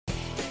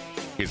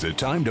Is it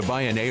time to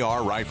buy an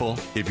AR rifle?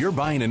 If you're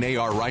buying an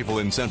AR rifle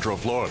in Central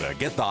Florida,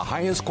 get the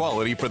highest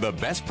quality for the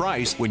best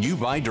price when you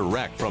buy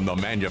direct from the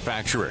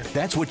manufacturer.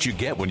 That's what you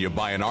get when you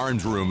buy an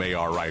Arms Room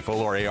AR rifle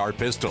or AR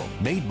pistol,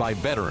 made by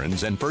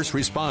veterans and first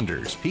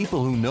responders,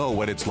 people who know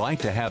what it's like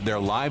to have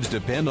their lives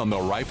depend on the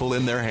rifle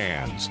in their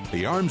hands.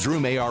 The Arms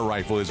Room AR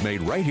rifle is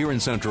made right here in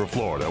Central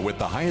Florida with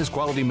the highest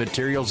quality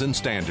materials and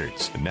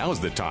standards. And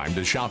now's the time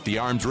to shop the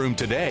Arms Room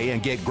today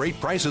and get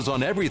great prices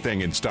on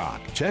everything in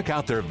stock. Check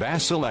out their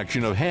vast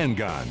selection of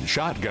handguns,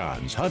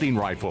 shotguns, hunting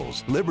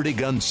rifles, Liberty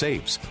gun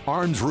safes,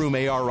 Arms Room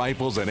AR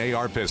rifles, and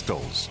AR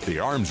pistols. The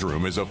Arms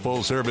Room is a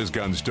full-service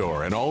gun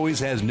store and always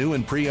has new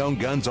and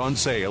pre-owned guns on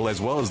sale, as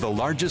well as the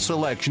largest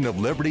selection of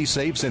Liberty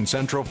safes in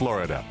Central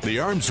Florida. The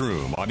Arms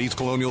Room on East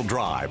Colonial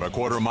Drive, a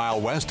quarter mile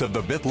west of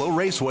the Bithlo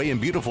Raceway in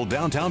beautiful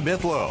downtown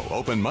Bithlo.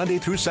 Open Monday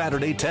through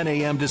Saturday, 10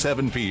 a.m. to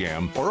 7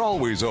 p.m. or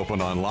always open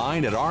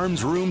online at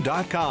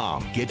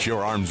armsroom.com. Get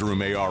your Arms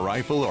Room AR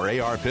rifle or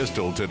AR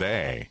pistol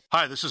today.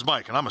 Hi, this is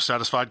Mike, and I'm a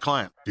satisfied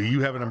client. Do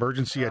you have an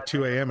emergency at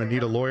 2 a.m. and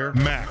need a lawyer?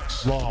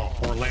 Max Law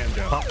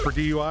Orlando. Pop for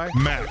DUI?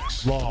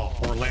 Max Law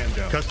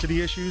Orlando.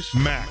 Custody issues?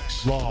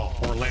 Max Law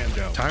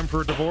Orlando. Time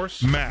for a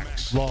divorce?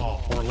 Max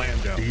Law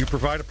Orlando. Do you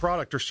provide a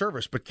product or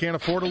service but can't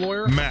afford a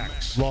lawyer?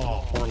 Max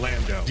Law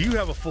Orlando. Do you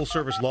have a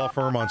full-service law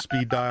firm on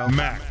speed dial?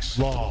 Max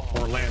Law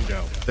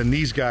Orlando. Then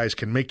these guys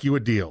can make you a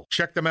deal.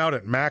 Check them out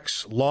at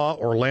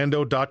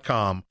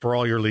maxlaworlando.com for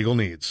all your legal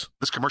needs.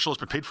 This commercial has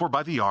been paid for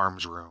by the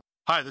Arms Room.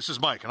 Hi, this is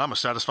Mike, and I'm a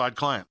satisfied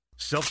client.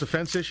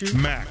 Self-defense issue?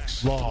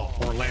 Max Law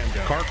Orlando.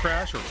 Car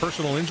crash or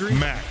personal injury?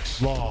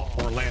 Max Law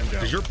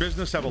Orlando. Does your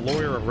business have a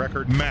lawyer of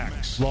record?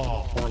 Max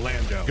Law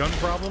Orlando. Gun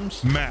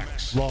problems?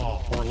 Max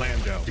Law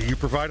Orlando. Do you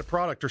provide a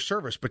product or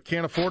service but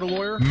can't afford a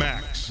lawyer?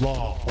 Max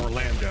Law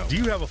Orlando. Do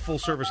you have a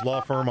full-service law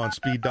firm on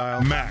speed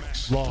dial?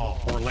 Max Law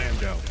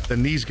Orlando.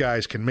 Then these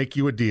guys can make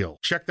you a deal.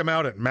 Check them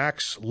out at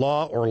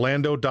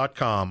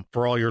maxlaworlando.com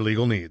for all your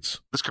legal needs.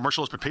 This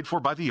commercial has been paid for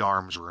by the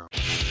Arms Room.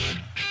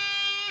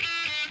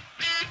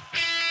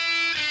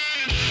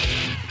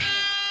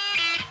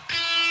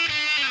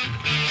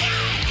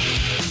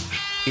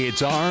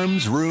 It's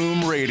Arms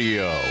Room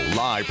Radio,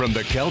 live from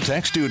the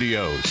Keltec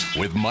studios,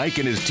 with Mike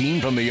and his team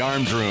from the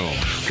Arms Room.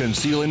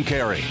 Conceal and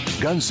carry,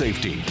 gun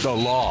safety, the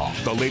law,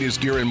 the latest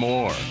gear, and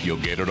more. You'll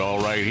get it all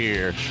right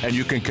here, and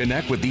you can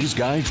connect with these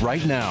guys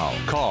right now.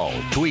 Call,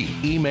 tweet,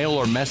 email,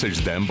 or message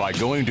them by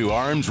going to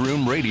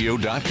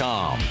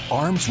armsroomradio.com.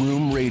 Arms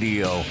Room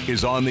Radio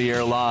is on the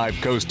air live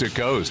coast to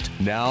coast.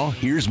 Now,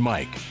 here's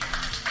Mike.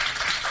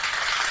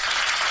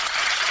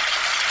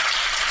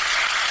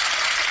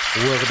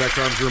 Welcome back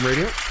to Arms Room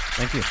Radio.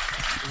 Thank you.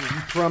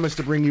 We promise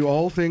to bring you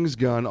all things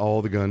gun,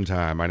 all the gun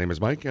time. My name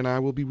is Mike, and I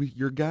will be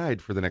your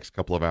guide for the next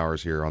couple of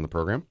hours here on the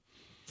program.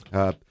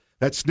 That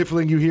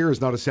sniffling you hear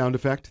is not a sound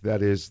effect.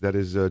 That is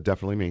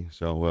definitely me.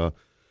 So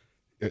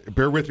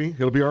bear with me.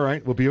 It'll be all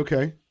right. We'll be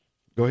okay.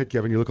 Go ahead,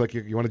 Kevin. You look like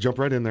you want to jump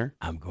right in there.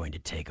 I'm going to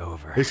take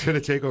over. He's going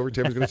to take over.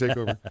 Tim's going to take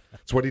over.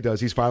 That's what he does.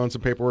 He's filing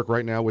some paperwork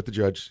right now with the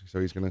judge, so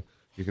he's going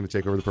to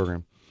take over the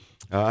program.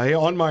 Hey,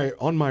 on my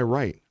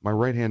right, my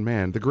right-hand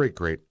man, the great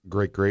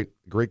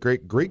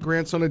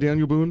grandson of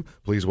Daniel Boone.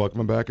 Please welcome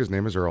him back. His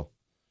name is Earl.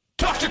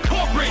 Talk to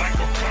corporate,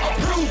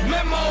 approve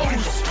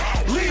memos,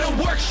 lead a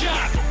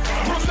workshop,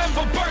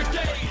 remember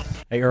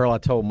birthdays. Hey, Earl, I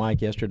told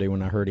Mike yesterday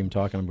when I heard him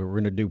talking, we're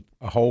going to do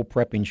a whole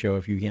prepping show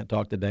if you can't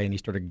talk today, and he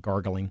started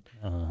gargling.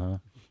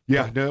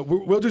 Yeah, no,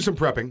 we'll do some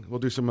prepping. We'll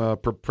do some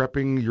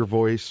prepping your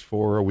voice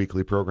for a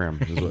weekly program,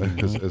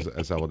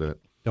 as how we'll do it.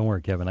 Don't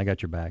worry, Kevin. I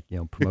got your back.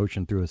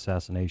 Promotion through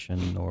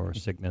assassination or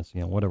sickness,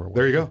 whatever.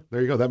 There you go.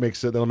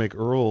 That'll make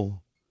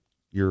Earl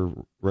your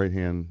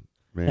right-hand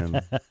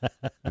man.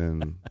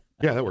 And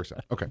yeah, that works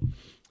out. Okay.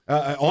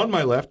 On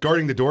my left,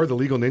 guarding the door, the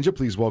legal ninja.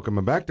 Please welcome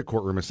him back, the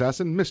courtroom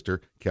assassin,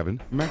 Mr.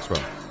 Kevin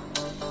Maxwell.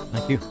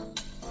 Thank you.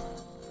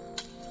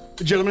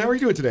 Gentlemen, how are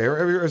you doing today?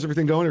 Is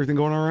everything going? Everything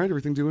going all right?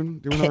 Everything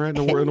doing all right in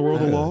the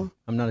world of law?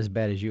 I'm not as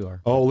bad as you are.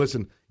 Oh,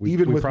 listen.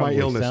 Even with my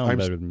illness, I'm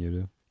better than you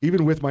do.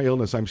 Even with my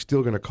illness, I'm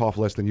still going to cough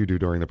less than you do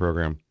during the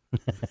program. I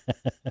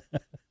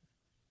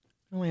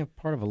only have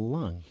part of a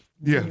lung.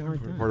 Yeah,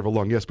 part of a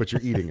lung. Yes, but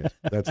you're eating it.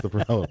 That's the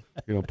problem.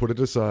 Put it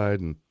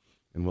aside and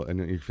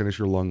you finish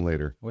your lung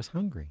later. I was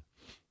hungry.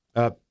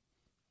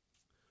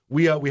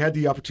 We had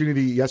the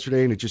opportunity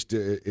yesterday, and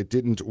it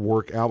didn't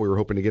work out. We were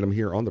hoping to get him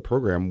here on the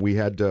program. We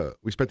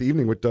spent the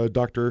evening with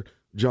Dr.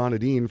 John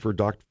Adine for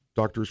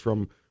Doctors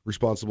from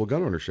Responsible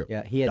Gun Ownership.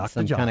 Yeah, he had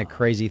some kind of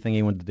crazy thing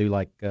he wanted to do,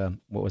 like,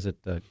 what was it,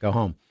 go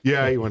home.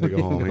 Yeah, he wanted to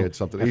go home. He had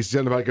something. He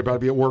said about to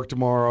be at work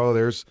tomorrow.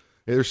 There's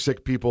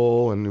sick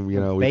people, and,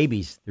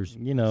 babies. There's,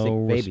 sick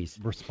babies.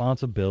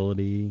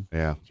 Responsibility.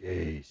 Yeah.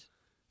 Jeez.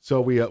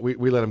 So we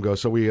let him go.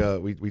 So we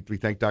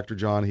thank Dr.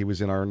 John. He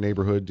was in our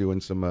neighborhood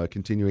doing some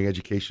continuing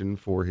education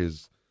for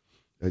his,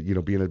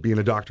 being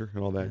a doctor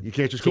and all that. You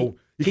can't just go.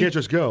 You can't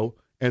just go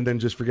and then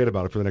just forget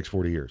about it for the next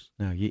 40 years.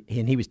 No,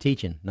 and he was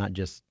teaching, not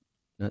just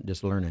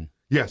learning.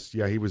 Yes,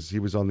 yeah, he was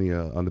on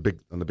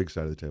the big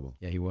side of the table.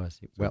 Yeah, he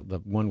was. Well, the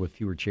one with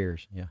fewer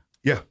chairs. Yeah.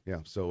 Yeah.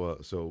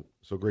 So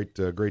great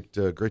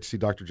to see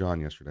Dr. John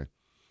yesterday.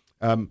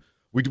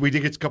 We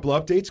did get a couple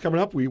of updates coming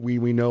up.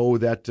 We know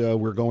that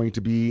we're going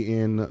to be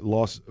in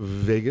Las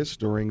Vegas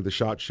during the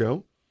SHOT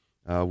Show.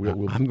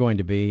 I'm going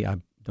to be. I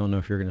don't know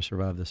if you're going to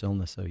survive this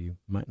illness, so you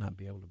might not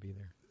be able to be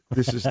there.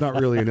 This is not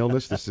really an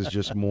illness. This is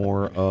just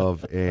more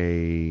of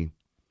a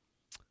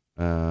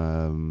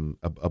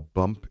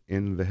bump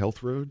in the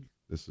health road.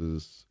 This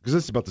is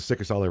about the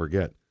sickest I'll ever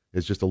get.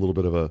 It's just a little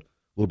bit of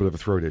a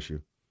throat issue.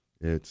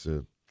 It's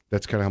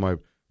that's kind of how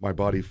my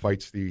body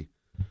fights the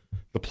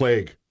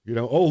plague.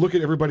 Oh, look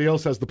at everybody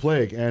else has the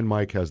plague, and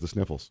Mike has the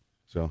sniffles.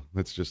 So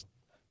that's just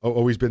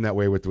always been that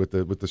way with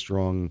the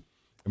strong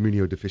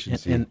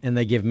immunodeficiency. And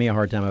they give me a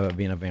hard time about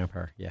being a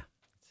vampire. Yeah.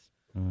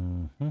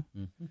 Mm-hmm.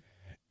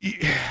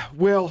 Yeah,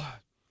 well,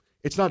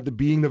 it's not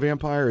being the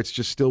vampire. It's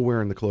just still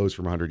wearing the clothes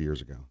from 100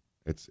 years ago.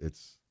 It's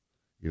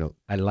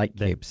I like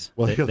capes.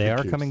 Well, They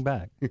are coming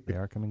back. They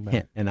are coming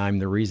back. And I'm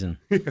the reason.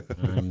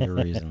 I'm the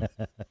reason.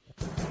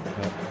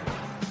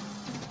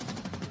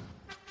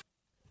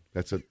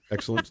 That's an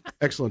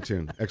excellent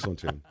tune.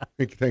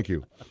 Thank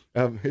you.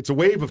 It's a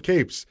wave of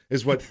capes,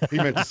 is what he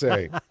meant to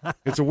say.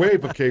 It's a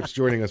wave of capes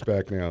joining us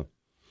back now.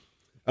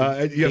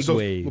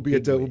 We'll be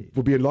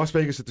in Las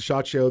Vegas at the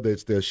SHOT Show.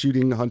 That's the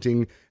shooting,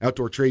 hunting,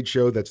 outdoor trade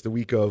show. That's the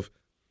week of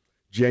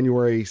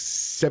January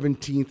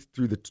 17th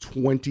through the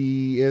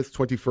 20th,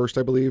 21st,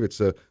 I believe. It's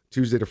a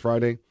Tuesday to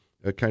Friday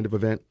kind of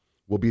event.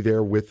 We'll be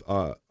there with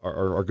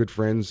our good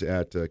friends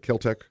at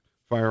Keltec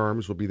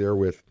Firearms. We'll be there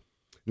with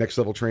Next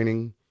Level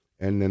Training,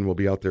 and then we'll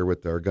be out there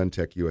with our Gun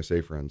Tech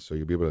USA friends. So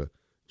you'll be able to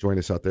join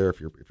us out there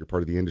if you're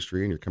part of the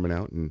industry and you're coming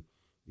out and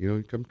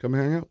come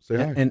hang out, say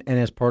hi. And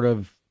as part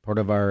of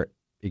our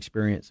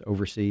experience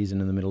overseas and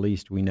in the Middle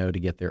East, we know to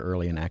get there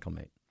early and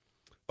acclimate.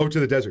 Oh, to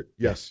the desert.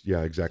 Yes.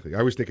 Yeah, exactly.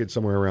 I was thinking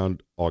somewhere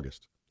around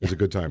August is a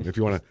good time if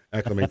you want to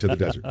acclimate to the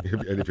desert,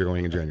 and if you're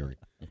going in January.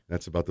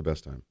 That's about the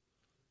best time.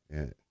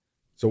 And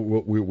so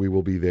we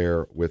will be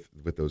there with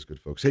those good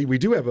folks. Hey, we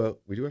do have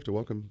to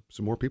welcome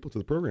some more people to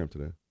the program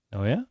today.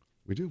 Oh yeah?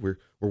 We do. We're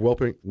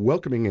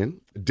welcoming in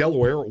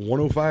Delaware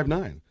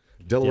 105.9.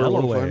 Delaware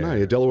 105.9.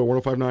 Yeah,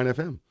 Delaware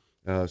 105.9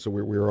 FM. So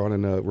we're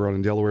on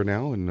in Delaware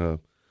now, and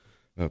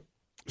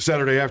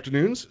Saturday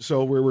afternoons,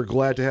 so we're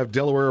glad to have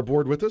Delaware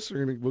aboard with us.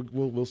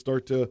 We'll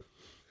start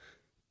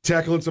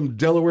tackling some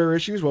Delaware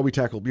issues. Well, we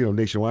tackle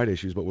nationwide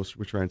issues, but we'll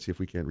try and see if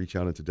we can't reach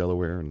out into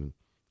Delaware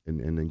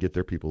and get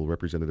their people,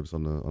 representatives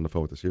on the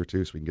phone with us here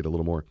too, so we can get a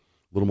little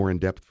more in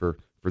depth for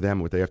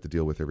them what they have to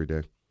deal with every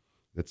day.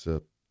 That's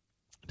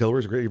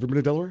Delaware's great. You ever been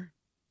to Delaware?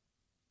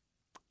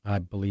 I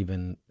believe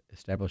in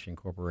establishing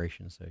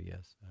corporations, so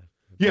yes.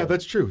 Yeah,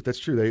 that's true.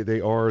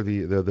 They are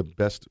the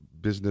best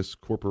business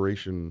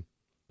corporation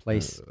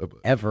place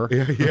ever.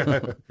 Yeah.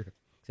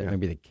 Except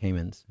maybe the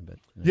Caymans, but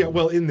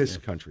well, in this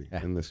country,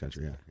 yeah.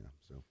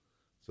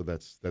 So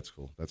that's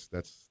cool.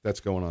 That's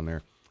going on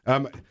there.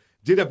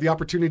 Did have the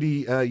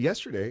opportunity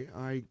yesterday.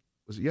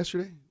 Was it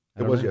yesterday?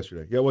 It was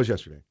yesterday. Yeah, it was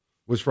yesterday. It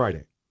was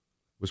Friday.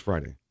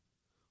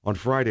 On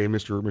Friday,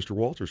 Mr.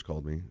 Walters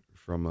called me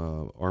from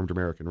Armed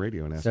American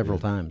Radio and asked several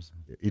times.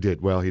 He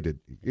did. Well, he did.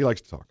 He likes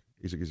to talk.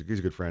 He's a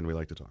good friend. We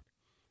like to talk.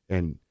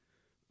 And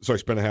so I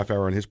spent a half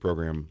hour on his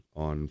program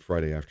on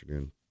Friday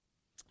afternoon.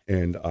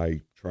 And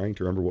I trying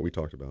to remember what we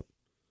talked about.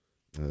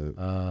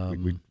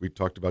 We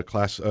talked about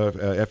class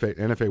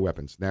NFA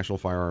weapons, National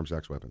Firearms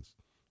Act weapons.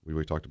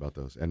 We talked about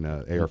those and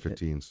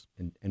AR-15s.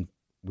 And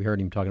we heard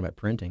him talking about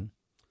printing.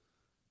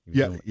 He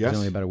was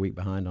only about a week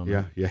behind on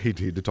that. Yeah, he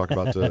did talk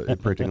about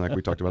printing like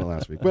we talked about it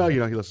last week. Well, he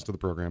listens to the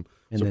program,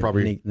 and so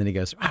then he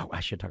goes, "Oh, I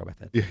should talk about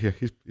that." Yeah,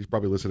 he's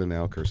probably listening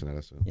now, cursing at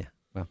us. So. Yeah,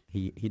 well,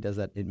 he does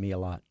that in me a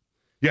lot.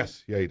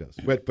 Yes, yeah, he does.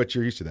 But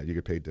you're used to that. You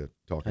get paid to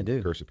talk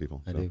and curse at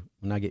people. I do.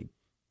 When I get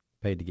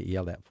paid to get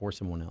yelled at for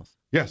someone else.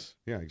 Yes,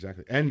 yeah,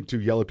 exactly. And to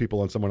yell at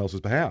people on someone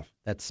else's behalf.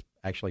 That's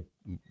actually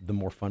the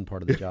more fun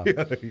part of the job.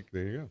 Yeah,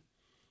 there you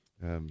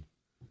go.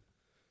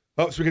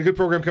 So we got a good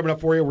program coming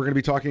up for you. We're going to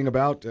be talking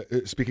about,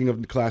 speaking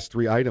of Class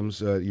 3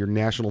 items, your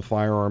National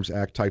Firearms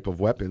Act type of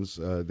weapons.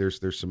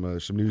 There's some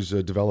news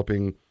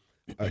developing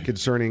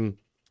concerning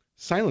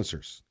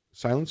silencers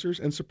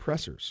and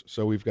suppressors.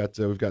 So we've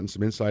gotten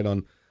some insight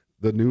on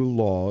the new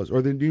laws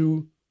or the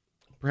new,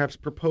 perhaps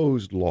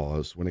proposed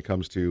laws when it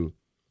comes to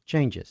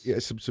changes. Yeah,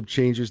 some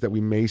changes that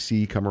we may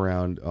see come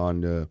around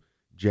on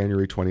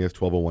January 20th,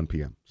 12:01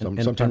 p.m.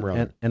 Sometime around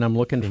there. And I'm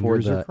looking for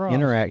the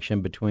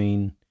interaction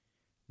between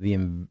the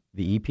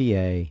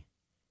EPA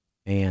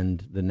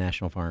and the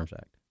National Firearms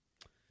Act,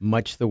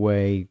 much the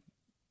way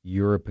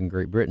Europe and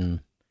Great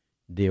Britain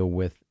deal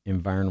with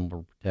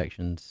environmental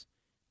protections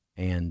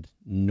and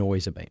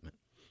noise abatement.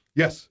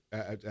 Yes,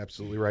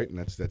 absolutely right, and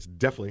that's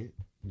definitely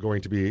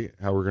going to be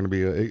how we're going to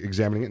be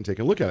examining it and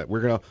taking a look at it.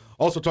 We're going to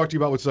also talk to you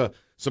about what's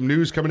some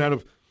news coming out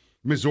of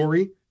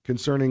Missouri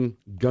concerning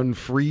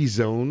gun-free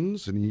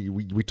zones,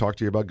 and we talk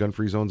to you about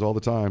gun-free zones all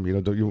the time.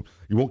 You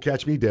won't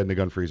catch me dead in a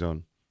gun-free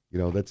zone.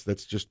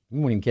 That's just.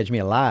 You won't even catch me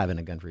alive in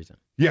a gun-free zone.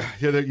 Yeah,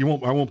 you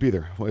won't. I won't be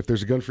there. If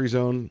there's a gun-free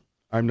zone,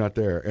 I'm not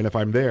there, and if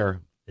I'm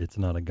there, it's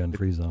not a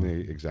gun-free zone.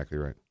 Exactly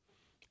right.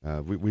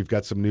 We've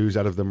got some news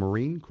out of the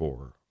Marine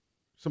Corps.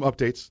 Some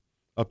updates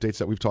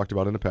that we've talked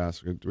about in the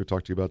past. We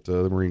talked to you about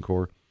the Marine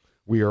Corps.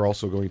 We are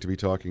also going to be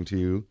talking to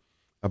you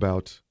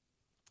about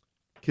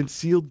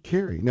concealed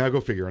carry. Now, go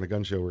figure. On a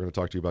gun show, we're going to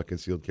talk to you about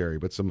concealed carry.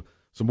 But some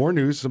more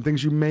news, some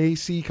things you may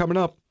see coming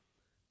up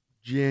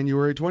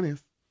January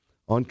 20th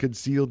on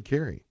concealed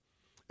carry.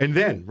 And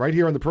then, right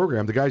here on the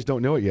program, the guys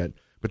don't know it yet,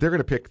 but they're going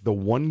to pick the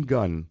one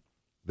gun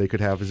they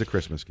could have as a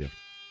Christmas gift.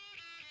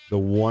 The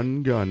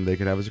one gun they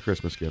could have as a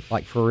Christmas gift.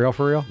 Like for real,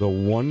 for real? The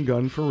one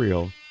gun for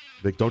real.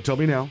 Don't tell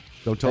me now.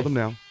 Don't tell them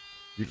now.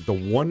 The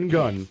one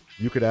gun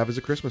you could have as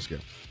a Christmas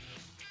gift.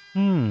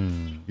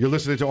 You're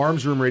listening to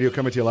Arms Room Radio,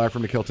 coming to you live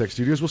from the Keltec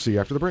studios. We'll see you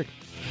after the break.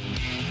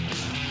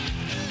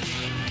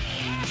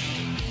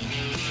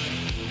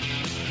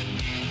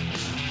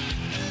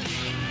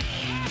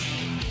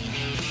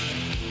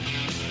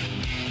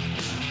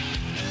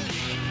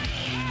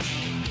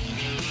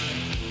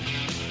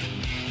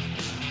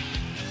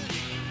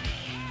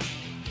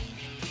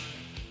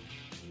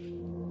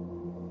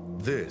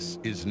 This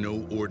is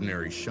no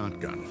ordinary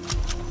shotgun.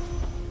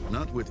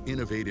 Not with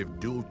innovative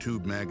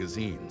dual-tube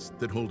magazines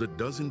that hold a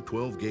dozen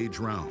 12-gauge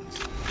rounds,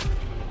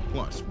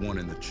 plus one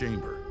in the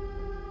chamber.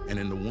 And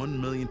in the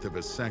 1/1,000,000th of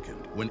a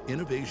second, when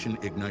innovation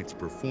ignites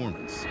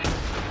performance,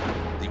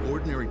 the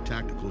ordinary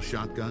tactical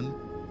shotgun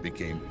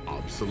became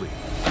obsolete.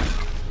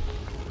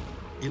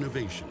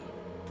 Innovation,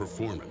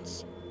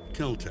 performance,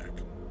 Keltec.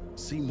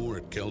 See more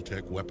at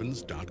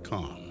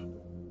keltecweapons.com.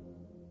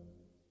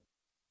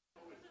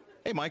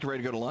 Hey, Mike,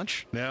 ready to go to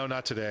lunch? No,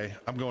 not today.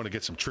 I'm going to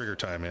get some trigger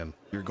time in.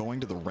 You're going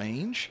to the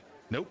range?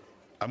 Nope.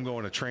 I'm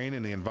going to train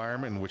in the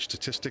environment in which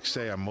statistics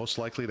say I'm most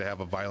likely to have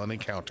a violent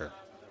encounter.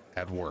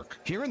 At work.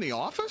 Here in the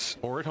office?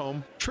 Or at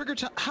home. Trigger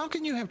time? How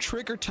can you have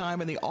trigger time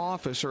in the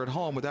office or at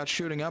home without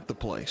shooting up the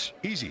place?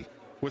 Easy.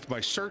 With my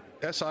SIRT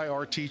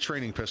SIRT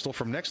training pistol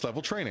from Next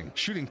Level Training.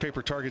 Shooting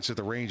paper targets at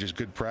the range is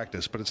good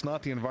practice, but it's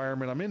not the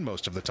environment I'm in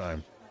most of the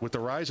time. With the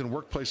rise in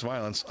workplace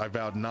violence, I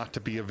vowed not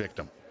to be a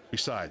victim.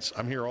 Besides,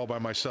 I'm here all by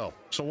myself,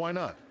 so why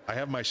not? I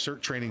have my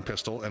SIRT training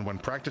pistol, and when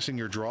practicing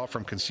your draw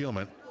from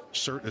concealment,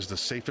 SIRT is the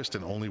safest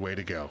and only way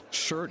to go.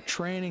 SIRT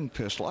training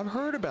pistol. I've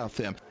heard about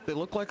them. They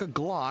look like a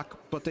Glock,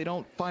 but they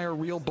don't fire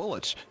real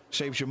bullets.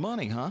 Saves you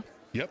money, huh?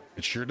 Yep,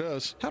 it sure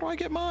does. How do I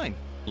get mine?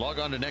 Log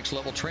on to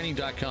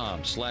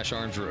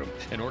nextleveltraining.com/armsroom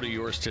and order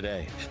yours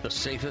today. The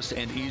safest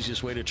and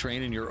easiest way to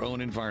train in your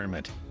own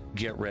environment.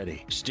 Get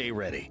ready. Stay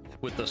ready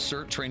with the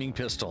SIRT training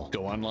pistol.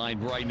 Go online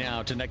right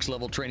now to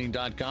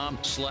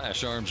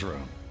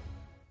nextleveltraining.com/armsroom.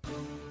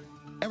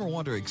 Ever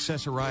want to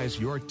accessorize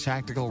your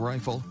tactical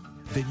rifle?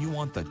 Then you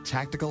want the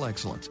tactical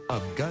excellence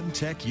of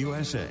GunTech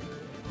USA.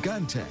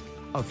 GunTech,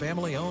 a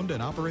family-owned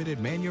and operated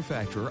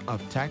manufacturer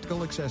of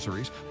tactical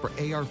accessories for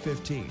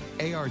AR-15,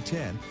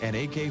 AR-10, and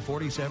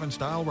AK-47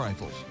 style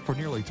rifles. For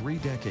nearly 3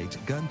 decades,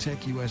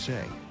 GunTech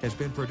USA has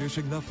been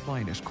producing the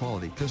finest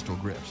quality pistol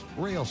grips,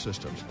 rail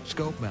systems,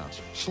 scope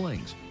mounts,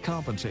 slings,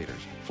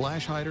 compensators,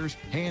 flash hiders,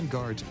 hand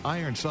guards,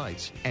 iron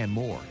sights, and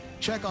more.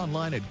 Check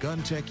online at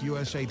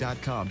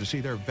GunTechUSA.com to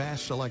see their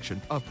vast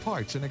selection of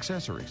parts and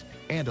accessories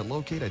and to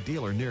locate a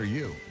dealer near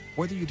you.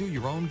 Whether you do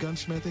your own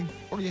gunsmithing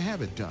or you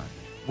have it done,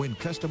 when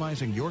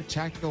customizing your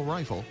tactical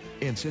rifle,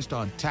 insist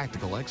on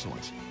tactical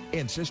excellence.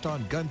 Insist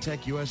on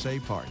GunTech USA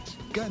parts.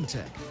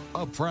 GunTech,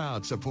 a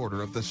proud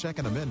supporter of the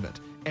Second Amendment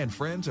and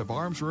friends of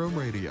Arms Room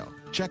Radio.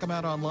 Check them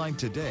out online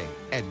today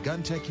at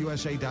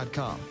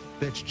GunTechUSA.com.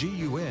 That's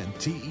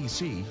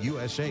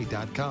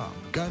GUNTECUSA.com.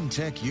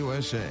 GunTech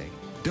USA.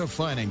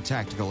 Defining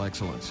tactical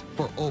excellence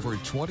for over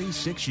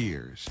 26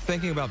 years.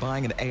 Thinking about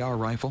buying an AR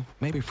rifle?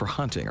 Maybe for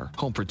hunting or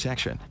home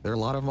protection. There are a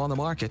lot of them on the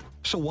market.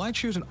 So why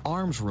choose an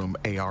Arms Room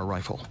AR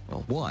rifle?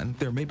 Well, 1,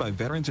 they're made by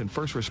veterans and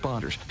first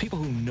responders, people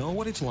who know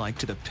what it's like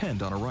to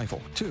depend on a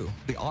rifle. 2,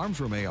 the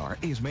Arms Room AR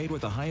is made with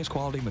the highest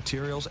quality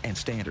materials and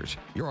standards.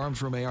 Your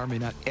Arms Room AR may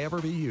not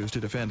ever be used to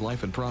defend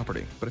life and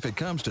property, but if it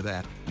comes to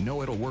that,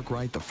 know it'll work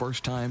right the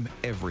first time,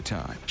 every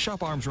time.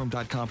 Shop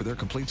armsroom.com for their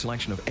complete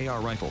selection of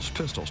AR rifles,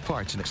 pistols,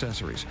 parts, and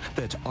accessories.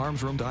 That's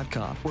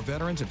armsroom.com, where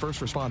veterans and first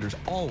responders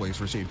always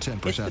receive 10%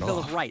 off. It's the Bill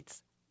of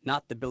Rights,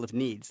 not the Bill of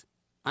Needs.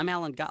 I'm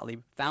Alan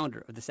Gottlieb,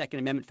 founder of the Second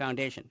Amendment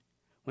Foundation.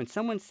 When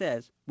someone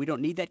says we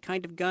don't need that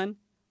kind of gun,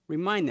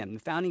 remind them the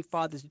Founding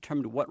Fathers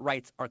determined what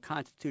rights our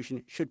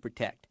Constitution should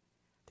protect.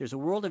 There's a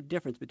world of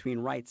difference between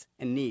rights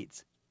and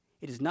needs.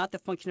 It is not the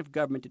function of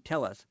government to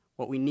tell us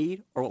what we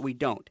need or what we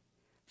don't.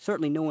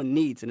 Certainly no one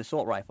needs an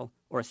assault rifle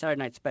or a Saturday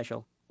Night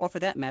Special, or for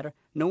that matter,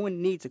 no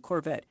one needs a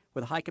Corvette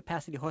with a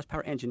high-capacity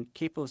horsepower engine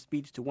capable of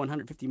speeds to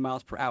 150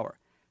 miles per hour.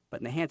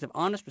 But in the hands of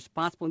honest,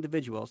 responsible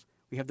individuals,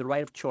 we have the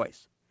right of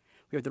choice.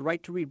 We have the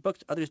right to read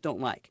books others don't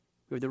like.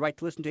 We have the right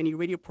to listen to any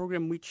radio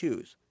program we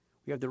choose.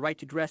 We have the right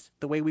to dress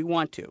the way we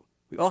want to.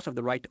 We also have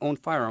the right to own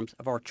firearms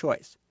of our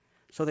choice.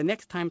 So the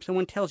next time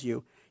someone tells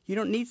you you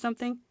don't need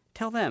something,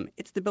 tell them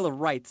it's the Bill of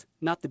Rights,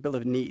 not the Bill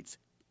of Needs.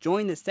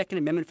 Join the Second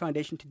Amendment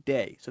Foundation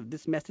today so that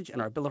this message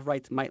and our Bill of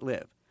Rights might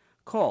live.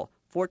 Call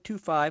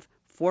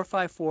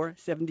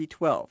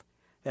 425-454-7012.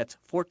 That's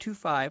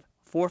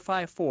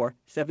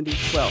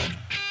 425-454-7012.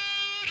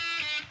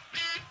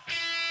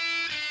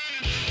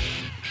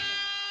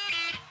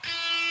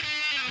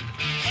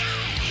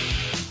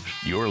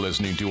 You're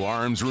listening to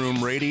Arms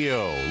Room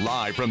Radio,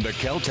 live from the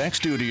Keltec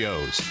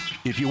studios.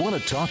 If you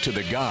want to talk to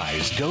the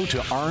guys, go to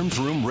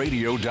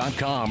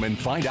armsroomradio.com and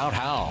find out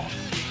how.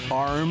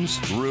 Arms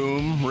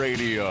Room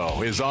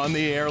Radio is on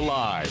the air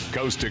live,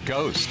 coast to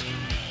coast.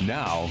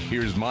 Now,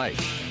 here's Mike.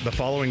 The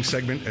following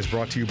segment is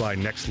brought to you by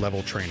Next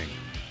Level Training.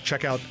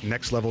 Check out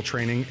Next Level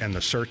Training and the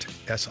SIRT,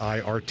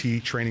 S-I-R-T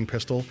training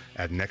pistol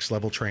at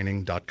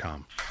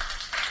nextleveltraining.com.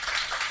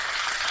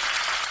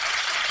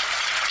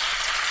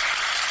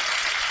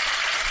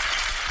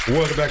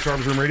 Welcome back to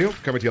Arms Room Radio,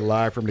 coming to you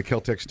live from the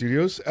Keltec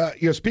studios.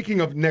 Speaking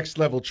of Next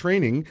Level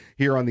Training,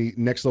 here on the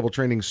Next Level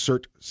Training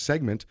CERT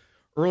segment,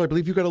 Earl, I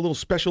believe you've got a little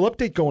special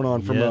update going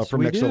on from Next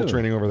Level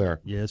Training over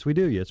there. Yes, we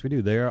do.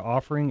 They are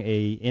offering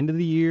a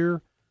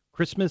end-of-the-year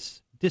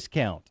Christmas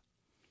discount,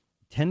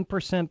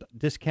 10%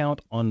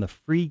 discount on the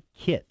free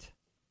kit,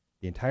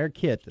 the entire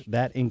kit.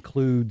 That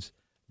includes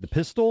the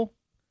pistol,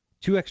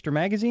 2 extra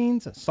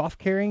magazines, a soft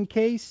carrying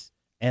case,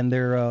 and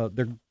their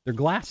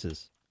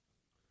glasses.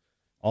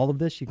 All of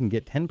this you can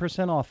get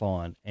 10% off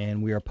on,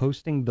 and we are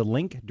posting the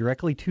link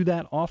directly to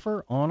that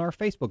offer on our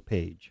Facebook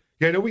page.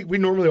 Yeah, I know we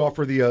normally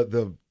offer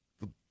the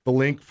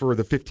link for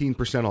the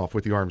 15% off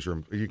with the Arms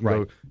Room. You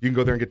can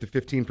go there and get the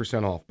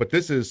 15% off. But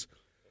this is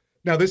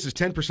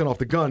 10% off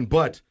the gun,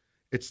 but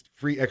it's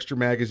free extra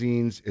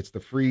magazines. It's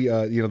the free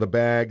the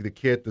bag, the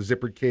kit, the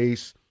zippered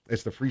case.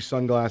 It's the free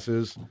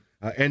sunglasses,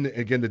 and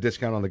again the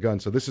discount on the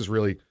gun. So this is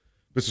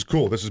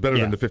cool. This is better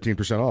than the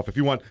 15% off. If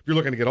you're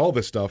looking to get all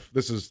this stuff,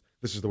 this is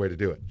the way to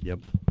do it. Yep.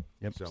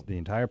 So it's the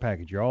entire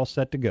package. You're all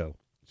set to go.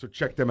 So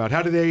check them out.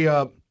 How do they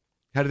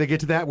get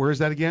to that? Where is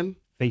that again?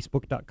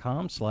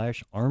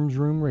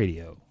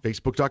 Facebook.com/ArmsRoomRadio.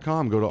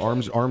 Facebook.com. Go to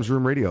Arms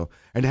Room Radio.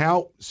 And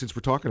since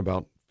we're talking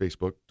about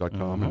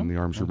Facebook.com and the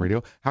Arms Room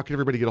Radio, how can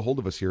everybody get a hold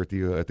of us here at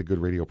the Good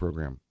Radio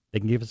program? They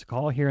can give us a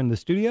call here in the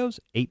studios,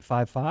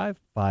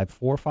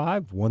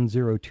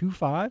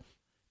 855-545-1025.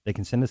 They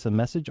can send us a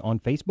message on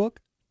Facebook,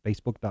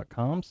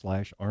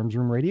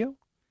 Facebook.com/ArmsRoomRadio.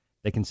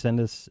 They can send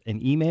us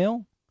an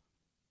email,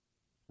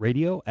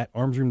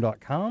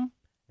 radio@armsroom.com.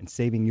 And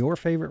saving your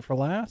favorite for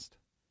last,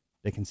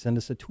 they can send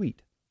us a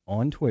tweet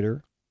on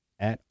Twitter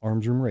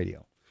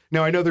 @ArmsRoomRadio.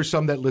 Now, I know there's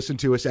some that listen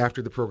to us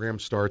after the program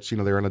starts.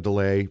 They're on a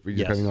delay,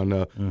 depending on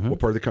what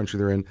part of the country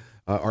they're in.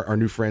 Our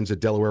new friends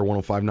at Delaware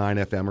 105.9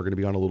 FM are going to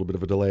be on a little bit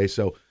of a delay.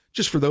 So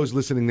just for those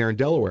listening there in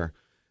Delaware,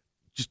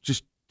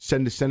 just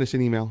send us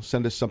an email.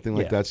 Send us something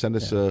like that. Send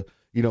us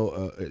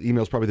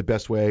email is probably the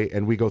best way,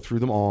 and we go through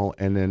them all,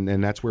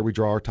 and that's where we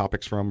draw our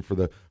topics from for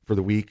the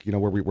week.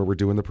 Where we're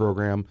doing the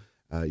program.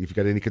 If you've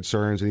got any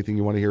concerns, anything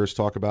you want to hear us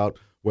talk about,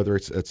 whether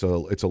it's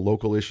a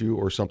local issue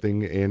or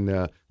something in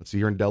let's see,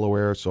 you're in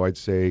Delaware, so I'd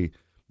say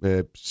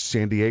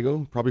San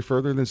Diego, probably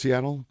further than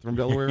Seattle from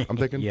Delaware. I'm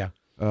thinking. Yeah.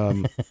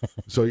 So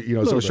so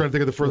I was trying to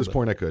think of the furthest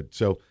point I could.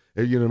 So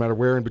no matter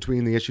where in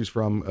between the issues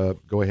from,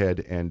 go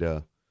ahead and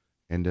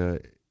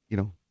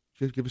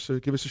give us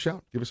a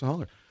shout, give us a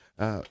holler.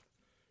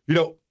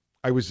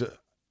 I was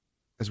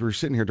as we were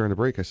sitting here during the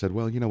break, I said,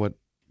 well, you know what,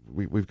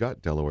 we've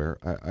got Delaware.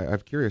 I'm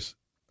curious.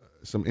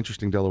 Some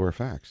interesting Delaware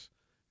facts,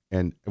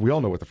 and we all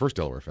know what the first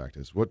Delaware fact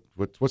is.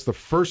 What's the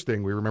first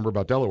thing we remember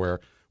about Delaware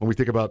when we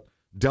think about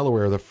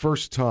Delaware? The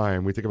first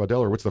time we think about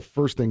Delaware, what's the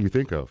first thing you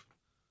think of?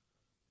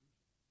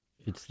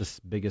 It's the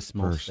biggest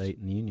small state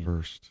in the union.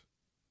 First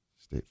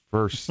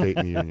state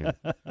in the union.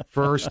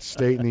 First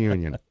state in the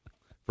union.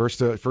 First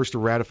to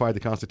ratify the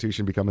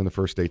Constitution, becoming the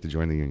first state to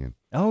join the union.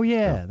 Oh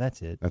yeah,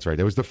 that's it. That's right.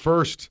 That was the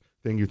first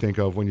thing you think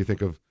of when you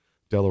think of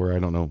Delaware. I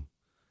don't know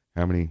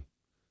how many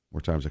more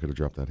times I could have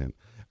dropped that hint.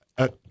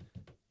 I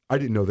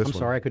didn't know this one. I'm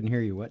sorry, I couldn't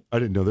hear you. What? I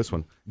didn't know this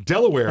one.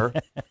 Delaware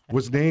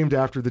was named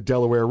after the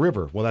Delaware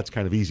River. Well, that's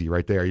kind of easy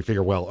right there. You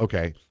figure, well,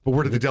 okay. But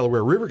where did the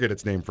Delaware River get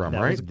its name from,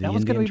 right? That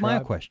was going to be my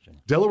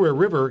question. Delaware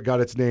River got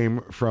its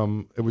name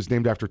from, it was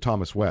named after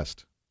Thomas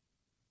West.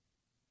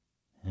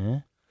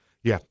 Huh?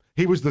 Yeah.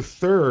 He was the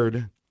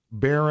third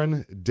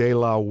Baron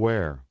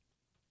Delaware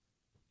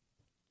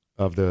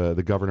of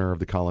the governor of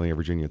the colony of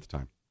Virginia at the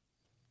time.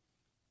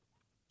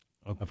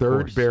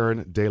 Third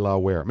Baron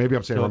Delaware. Maybe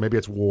I'm saying wrong. Maybe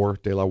it's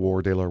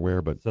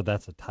Delaware, but so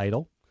that's a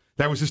title.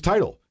 That was his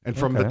title, and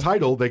from the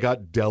title they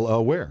got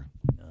Delaware.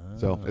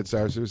 So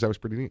that was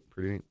pretty neat.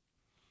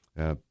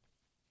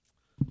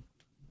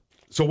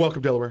 So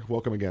welcome Delaware.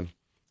 Welcome again.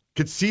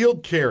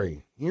 Concealed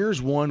carry. Here's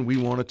one we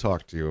want to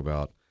talk to you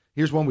about.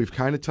 Here's one we've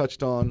kind of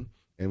touched on,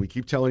 and we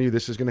keep telling you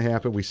this is going to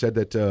happen. We said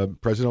that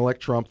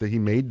President-elect Trump, that he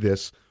made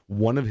this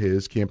one of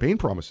his campaign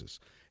promises,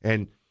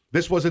 and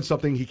this wasn't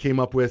something he came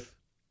up with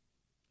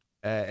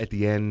at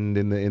the end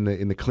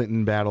in the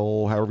Clinton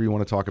battle, however you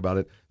want to talk about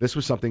it. This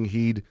was something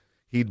he'd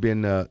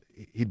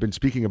been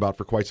speaking about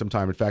for quite some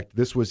time. In fact,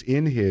 this was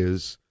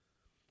the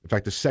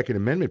Second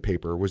Amendment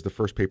paper was the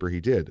first paper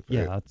he did.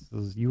 Yeah,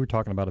 you were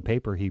talking about a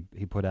paper he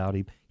put out.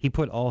 He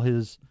put all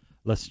his,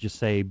 let's just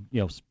say,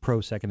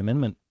 pro Second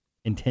Amendment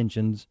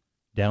intentions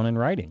down in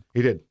writing.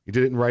 He did it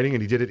in writing,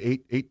 and he did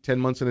it 10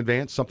 months in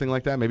advance, something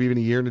like that, maybe even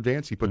a year in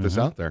advance. He put this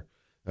out there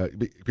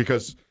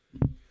because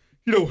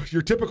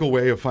Your typical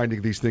way of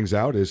finding these things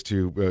out is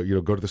to,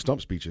 go to the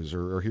stump speeches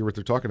or hear what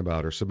they're talking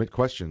about or submit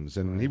questions.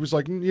 And he was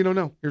like,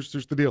 no, here's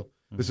the deal.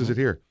 This is it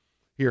here.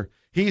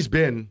 He's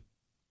been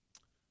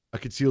a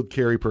concealed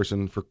carry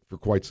person for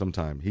quite some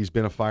time. He's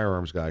been a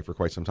firearms guy for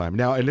quite some time.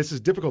 Now, and this is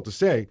difficult to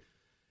say,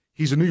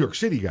 he's a New York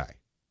City guy.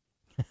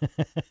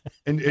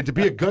 and to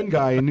be a gun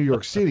guy in New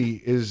York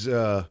City is,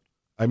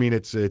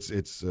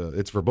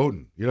 it's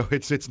verboten.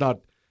 It's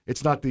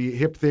not the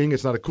hip thing.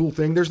 It's not a cool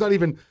thing. There's not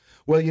even,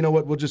 well, you know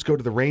what? We'll just go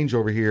to the range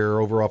over here,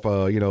 over off,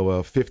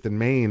 5th and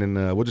Main, and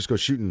we'll just go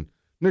shooting. And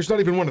there's not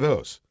even one of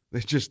those.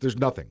 There's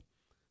nothing.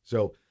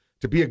 So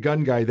to be a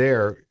gun guy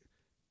there,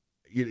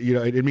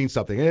 it means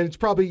something. And it's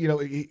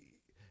probably,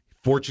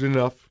 fortunate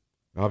enough,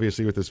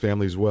 obviously with his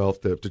family's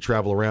wealth, to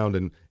travel around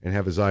and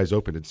have his eyes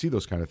open and see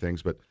those kind of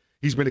things. But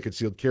he's been a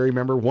concealed carry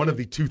member, one of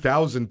the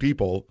 2,000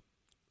 people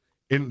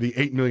in the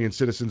 8 million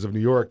citizens of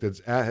New York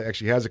that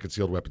actually has a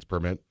concealed weapons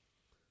permit.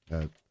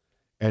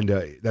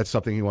 And that's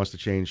something he wants to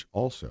change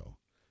also.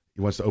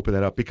 He wants to open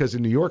that up because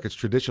in New York,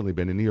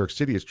 in New York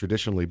City, it's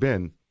traditionally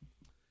been.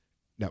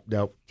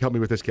 Now help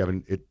me with this,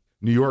 Kevin.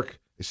 New York,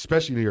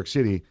 especially New York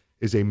City,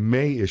 is a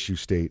may issue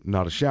state,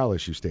 not a shall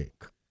issue state.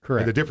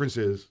 Correct. And the difference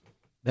is.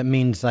 That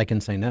means I can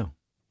say no.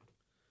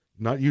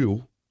 Not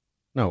you.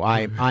 No,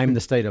 I'm the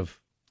state of.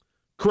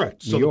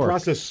 Correct. So the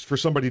process for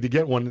somebody to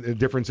get one, a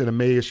difference in a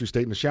may issue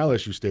state and a shall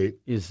issue state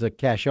is a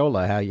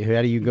cashola.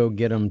 How do you go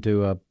get them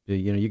to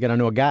you got to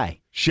know a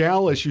guy.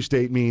 Shall issue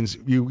state means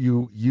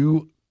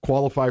you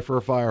qualify for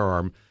a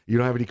firearm. You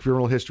don't have any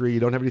criminal history. You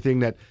don't have anything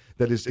that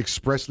is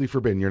expressly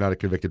forbidden. You're not a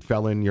convicted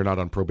felon. You're not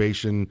on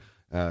probation.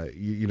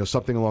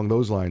 Something along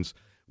those lines.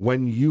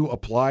 When you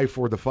apply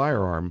for the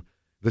firearm,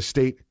 the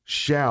state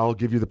shall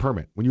give you the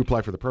permit. When you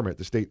apply for the permit,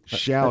 the state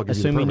shall give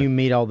you the permit. Assuming you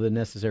meet all the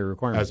necessary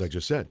requirements. As I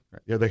just said.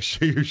 Right. Yeah, they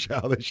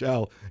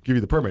shall give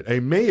you the permit. A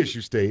may issue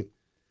state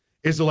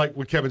is like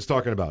what Kevin's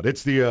talking about.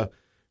 It's the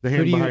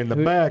hand behind the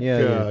back.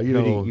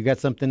 You got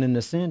something in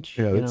the cinch.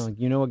 Yeah,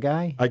 you know a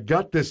guy. I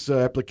got this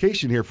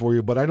application here for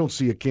you, but I don't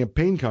see a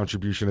campaign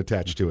contribution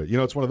attached to it.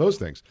 It's one of those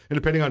things. And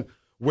depending on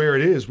where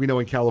it is, we know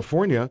in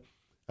California,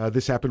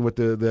 this happened with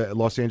the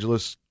Los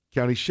Angeles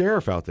County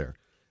Sheriff out there.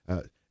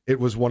 It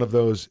was one of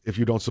those, if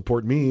you don't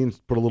support me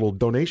and put a little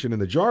donation in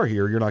the jar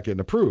here, you're not getting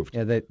approved.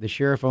 Yeah, the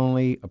sheriff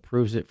only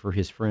approves it for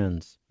his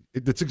friends.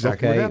 That's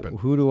exactly what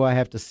happened. Who do I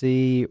have to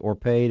see or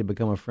pay to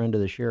become a friend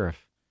of the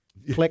sheriff?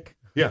 Click.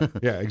 Yeah,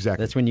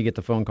 exactly. That's when you get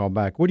the phone call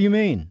back. What do you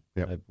mean?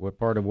 Yep. What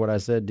part of what I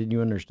said didn't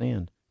you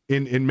understand?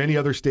 In many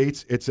other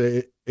states, it's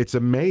a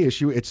may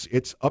issue.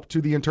 It's up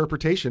to the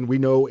interpretation. We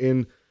know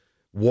in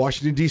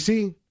Washington,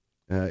 D.C.,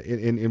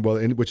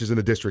 which is in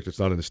the district, it's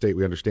not in the state.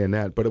 We understand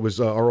that, but it was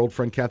our old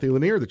friend Kathy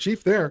Lanier, the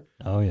chief there.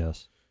 Oh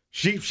yes.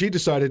 She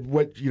decided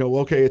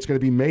it's going to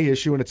be may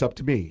issue and it's up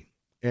to me.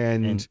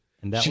 And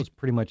that was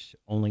pretty much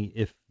only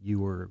if you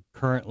were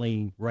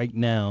currently right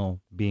now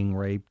being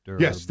raped or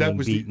being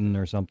beaten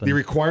or something. The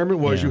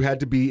requirement was you had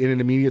to be in an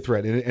immediate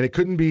threat, and it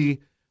couldn't be.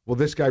 Well,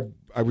 this guy,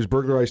 I was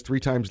burglarized 3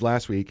 times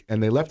last week,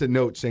 and they left a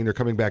note saying they're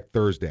coming back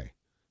Thursday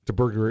to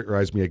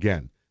burglarize me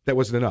again. That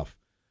wasn't enough.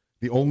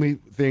 The only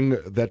thing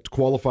that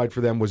qualified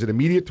for them was an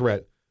immediate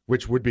threat,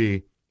 which would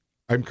be,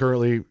 I'm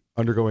currently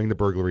undergoing the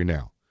burglary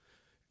now.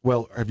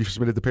 Well, have you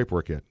submitted the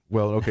paperwork yet?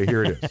 Well, okay,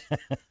 here it is.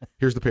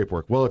 Here's the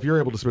paperwork. Well, if you're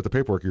able to submit the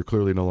paperwork, you're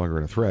clearly no longer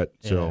in a threat.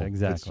 So yeah,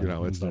 exactly.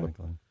 It's not.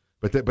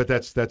 But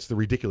that's the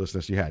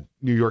ridiculousness you had.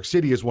 New York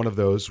City is one of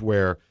those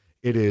where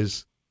it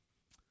is.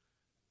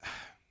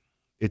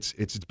 It's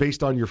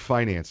based on your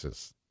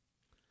finances.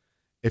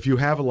 If you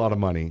have a lot of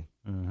money,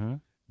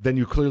 then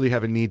you clearly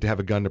have a need to have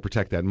a gun to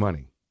protect that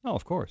money. Oh,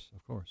 of course.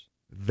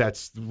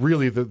 That's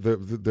really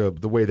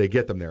the way they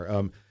get them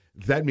there.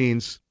 That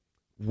means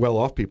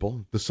well-off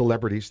people, the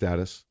celebrity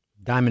status.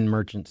 Diamond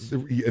merchants.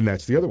 And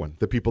that's the other one.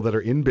 The people that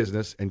are in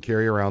business and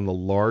carry around the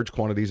large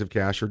quantities of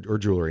cash or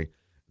jewelry,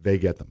 they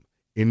get them.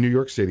 In New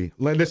York City,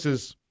 and this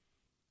is,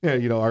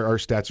 our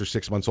stats are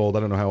 6 months old. I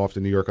don't know how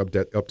often New York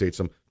updates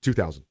them.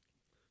 2,000.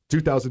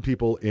 2,000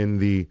 people in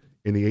the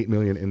 8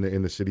 million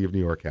in the city of New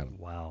York had them.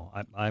 Wow,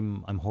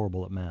 I'm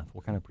horrible at math.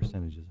 What kind of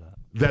percentage is that?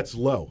 That's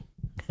low.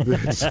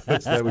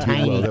 That would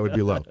be low. That would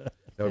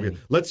be low.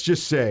 Let's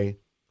just say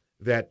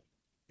that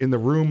in the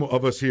room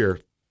of us here,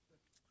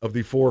 of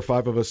the 4 or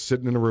 5 of us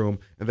sitting in a room,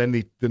 and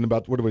then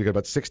about what do we got?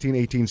 About 16,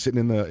 18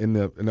 sitting in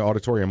the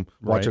auditorium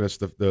watching us.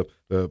 The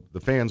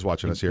fans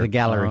watching us here. The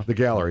gallery. The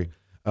gallery.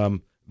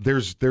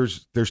 There's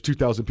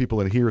 2,000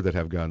 people in here that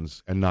have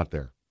guns and not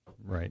there.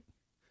 Right.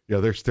 Yeah.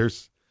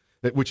 There's.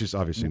 Which is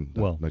obviously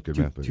not good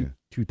math, but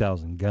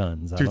 2,000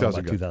 guns. 2,000 guns.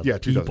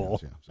 2,000 people.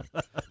 Guns,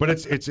 yeah. But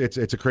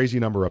it's a crazy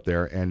number up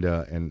there,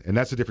 and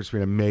that's the difference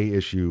between a may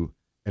issue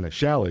and a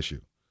shall issue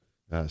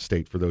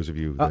state. For those of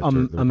you, that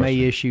a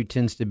may issue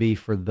tends to be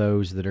for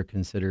those that are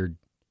considered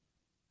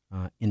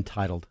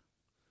entitled.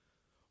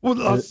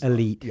 Well,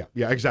 elite.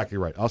 Yeah, exactly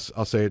right.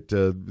 I'll say it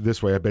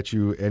this way. I bet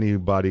you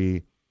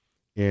anybody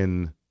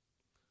in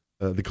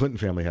the Clinton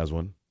family has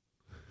one.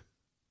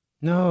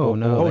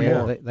 No,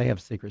 yeah. They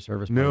have Secret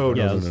Service. No,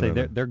 Yeah, no, let's say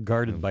no. they're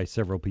guarded by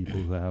several people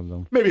who have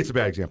them. Maybe it's a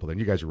bad example then.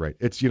 You guys are right.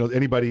 It's,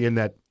 anybody in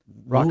that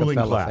ruling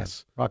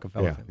class.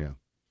 Rockefeller. Yeah, yeah.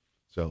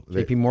 So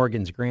J.P.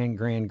 Morgan's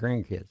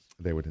grandkids.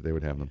 They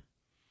would have them.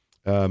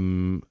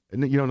 And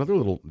another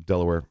little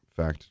Delaware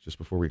fact, just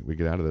before we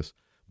get out of this: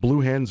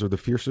 blue hens are the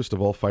fiercest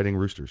of all fighting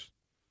roosters.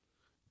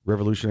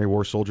 Revolutionary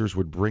War soldiers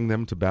would bring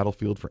them to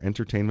battlefield for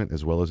entertainment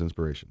as well as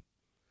inspiration.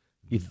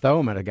 You throw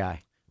them at a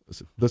guy.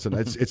 Listen,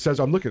 it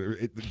says, I'm looking at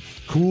it,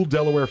 cool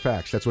Delaware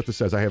facts. That's what this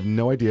says. I have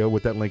no idea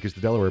what that link is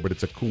to Delaware, but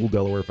it's a cool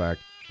Delaware fact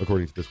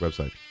according to this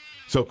website.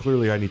 So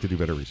clearly I need to do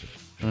better research.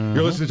 Mm-hmm.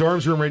 You're listening to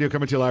Arms Room Radio,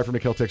 coming to you live from the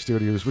Kel-Tec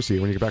Studios. We'll see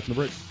you when you get back from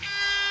the break.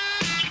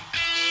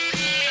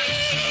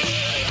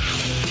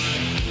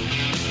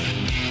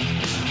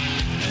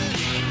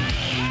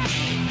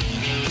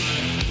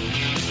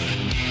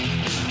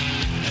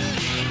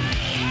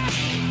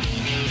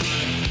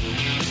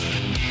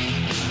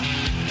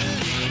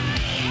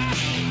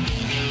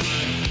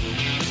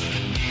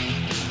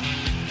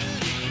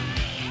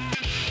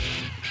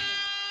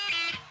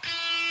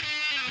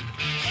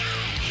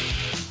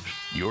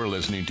 You're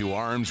listening to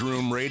Arms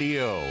Room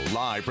Radio,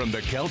 live from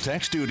the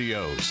Kel-Tec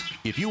Studios.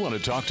 If you want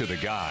to talk to the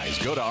guys,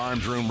 go to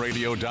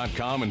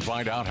armsroomradio.com and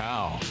find out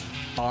how.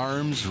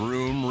 Arms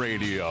Room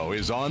Radio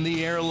is on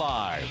the air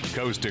live,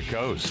 coast to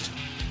coast.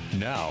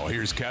 Now,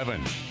 here's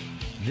Kevin.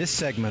 This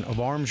segment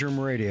of Arms Room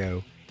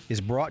Radio is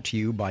brought to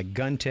you by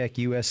GunTech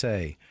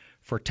USA.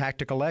 For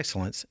tactical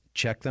excellence,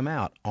 check them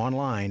out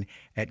online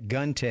at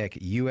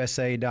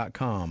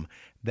guntechusa.com.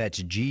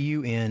 That's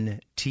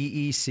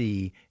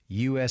GUNTEC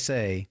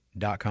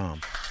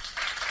USA.com.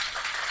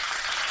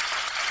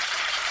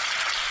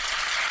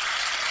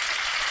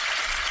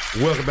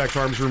 Welcome back to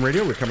Arms Room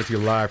Radio. We're coming to you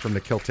live from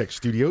the Kel-Tec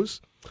Studios.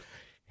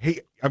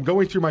 Hey, I'm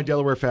going through my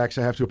Delaware facts.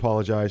 I have to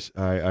apologize.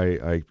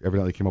 I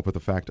evidently came up with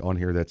a fact on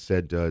here that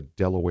said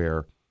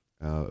Delaware.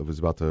 It was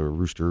about the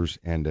roosters,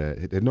 and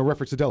it had no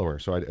reference to Delaware,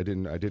 so I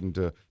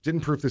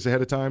didn't proof this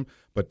ahead of time.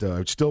 But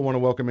I still want to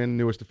welcome in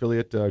newest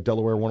affiliate,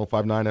 Delaware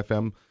 105.9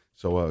 FM.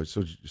 So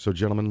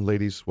gentlemen,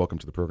 ladies, welcome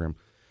to the program.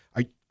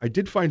 I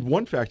did find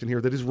one fact in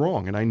here that is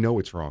wrong, and I know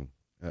it's wrong.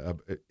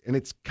 And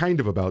it's kind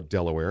of about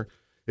Delaware.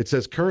 It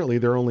says currently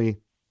they're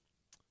only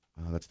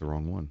that's the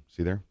wrong one.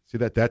 See there? See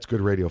that? That's good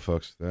radio,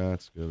 folks.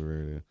 That's good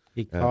radio.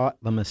 He caught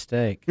the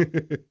mistake.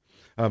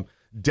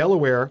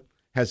 Delaware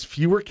has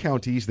fewer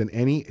counties than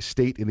any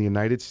state in the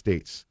United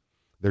States.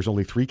 There's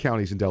only 3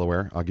 counties in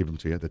Delaware. I'll give them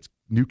to you. That's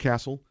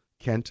Newcastle,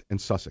 Kent,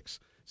 and Sussex.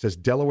 It says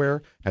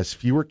Delaware has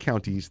fewer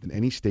counties than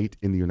any state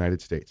in the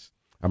United States.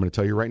 I'm going to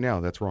tell you right now,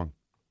 that's wrong.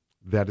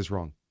 That is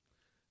wrong.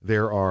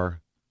 There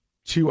are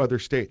 2 other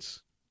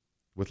states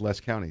with less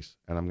counties,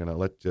 and I'm going to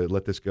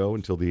let this go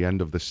until the end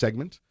of the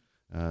segment.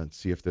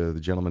 See if the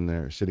gentleman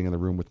there sitting in the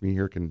room with me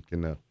here can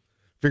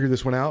figure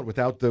this one out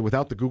without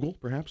the Google,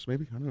 perhaps,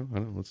 maybe. I don't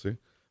know. Let's see.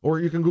 Or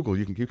you can Google.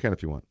 You can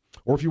if you want.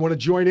 Or if you want to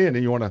join in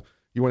and you want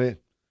to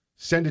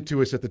send it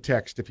to us at the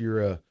text if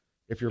you're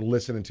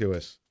listening to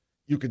us,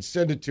 you can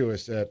send it to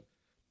us at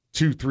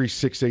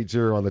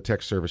 23680 on the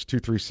text service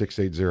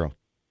 23680.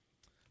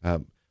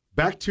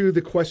 Back to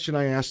the question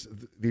I asked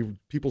the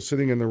people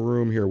sitting in the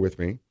room here with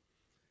me.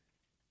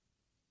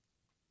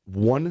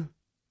 One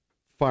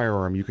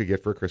firearm you could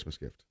get for a Christmas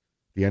gift.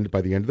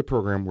 By the end of the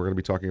program, we're going to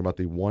be talking about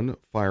the one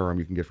firearm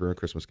you can get for a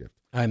Christmas gift.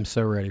 I'm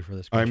so ready for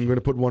this question. I'm going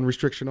to put one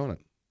restriction on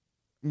it.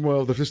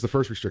 Well, this is the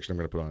first restriction I'm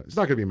going to put on it. It's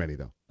not going to be many,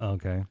 though.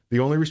 Okay. The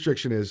only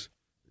restriction is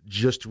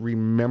just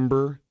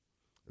remember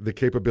the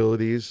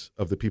capabilities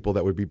of the people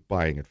that would be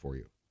buying it for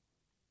you.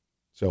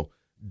 So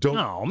don't.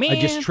 Oh man!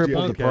 I just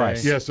tripled the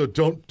price. Yeah. So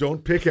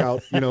don't pick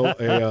out.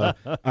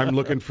 I'm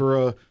looking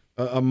for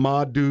a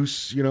Ma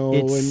Deuce.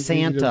 It's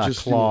Santa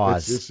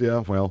Claus.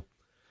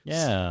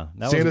 Yeah.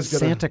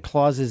 Santa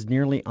Claus is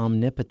nearly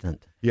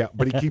omnipotent. Yeah,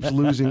 but he keeps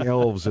losing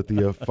elves at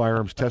the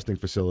firearms testing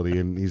facility,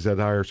 and he's had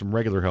to hire some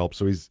regular help.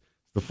 So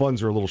the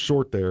funds are a little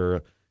short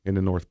there in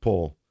the North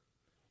Pole.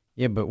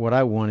 Yeah, but what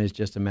I want is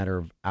just a matter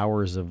of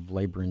hours of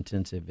labor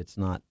intensive. It's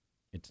not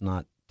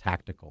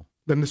tactical.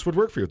 Then this would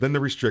work for you. Then the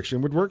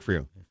restriction would work for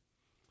you.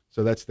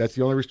 So that's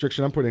the only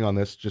restriction I'm putting on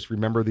this. Just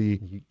remember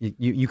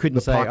you couldn't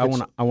say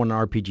pockets. I want an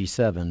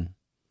RPG-7.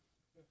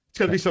 It's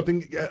got to be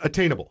something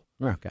attainable.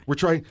 Okay. We're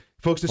trying,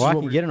 folks. I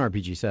can get an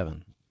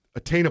RPG-7.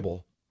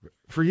 Attainable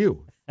for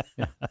you.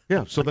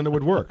 Yeah. So then it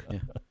would work. Yeah.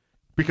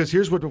 Because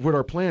here's what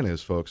our plan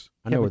is, folks.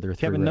 I know where there are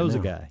 3 Kevin right knows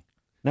now. a guy.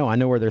 No, I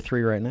know where there are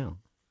 3 right now.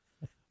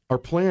 Our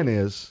plan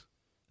is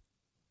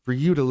for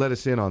you to let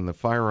us in on the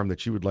firearm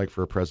that you would like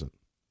for a present.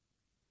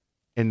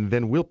 And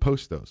then we'll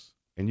post those,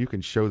 and you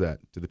can show that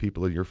to the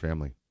people in your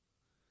family.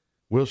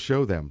 We'll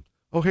show them,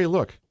 oh, hey,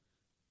 look,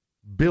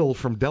 Bill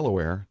from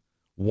Delaware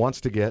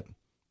wants to get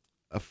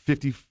a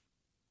 50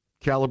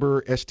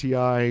 caliber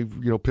STI,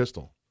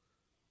 pistol.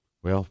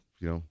 Well,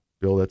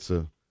 Bill, that's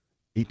a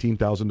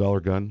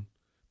 $18,000 gun.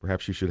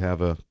 Perhaps you should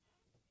have a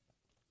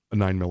a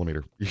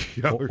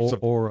 9mm.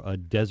 Or a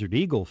Desert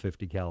Eagle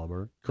 50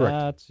 caliber.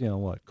 Correct. That's,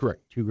 what?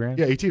 Correct. $2,000?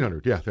 Yeah,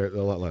 1,800. Yeah,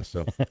 a lot less.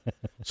 So,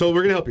 so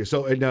we're gonna help you.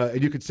 So,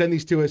 and you can send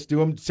these to us.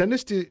 Send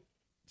us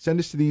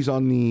to these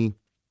on the,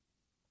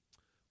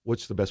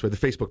 what's the best way? The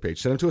Facebook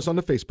page. Send them to us on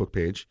the Facebook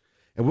page,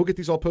 and we'll get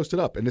these all posted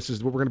up. And this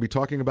is what we're going to be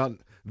talking about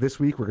this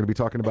week. We're going to be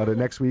talking about it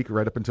next week,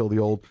 right up until the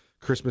old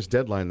Christmas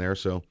deadline there.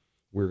 So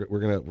we're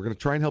gonna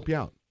try and help you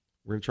out.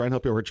 We're gonna try and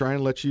help you. We're trying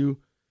to let you,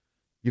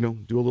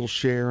 do a little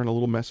share and a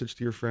little message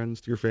to your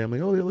friends, to your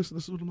family. Oh, yeah, listen,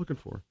 this is what I'm looking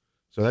for.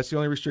 So that's the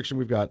only restriction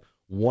we've got.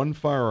 One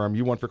firearm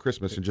you want for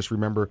Christmas, and just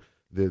remember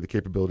the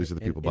capabilities of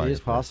the people buying it. It is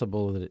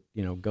possible that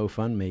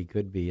GoFundMe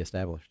could be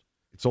established.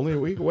 It's only a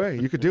week away.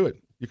 You could do it.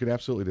 You could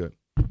absolutely do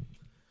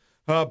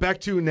it. Back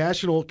to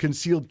national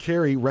concealed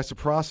carry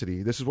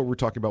reciprocity. This is what we're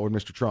talking about with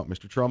Mr. Trump.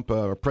 Mr. Trump,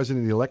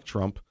 President-elect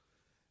Trump,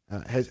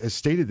 has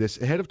stated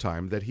this ahead of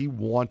time that he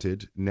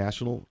wanted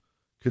national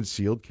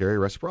concealed carry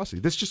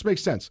reciprocity. This just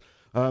makes sense.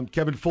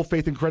 Kevin, full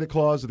faith and credit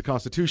clause of the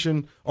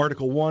Constitution,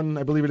 Article 1,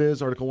 I believe it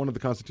is, Article 1 of the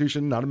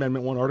Constitution, not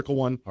Amendment 1, Article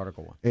 1.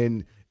 Article 1.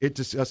 And it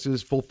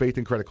discusses full faith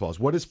and credit clause.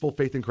 What is full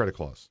faith and credit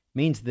clause?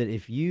 Means that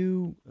if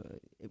you,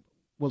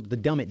 to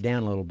dumb it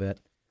down a little bit,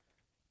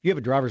 if you have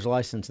a driver's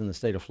license in the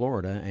state of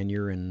Florida and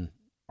you're in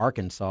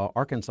Arkansas,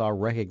 Arkansas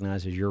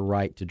recognizes your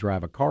right to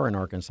drive a car in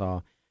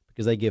Arkansas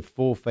because they give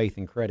full faith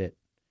and credit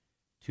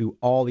to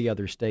all the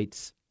other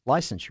states'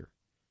 licensure.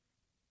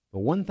 But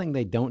one thing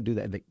they don't do,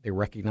 that they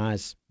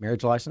recognize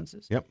marriage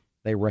licenses. Yep.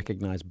 They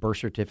recognize birth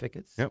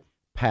certificates. Yep.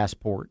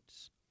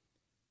 Passports,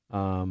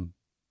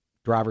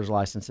 driver's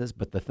licenses.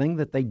 But the thing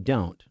that they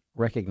don't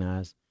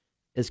recognize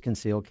is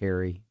concealed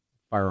carry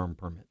firearm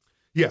permits.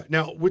 Yeah.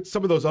 Now, with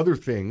some of those other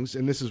things,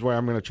 and this is where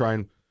I'm going to try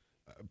and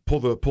pull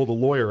the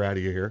lawyer out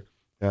of you here.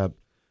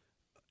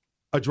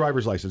 A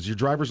driver's license. Your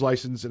driver's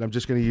license, and I'm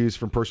just going to use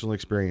from personal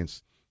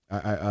experience.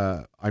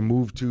 I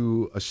moved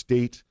to a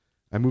state.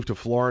 I moved to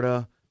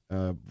Florida.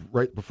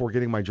 Right before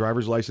getting my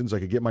driver's license. I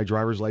could get my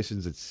driver's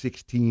license at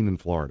 16 in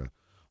Florida.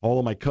 All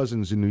of my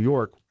cousins in New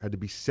York had to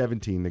be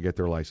 17 to get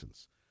their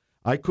license.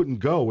 I couldn't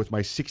go with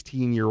my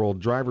 16-year-old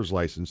driver's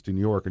license to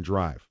New York and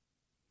drive.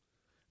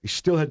 You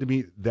still had to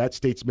meet that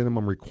state's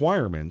minimum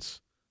requirements,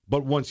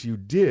 but once you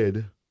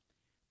did...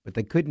 But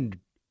they couldn't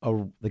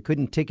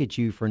ticket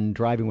you for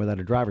driving without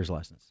a driver's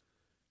license.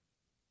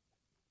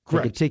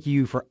 Correct. They could ticket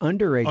you for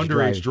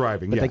underage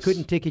driving, but yes. They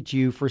couldn't ticket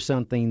you for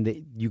something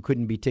that you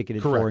couldn't be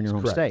ticketed for in your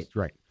home state.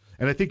 Right.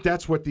 And I think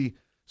that's what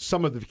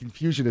some of the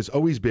confusion has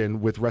always been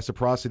with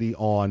reciprocity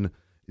on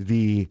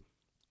the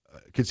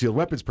concealed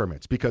weapons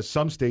permits, because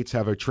some states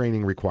have a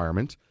training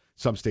requirement,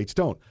 some states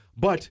don't.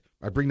 But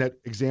I bring that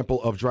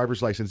example of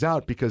driver's license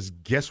out because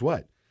guess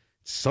what?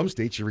 Some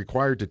states you're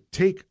required to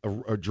take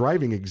a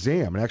driving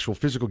exam, an actual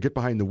physical get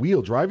behind the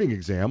wheel driving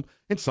exam,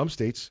 and some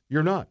states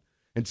you're not.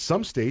 And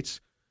some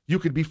states you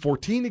could be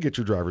 14 to get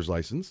your driver's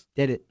license.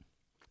 Did it?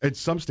 In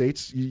some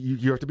states,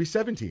 you have to be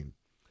 17.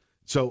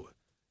 So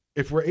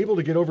if we're able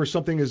to get over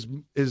something as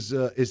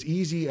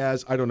easy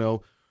as, I don't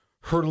know,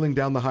 hurtling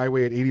down the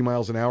highway at 80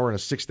 miles an hour in a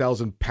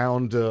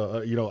 6,000-pound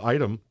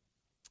item,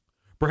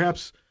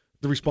 perhaps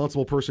the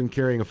responsible person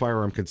carrying a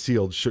firearm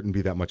concealed shouldn't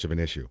be that much of an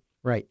issue.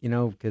 Right.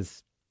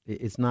 Because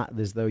it's not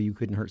as though you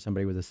couldn't hurt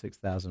somebody with a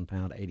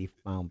 6,000-pound,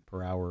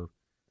 80-mile-per-hour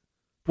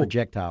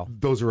projectile. Well,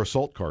 those are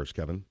assault cars,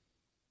 Kevin.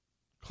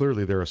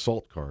 Clearly, they're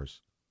assault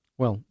cars.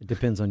 Well, it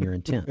depends on your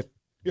intent.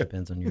 Yeah.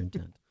 Depends on your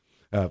intent.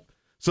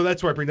 So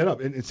that's why I bring that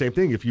up. And same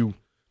thing, if you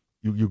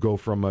go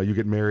from you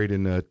get married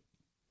in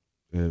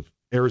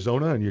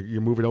Arizona and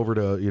you're moving over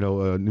to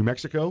New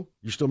Mexico,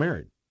 you're still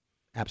married.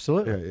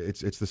 Absolutely.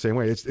 It's the same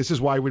way. This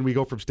is why when we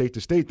go from state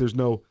to state, there's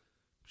no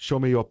show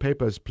me your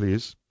papers,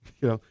 please.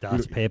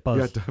 Das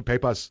papers. Yeah,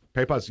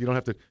 papers. You don't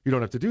have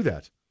to do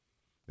that.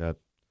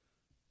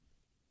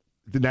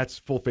 Then that's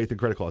full faith and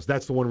credit clause.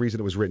 That's the one reason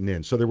it was written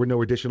in. So there were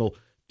no additional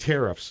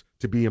tariffs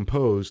to be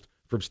imposed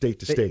from state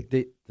to state.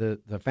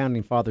 The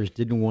founding fathers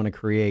didn't want to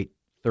create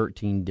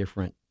 13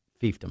 different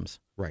fiefdoms.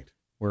 Right.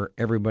 Where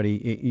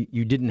everybody,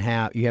 you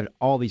had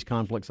all these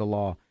conflicts of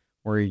law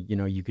where,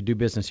 you could do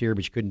business here,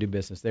 but you couldn't do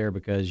business there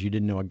because you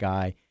didn't know a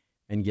guy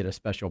and get a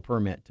special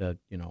permit to,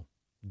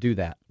 do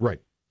that. Right.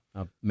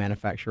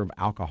 Manufacture of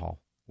alcohol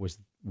was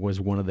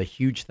one of the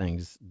huge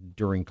things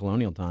during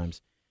colonial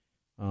times.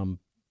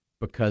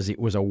 Because it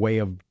was a way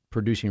of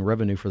producing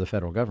revenue for the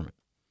federal government.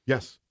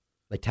 Yes.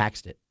 They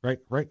taxed it. Right.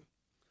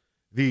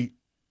 The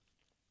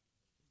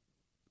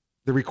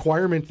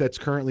requirement that's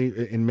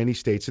currently in many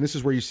states, and this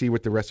is where you see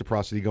with the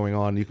reciprocity going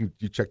on,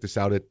 you check this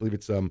out at, I believe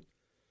it's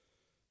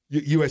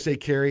USA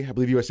Carry. I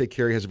believe USA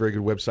Carry has a very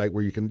good website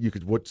where you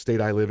could what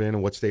state I live in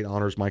and what state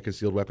honors my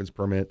concealed weapons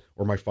permit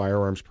or my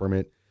firearms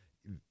permit.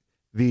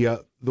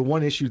 The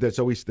one issue that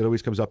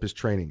always comes up is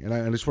training. And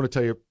I just want to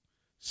tell you,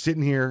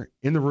 sitting here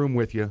in the room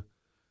with you,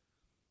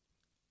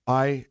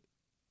 I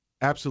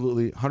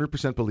absolutely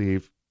 100%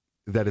 believe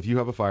that if you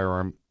have a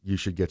firearm, you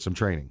should get some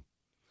training.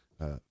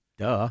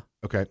 Duh.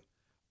 Okay.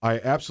 I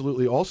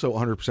absolutely also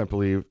 100%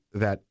 believe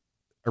that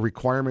a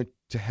requirement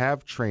to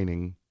have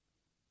training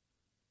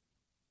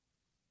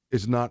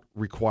is not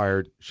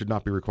required, should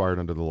not be required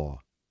under the law.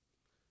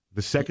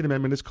 The Second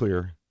Amendment is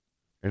clear,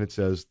 and it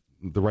says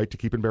the right to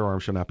keep and bear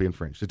arms shall not be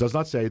infringed. It does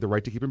not say the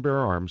right to keep and bear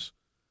arms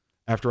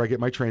after I get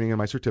my training and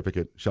my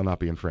certificate shall not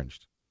be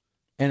infringed.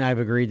 And I've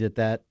agreed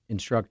that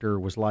instructor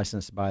was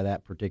licensed by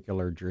that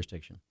particular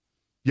jurisdiction.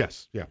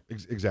 Yes, yeah,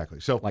 exactly.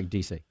 So like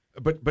DC.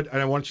 But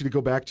and I want you to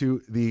go back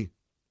to the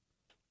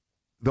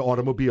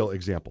automobile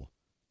example.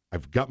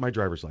 I've got my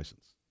driver's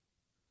license.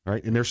 All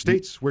right, and there's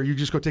states where you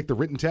just go take the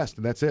written test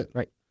and that's it.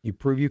 Right. You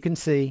prove you can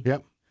see.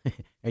 Yep.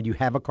 And you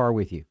have a car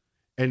with you.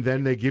 And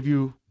then they give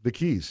you the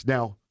keys.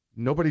 Now,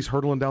 nobody's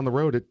hurtling down the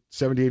road at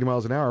 70, 80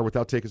 miles an hour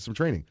without taking some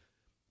training.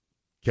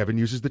 Kevin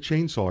uses the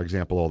chainsaw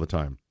example all the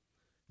time.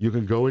 You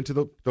can go into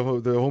the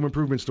home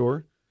improvement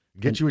store,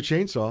 get you a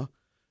chainsaw,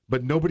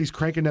 but nobody's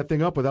cranking that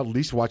thing up without at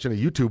least watching a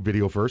YouTube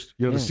video first,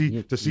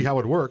 to see how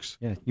it works.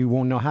 Yeah, you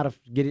won't know how to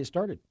get it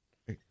started.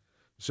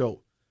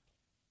 So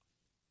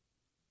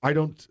I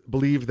don't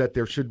believe that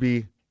there should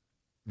be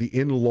the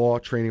in-law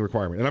training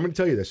requirement. And I'm going to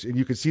tell you this, and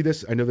you can see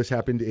this. I know this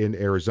happened in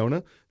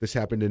Arizona. This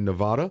happened in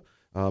Nevada.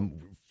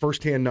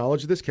 First-hand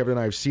knowledge of this. Kevin and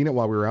I have seen it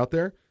while we were out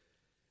there.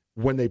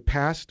 When they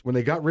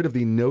got rid of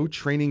the no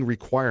training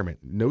requirement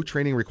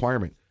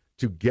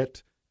to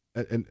get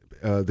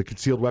the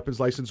concealed weapons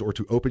license or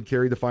to open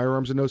carry the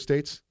firearms in those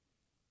states,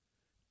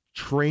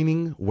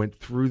 training went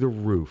through the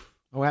roof.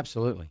 Oh,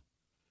 absolutely.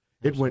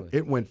 It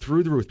went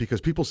through the roof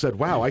because people said,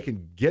 wow, I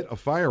can get a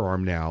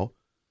firearm now,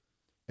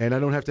 and I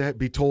don't have to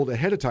be told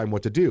ahead of time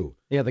what to do.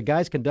 Yeah, the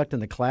guys conducting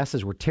the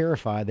classes were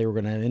terrified they were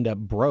going to end up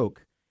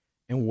broke,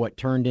 and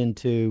what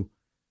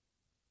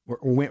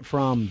went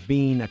from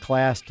being a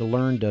class to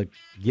learn to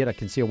get a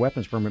concealed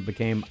weapons permit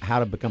became how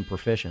to become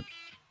proficient.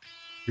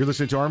 You're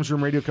listening to Arms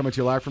Room Radio coming to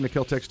you live from the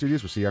Kel-Tec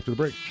studios. We'll see you after the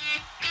break.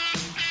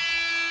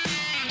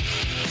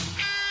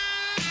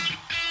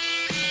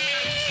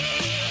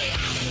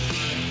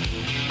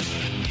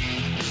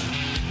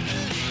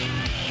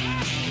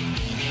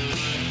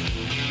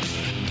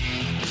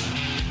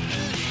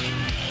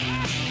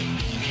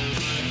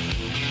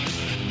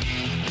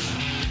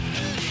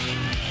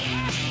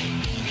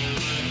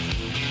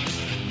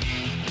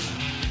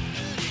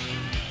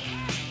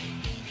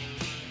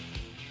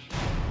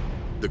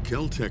 The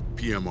Kel-Tec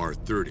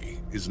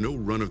PMR-30 is no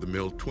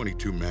run-of-the-mill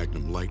 .22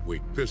 Magnum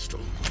lightweight pistol,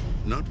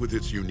 not with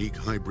its unique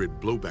hybrid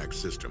blowback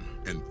system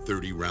and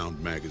 30-round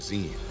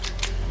magazine.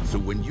 So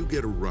when you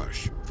get a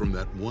rush from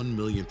that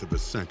 1/1,000,000th of a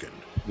second,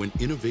 when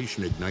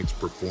innovation ignites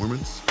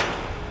performance,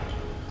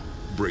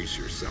 brace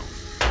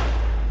yourself.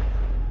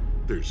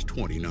 There's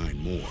 29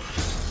 more.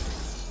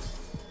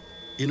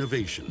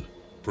 Innovation,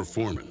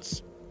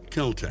 performance,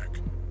 Kel-Tec.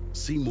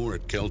 See more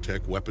at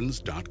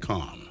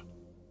keltecweapons.com.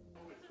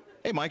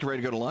 Hey, Mike,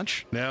 ready to go to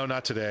lunch? No,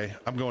 not today.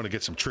 I'm going to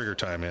get some trigger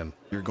time in.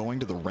 You're going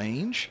to the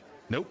range?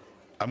 Nope.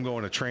 I'm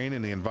going to train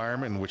in the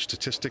environment in which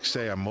statistics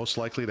say I'm most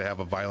likely to have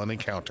a violent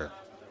encounter.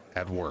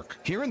 At work.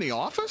 Here in the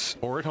office?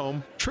 Or at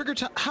home. Trigger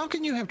time? How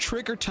can you have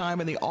trigger time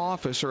in the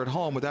office or at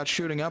home without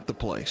shooting up the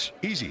place?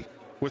 Easy.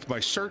 With my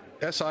SIRT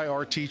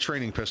SIRT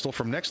training pistol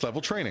from Next Level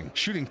Training.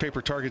 Shooting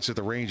paper targets at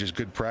the range is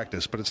good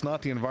practice, but it's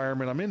not the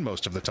environment I'm in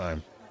most of the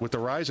time. With the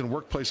rise in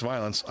workplace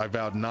violence, I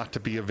vowed not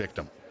to be a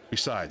victim.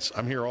 Besides,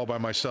 I'm here all by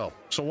myself,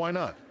 so why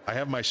not? I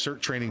have my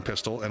SIRT training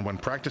pistol, and when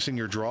practicing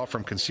your draw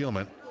from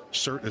concealment,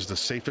 SIRT is the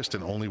safest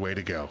and only way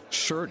to go.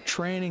 SIRT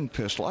training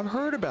pistol. I've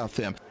heard about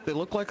them. They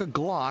look like a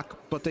Glock,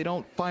 but they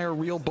don't fire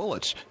real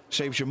bullets.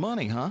 Saves you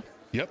money, huh?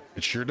 Yep,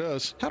 it sure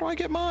does. How do I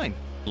get mine?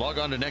 Log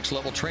on to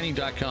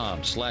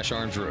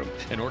nextleveltraining.com/armsroom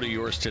and order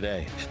yours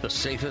today. The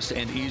safest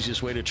and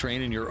easiest way to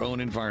train in your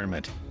own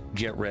environment.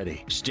 Get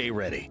ready. Stay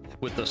ready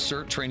with the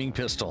SIRT training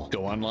pistol.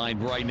 Go online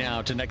right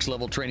now to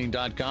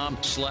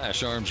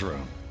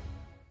nextleveltraining.com/armsroom.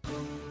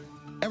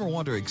 Ever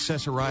want to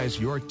accessorize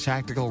your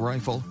tactical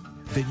rifle?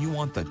 Then you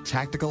want the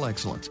tactical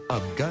excellence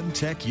of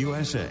GunTec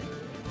USA.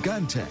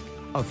 GunTec,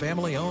 a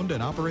family-owned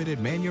and operated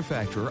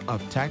manufacturer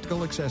of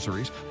tactical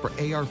accessories for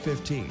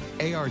AR-15,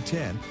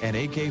 AR-10, and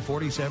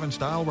AK-47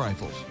 style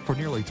rifles. For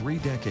nearly 3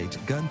 decades,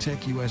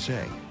 GunTec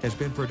USA has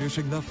been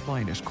producing the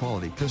finest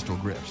quality pistol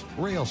grips,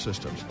 rail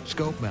systems,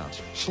 scope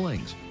mounts,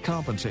 slings,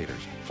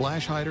 compensators,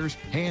 flash hiders,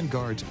 hand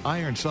guards,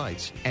 iron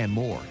sights, and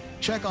more.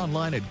 Check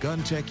online at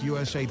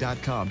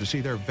GunTecUSA.com to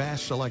see their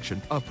vast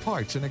selection of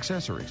parts and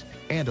accessories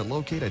and to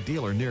locate a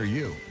dealer near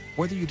you.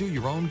 Whether you do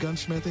your own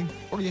gunsmithing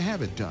or you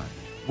have it done,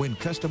 when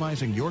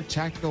customizing your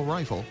tactical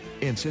rifle,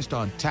 insist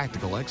on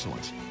tactical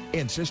excellence.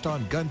 Insist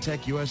on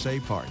GunTec USA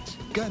parts.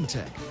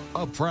 GunTec,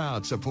 a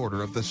proud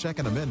supporter of the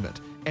Second Amendment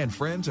and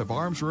friends of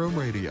Arms Room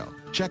Radio.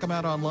 Check them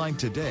out online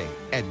today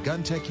at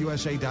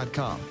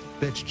GunTecUSA.com.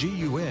 That's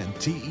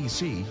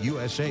GUNTEC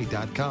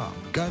USA.com.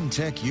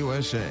 GunTec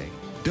USA.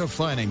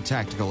 defining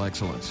tactical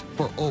excellence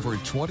for over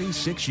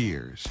 26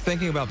 years.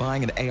 Thinking about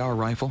buying an AR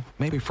rifle?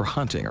 Maybe for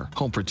hunting or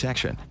home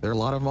protection. There are a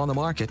lot of them on the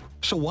market.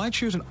 So why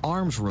choose an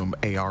Arms Room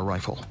AR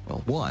rifle?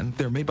 Well, one,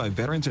 they're made by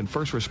veterans and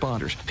first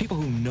responders, people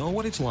who know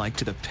what it's like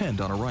to depend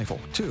on a rifle.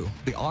 Two,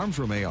 the Arms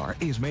Room AR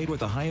is made with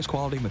the highest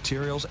quality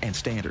materials and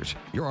standards.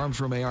 Your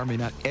Arms Room AR may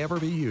not ever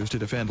be used to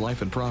defend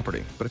life and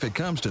property, but if it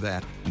comes to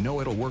that,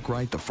 know it'll work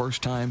right the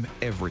first time,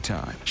 every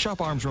time. Shop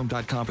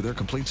armsroom.com for their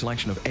complete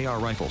selection of AR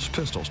rifles,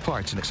 pistols,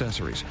 parts, and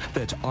accessories.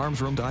 That's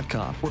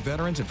armsroom.com, where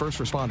veterans and first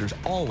responders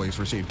always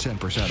receive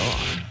 10%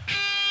 off.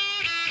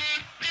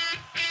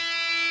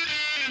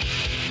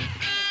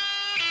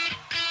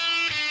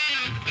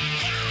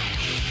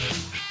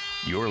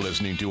 You're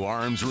listening to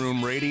Arms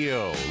Room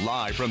Radio,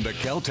 live from the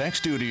Kel-Tec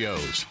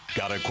studios.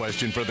 Got a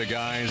question for the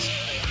guys?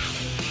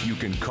 You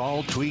can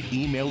call, tweet,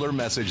 email, or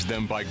message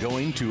them by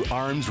going to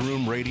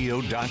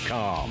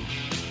armsroomradio.com.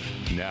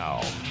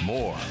 Now,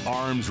 more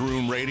Arms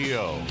Room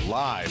Radio,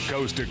 live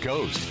coast to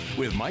coast,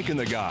 with Mike and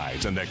the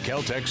guys in the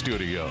Kel-Tec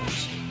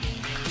studios.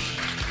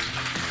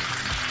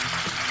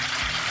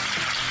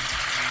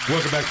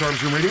 Welcome back to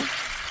Arms Room Radio.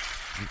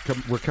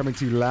 We're coming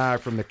to you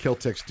live from the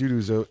Kel-Tec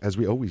studios, as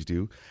we always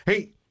do.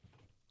 Hey,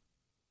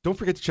 don't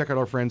forget to check out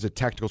our friends at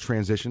Tactical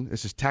Transition.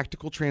 This is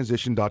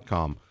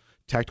tacticaltransition.com.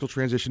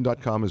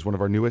 Tacticaltransition.com is one of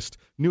our newest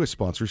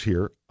sponsors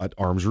here at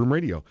Arms Room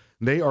Radio.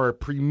 They are a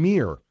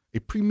premier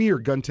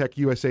GunTech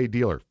USA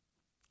dealer.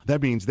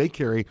 That means they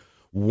carry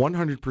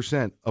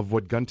 100% of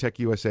what GunTech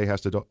USA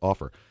has to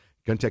offer.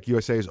 GunTech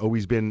USA has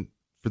always been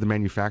for the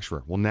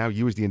manufacturer. Well, now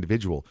you as the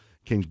individual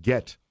can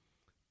get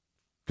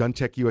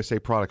GunTech USA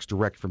products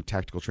direct from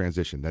Tactical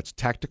Transition. That's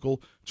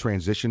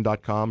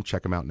tacticaltransition.com.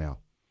 Check them out now.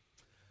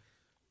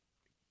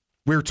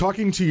 We're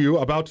talking to you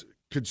about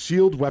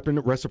concealed weapon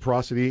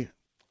reciprocity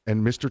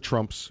and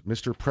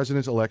Mr.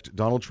 President-elect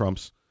Donald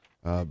Trump's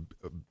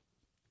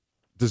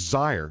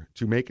desire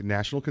to make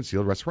national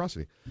concealed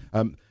reciprocity.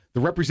 The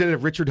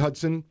Representative Richard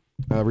Hudson,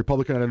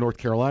 Republican out of North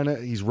Carolina,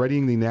 he's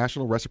readying the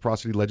national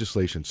reciprocity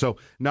legislation. So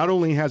not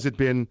only has it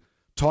been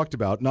talked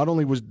about, not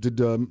only did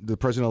the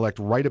President-elect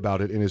write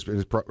about it in his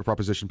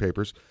proposition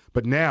papers,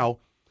 but now,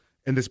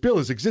 and this bill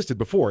has existed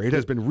before, it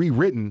has been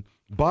rewritten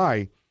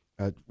by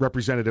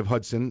Representative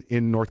Hudson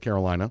in North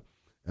Carolina,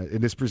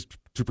 and this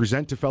to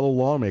present to fellow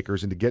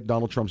lawmakers and to get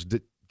Donald Trump's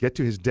get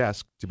to his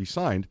desk to be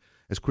signed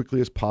as quickly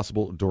as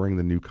possible during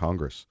the new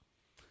Congress.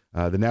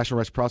 The National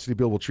Reciprocity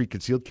Bill will treat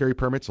concealed carry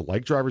permits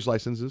like driver's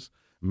licenses,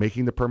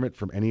 making the permit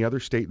from any other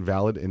state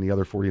valid in the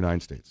other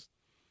 49 states.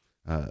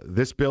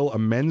 This bill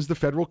amends the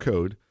federal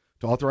code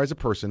to authorize a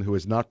person who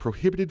is not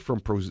prohibited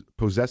from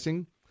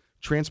possessing,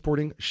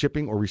 transporting,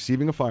 shipping, or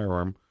receiving a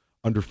firearm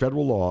under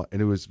federal law and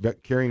who is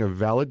carrying a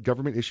valid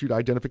government-issued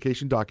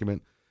identification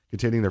document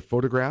containing their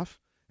photograph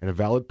and a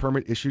valid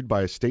permit issued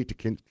by a state to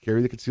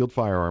carry the concealed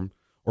firearm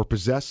or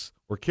possess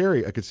or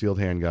carry a concealed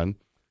handgun.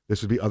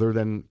 This would be other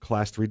than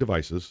Class 3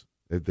 devices.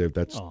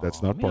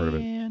 That's not part of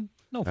it.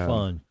 No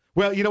fun.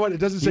 Well, you know what?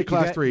 It doesn't say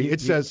Class 3. It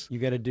says you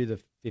got to do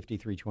the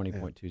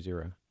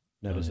 5320.20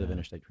 notice of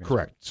interstate transport.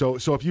 Correct. So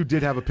if you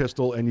did have a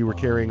pistol and you were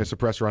carrying a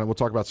suppressor on it, we'll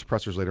talk about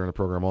suppressors later in the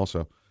program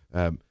also.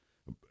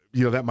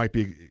 That might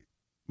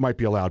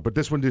be allowed. But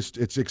this one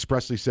it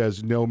expressly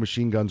says no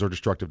machine guns or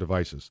destructive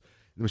devices.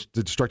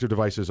 The destructive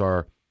devices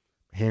are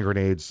hand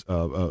grenades,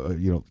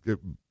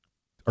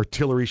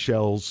 artillery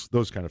shells,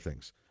 those kind of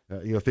things.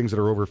 Things that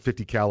are over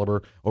 50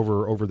 caliber,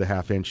 over the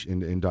half inch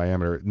in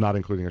diameter, not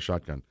including a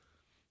shotgun,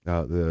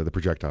 the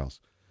projectiles.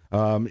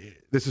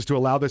 This is to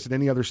allow this in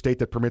any other state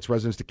that permits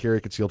residents to carry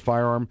a concealed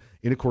firearm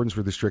in accordance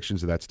with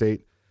restrictions of that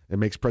state. It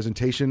makes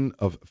presentation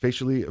of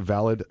facially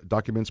valid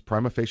documents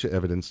prima facie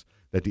evidence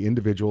that the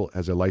individual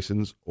has a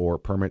license or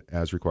permit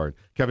as required.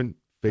 Kevin,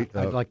 I'd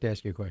like to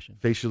ask you a question.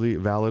 Facially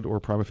valid or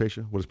prima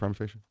facie? What is prima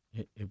facie?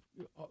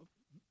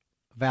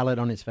 Valid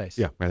on its face.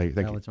 Yeah, thank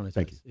you. On its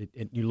face.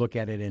 You look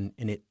at it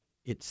and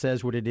it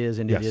says what it is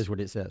and yes. It is what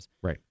it says.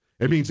 Right.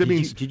 It means.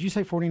 Did you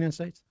say 49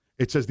 states?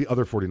 It says the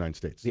other 49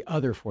 states. The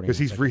other 49. Because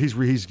he's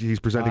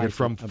presenting it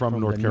from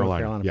North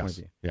Carolina. Yes. Point of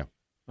view.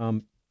 Yeah.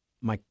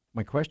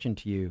 My question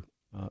to you,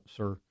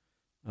 sir,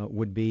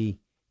 would be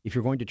if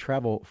you're going to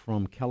travel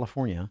from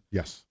California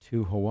yes.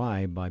 to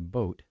Hawaii by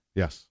boat.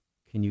 Yes.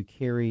 Can you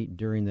carry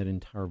during that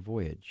entire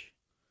voyage?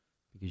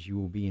 Because you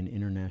will be in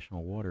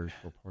international waters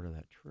for part of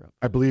that trip.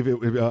 I believe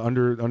it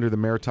under the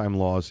maritime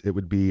laws, it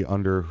would be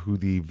under who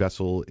the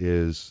vessel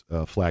is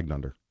flagged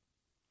under.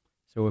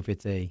 So if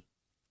it's a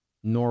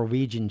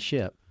Norwegian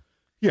ship,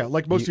 yeah,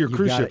 like most of your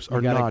cruise ships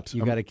are not.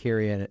 You got to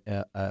carry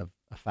a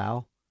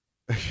foul.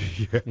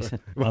 Yeah.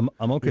 I'm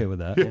okay with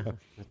that.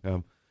 Yeah.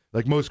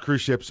 Like most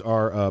cruise ships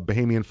are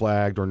Bahamian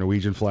flagged or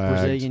Norwegian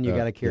flagged. Brazilian, you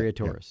got to carry a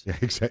Taurus. Yeah,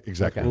 exactly.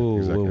 Okay.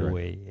 Exactly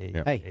right.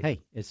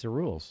 Hey, it's the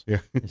rules. Yeah,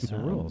 it's the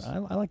rules. I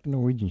like the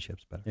Norwegian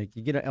ships better.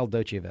 You get an El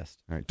Doce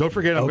vest. All right. Don't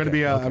forget, I'm going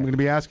to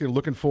be asking,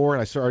 looking for,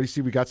 and I already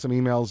see we got some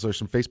emails. There's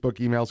some Facebook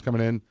emails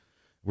coming in.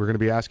 We're going to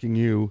be asking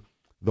you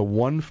the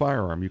one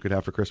firearm you could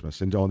have for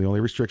Christmas, and the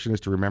only restriction is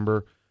to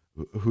remember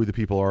who the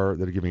people are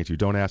that are giving it to you.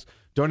 Don't ask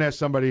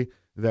somebody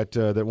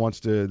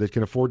that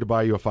can afford to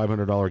buy you a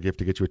 $500 gift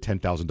to get you a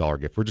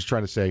 $10,000 gift. We're just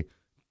trying to say,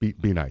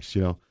 be nice.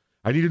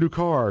 I need a new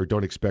car.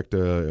 Don't expect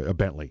a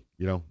Bentley.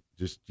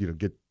 Just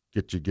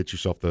get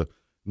yourself the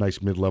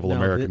nice mid-level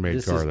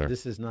American-made car there.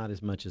 This is not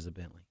as much as a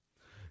Bentley.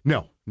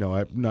 No,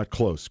 I'm not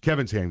close.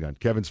 Kevin's handgun,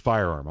 Kevin's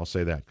firearm. I'll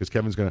say that because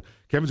Kevin's gonna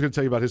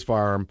tell you about his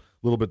firearm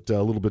a little bit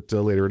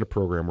later in the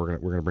program. We're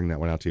gonna bring that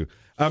one out to you.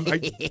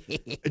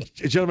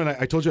 Gentlemen,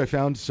 I told you I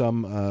found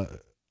some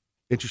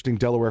interesting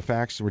Delaware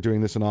facts. We're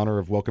doing this in honor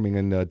of welcoming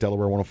in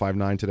Delaware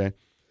 105.9 today.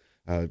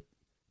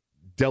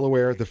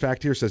 Delaware, the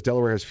fact here says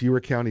Delaware has fewer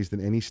counties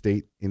than any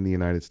state in the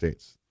United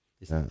States.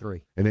 It's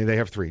 3. And they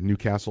have 3: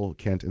 Newcastle,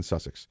 Kent, and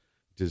Sussex.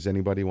 Does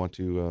anybody want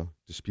to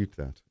dispute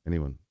that?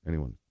 Anyone?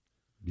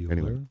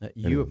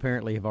 You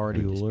apparently have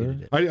already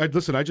disputed it.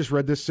 Listen, I just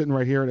read this sitting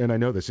right here, and I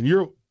know this.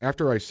 And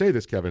after I say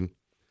this, Kevin,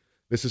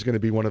 this is going to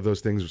be one of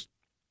those things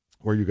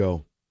where you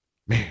go,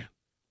 man,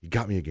 you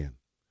got me again.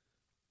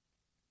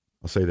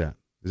 I'll say that.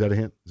 Is that a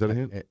hint? Is that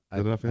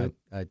enough hint?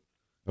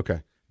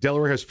 Okay.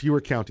 Delaware has fewer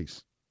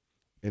counties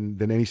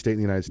than any state in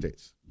the United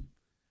States.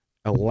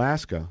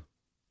 Alaska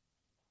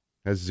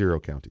has 0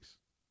 counties.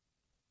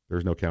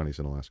 There's no counties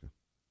in Alaska.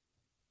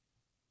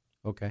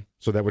 Okay.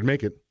 So that would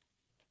make it.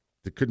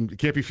 It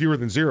can't be fewer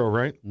than 0,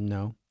 right?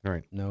 No. All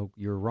right. No,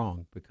 you're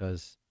wrong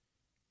because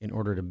in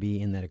order to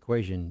be in that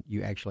equation,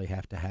 you actually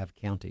have to have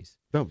counties.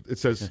 No, it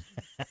says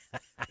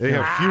they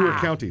have fewer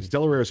counties.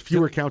 Delaware has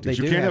fewer counties.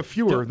 You can't have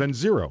fewer than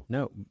 0.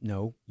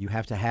 No, you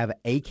have to have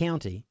a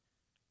county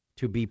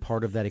to be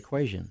part of that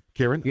equation.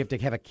 Karen? You have to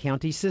have a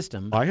county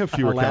system. I have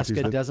fewer Alaska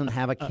counties. Alaska doesn't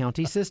have a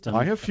county system.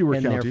 I have fewer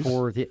and counties.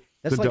 Therefore,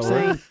 that's like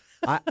Delaware. saying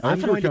I'm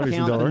going to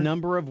count the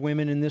number of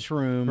women in this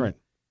room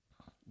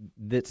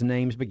that's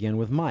names begin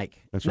with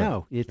Mike. That's right.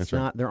 No, it's That's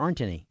not. right. There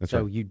aren't any. That's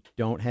so right. you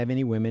don't have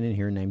any women in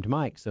here named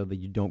Mike, so that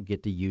you don't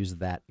get to use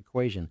that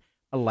equation.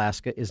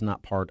 Alaska is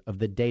not part of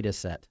the data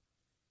set.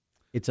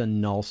 It's a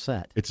null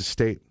set. It's a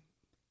state.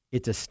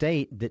 It's a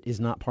state that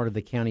is not part of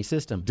the county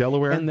system.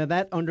 Delaware and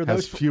that under has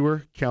those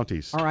fewer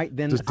counties. All right,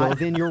 then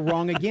you're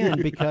wrong again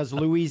because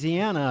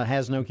Louisiana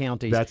has no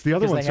counties. That's the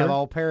other one, They have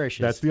all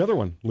parishes. That's the other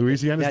one.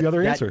 Louisiana is the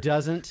other answer. That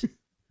doesn't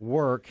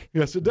work.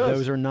 Yes, it does.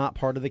 Those are not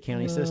part of the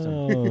county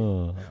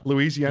system.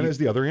 Louisiana is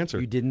the other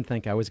answer. You didn't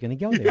think I was going to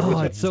go there.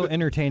 Oh, it's so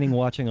entertaining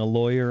watching a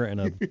lawyer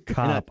and a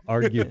cop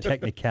argue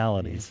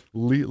technicalities.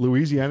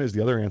 Louisiana is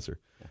the other answer.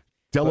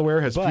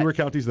 Delaware has fewer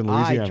counties than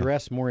Louisiana. I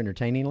dress more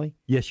entertainingly.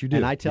 Yes, you do.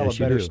 And I tell a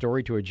better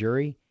story to a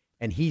jury,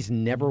 and he's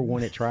never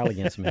won at trial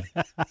against me.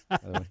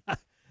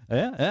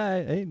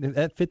 Yeah,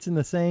 that fits in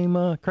the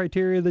same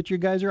criteria that you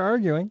guys are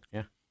arguing.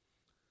 Yeah.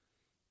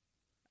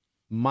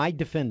 My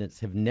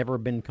defendants have never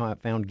been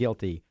found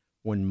guilty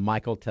when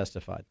Michael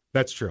testified.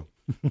 That's true.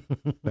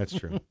 That's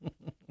true.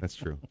 That's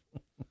true.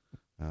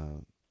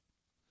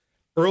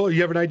 Earl,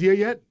 you have an idea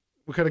yet?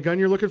 What kind of gun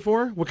you're looking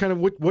for? What kind of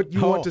what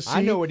you want to see?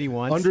 I know what he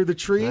wants. Under the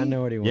tree? I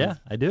know what he wants. Yeah,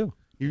 I do.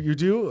 You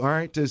do? All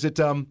right. Is it?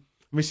 Let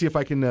me see if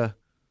I can. I'm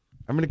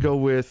going to go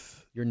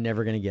with. You're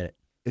never going to get it.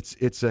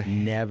 It's a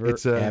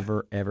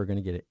ever going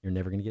to get it. You're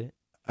never going to get it.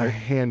 A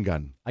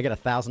handgun. I got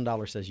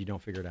 $1,000 says you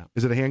don't figure it out.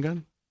 Is it a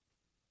handgun?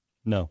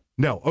 No.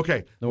 No.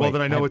 Okay. No, well, wait,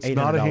 then I know it's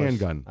not a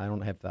handgun. I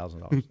don't have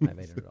 $1,000. I have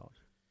 $800.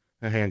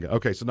 A handgun.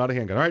 Okay, so not a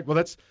handgun. All right. Well,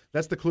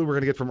 that's the clue we're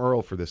going to get from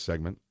Earl for this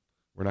segment.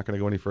 We're not going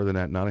to go any further than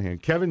that. Not a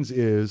hand. Kevin's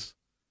is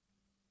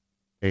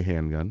a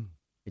handgun.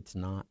 It's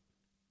not.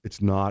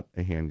 It's not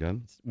a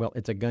handgun. Well,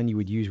 it's a gun you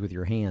would use with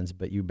your hands,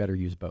 but you better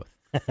use both.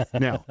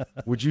 Now,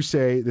 would you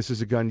say this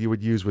is a gun you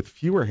would use with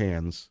fewer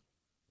hands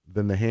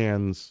than the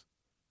hands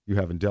you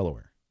have in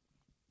Delaware?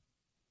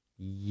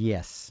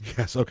 Yes.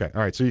 Yes. Okay.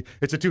 All right. So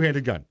it's a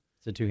two-handed gun.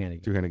 It's a two-handed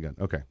gun. Two-handed gun.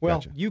 Okay. Well,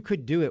 gotcha. you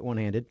could do it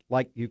one-handed,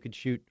 like you could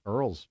shoot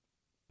Earl's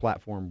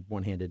platform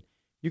one-handed.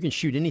 You can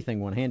shoot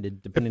anything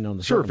one-handed, depending on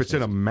the Sure, if it's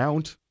in a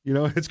mount,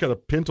 it's got a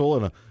pintle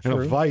and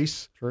a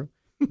vise. True.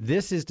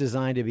 This is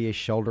designed to be a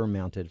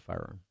shoulder-mounted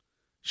firearm.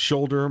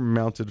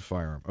 Shoulder-mounted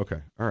firearm. Okay.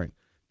 All right.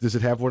 Does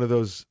it have one of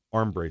those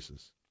arm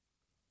braces?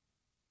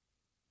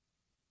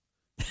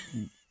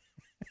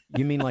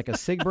 You mean like a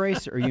sig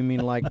brace, or you mean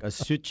like a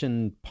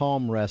Suchin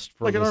palm rest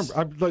for like an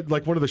arm,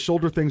 like one of the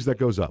shoulder things that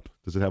goes up?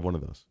 Does it have one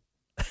of those?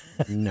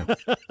 No.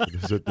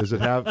 Does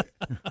it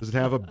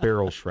have a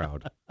barrel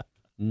shroud?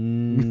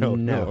 No.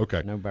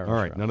 Okay. No barrel All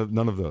right. shroud.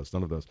 None of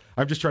those.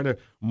 I'm just trying to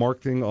mark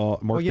things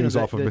off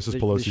of Mrs.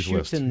 Pelosi's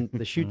list.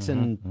 The shoots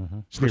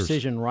and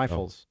precision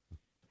rifles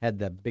had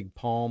that big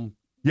palm.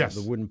 Yes.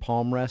 The wooden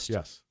palm rest.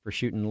 Yes. For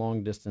shooting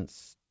long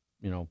distance,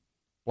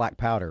 black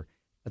powder.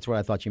 That's what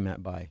I thought you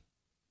meant by,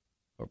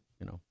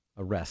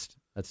 a rest.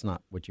 That's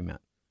not what you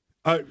meant.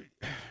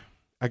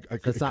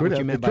 That's not what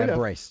you meant by a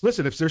brace.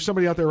 Listen, if there's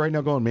somebody out there right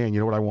now going, man, you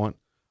know what I want?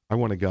 I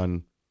want a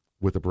gun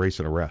with a brace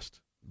and a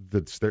rest.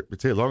 That's there.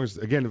 As long as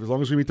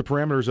we meet the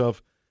parameters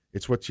of,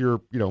 it's what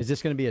you're, Is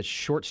this going to be a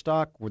short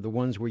stock, or the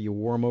ones where you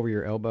wore them over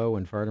your elbow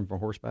and fired them from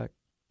horseback?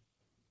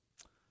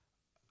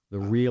 The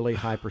really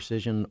high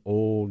precision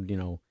old,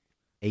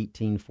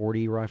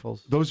 1840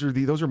 rifles. Those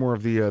are more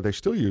of the. They're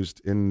still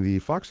used in the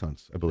fox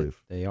hunts, I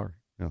believe. They are.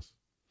 Yes.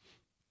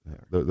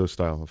 those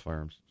style of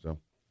firearms. So,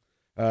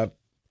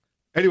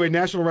 anyway,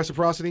 national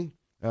reciprocity.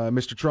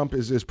 Mr. Trump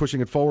is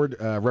pushing it forward.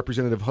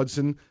 Representative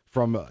Hudson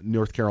from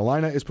North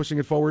Carolina is pushing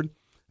it forward.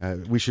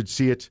 We should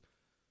see it.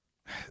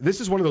 This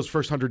is one of those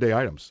first 100-day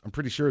items. I'm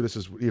pretty sure this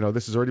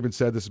has already been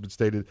said. This has been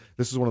stated.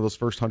 This is one of those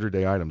first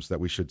 100-day items that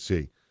we should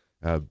see.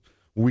 When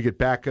we get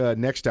back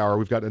next hour,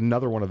 we've got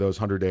another one of those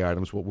 100-day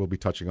items we'll be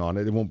touching on.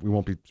 We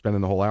won't be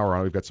spending the whole hour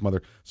on it. We've got some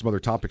other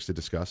topics to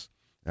discuss.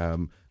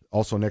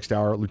 Also next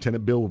hour,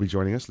 Lieutenant Bill will be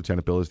joining us.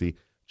 Lieutenant Bill is the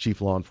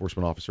Chief Law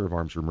Enforcement Officer of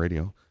Arms Room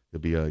Radio. He'll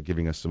be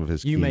giving us some of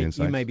his keen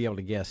insights. You may be able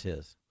to guess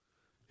his.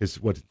 His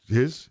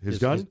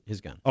gun? His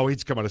gun. Oh,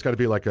 come on. It's got to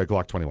be like a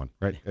Glock 21,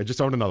 right? I just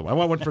own another one. I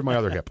want one for my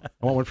other hip.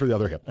 I want one for the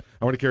other hip.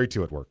 I want to carry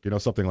two at work,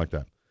 something like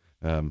that.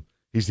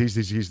 He's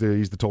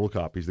the total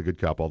cop. He's the good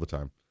cop all the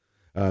time.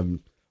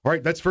 All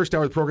right, that's first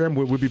hour of the program.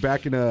 We'll be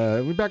back in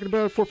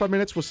about 4 or 5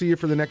 minutes. We'll see you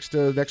for the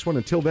next one.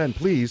 Until then,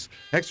 please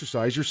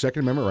exercise your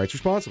Second Amendment rights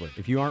responsibly.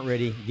 If you aren't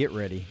ready, get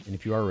ready, and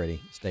if you are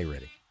ready, stay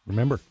ready.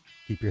 Remember,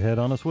 keep your head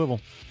on a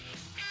swivel.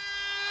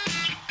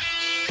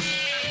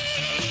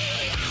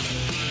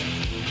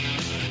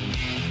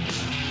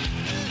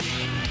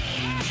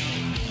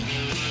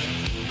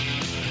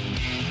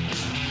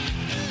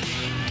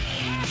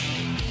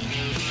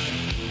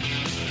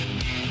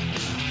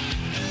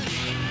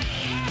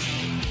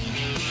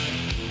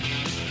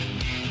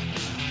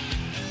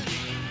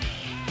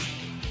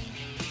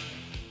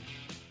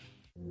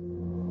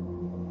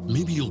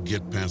 Maybe you'll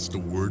get past the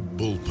word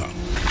bullpup.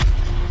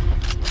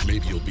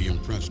 Maybe you'll be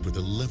impressed with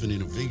 11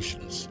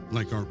 innovations,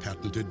 like our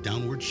patented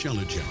downward shell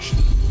ejection.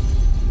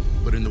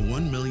 But in the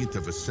 1/1,000,000th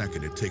of a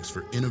second it takes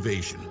for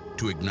innovation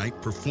to ignite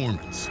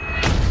performance,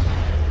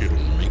 it'll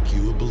make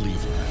you a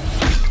believer.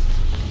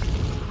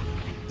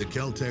 The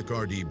Kel-Tec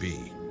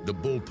RDB, the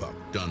bullpup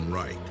done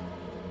right.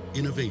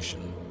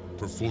 Innovation,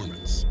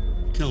 performance,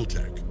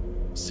 Kel-Tec.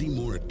 See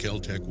more at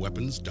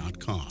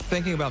keltecweapons.com.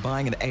 Thinking about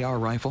buying an AR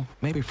rifle?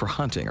 Maybe for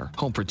hunting or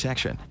home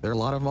protection. There are a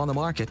lot of them on the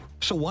market.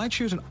 So why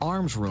choose an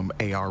Arms Room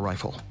AR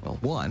rifle? Well,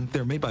 one,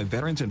 they're made by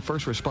veterans and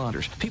first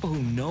responders, people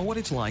who know what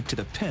it's like to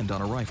depend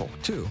on a rifle.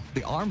 Two,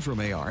 the Arms Room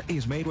AR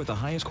is made with the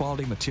highest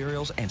quality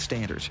materials and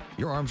standards.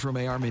 Your Arms Room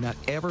AR may not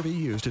ever be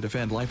used to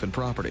defend life and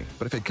property,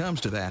 but if it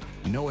comes to that,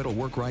 know it'll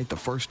work right the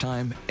first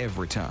time,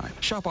 every time.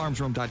 Shop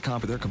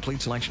armsroom.com for their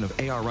complete selection of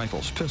AR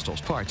rifles, pistols,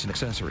 parts, and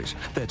accessories.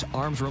 That's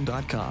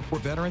armsroom.com,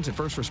 where veterans and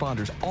first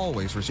responders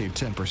always receive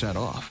 10%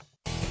 off.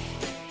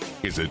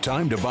 Is it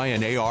time to buy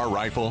an AR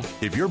rifle?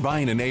 If you're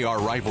buying an AR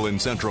rifle in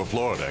Central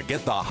Florida,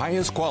 get the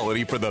highest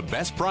quality for the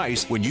best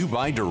price when you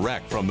buy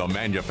direct from the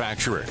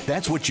manufacturer.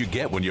 That's what you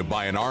get when you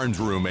buy an Arms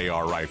Room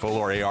AR rifle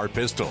or AR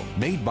pistol,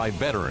 made by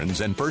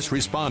veterans and first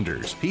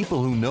responders,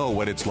 people who know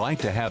what it's like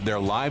to have their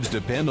lives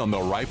depend on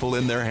the rifle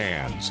in their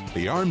hands.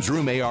 The Arms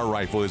Room AR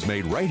rifle is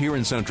made right here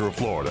in Central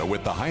Florida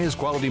with the highest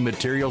quality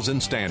materials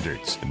and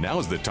standards. And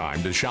now's the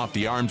time to shop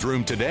the Arms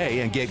Room today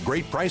and get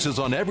great prices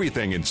on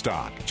everything in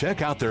stock.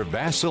 Check out their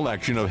vast selection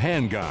of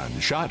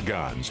handguns,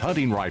 shotguns,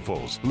 hunting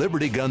rifles,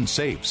 Liberty gun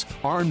safes,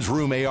 Arms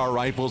Room AR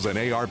rifles, and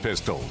AR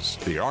pistols.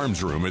 The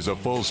Arms Room is a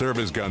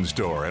full-service gun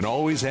store and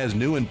always has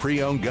new and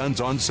pre-owned guns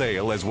on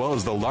sale, as well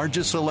as the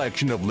largest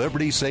selection of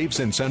Liberty safes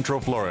in Central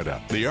Florida.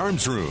 The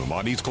Arms Room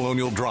on East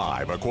Colonial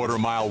Drive, a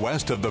quarter-mile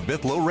west of the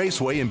Bithlo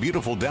Raceway in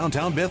beautiful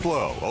downtown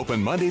Bithlo.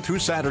 Open Monday through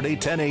Saturday,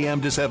 10 a.m.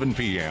 to 7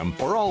 p.m.,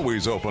 or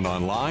always open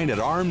online at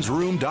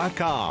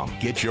armsroom.com.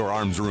 Get your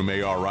Arms Room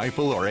AR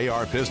rifle or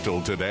AR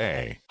pistol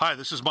today. Hi,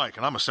 this is Mike,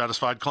 and I'm a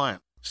satisfied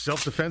client.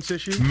 Self-defense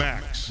issue?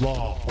 Max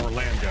Law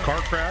Orlando.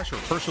 Car crash or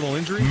personal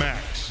injury?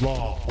 Max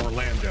Law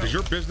Orlando. Does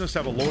your business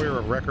have a lawyer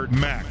of record?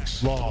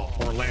 Max Law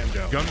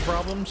Orlando. Gun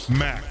problems?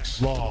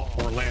 Max Law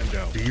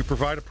Orlando. Do you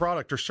provide a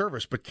product or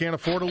service but can't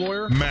afford a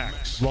lawyer?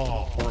 Max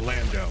Law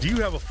Orlando. Do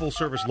you have a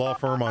full-service law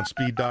firm on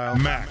speed dial?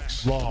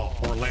 Max Law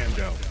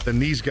Orlando. Then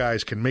these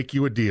guys can make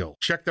you a deal.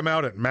 Check them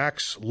out at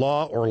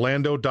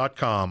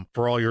maxlaworlando.com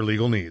for all your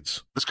legal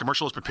needs. This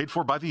commercial has been paid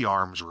for by the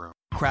Arms Room.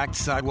 Cracked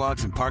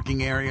sidewalks and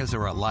parking areas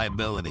are a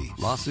liability.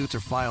 Lawsuits are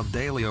filed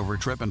daily over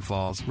trip and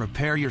falls.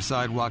 Repair your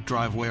sidewalk,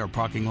 driveway, or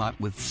parking lot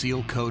with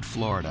Seal Coat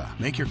Florida.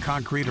 Make your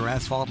concrete or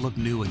asphalt look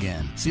new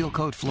again. Seal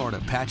Coat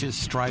Florida patches,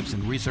 stripes,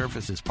 and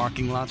resurfaces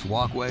parking lots,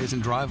 walkways,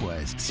 and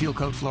driveways. Seal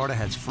Coat Florida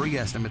has free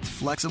estimates,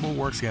 flexible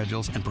work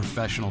schedules, and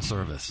professional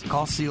service.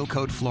 Call Seal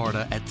Coat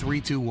Florida at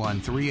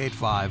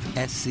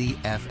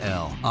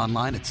 321-385-SCFL.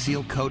 Online at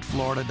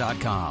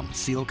sealcoatflorida.com.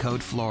 Seal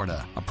Coat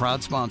Florida, a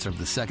proud sponsor of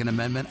the Second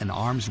Amendment and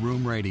Arms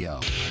Room Radio.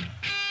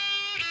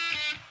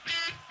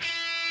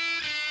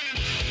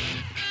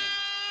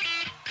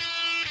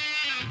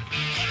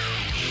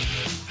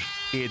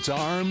 It's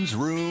Arms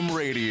Room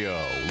Radio,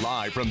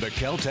 live from the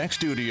Kel-Tec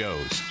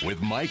Studios,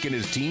 with Mike and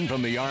his team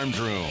from the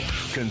Arms Room.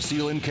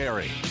 Conceal and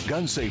carry,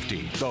 gun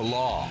safety, the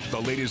law, the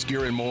latest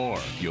gear, and more.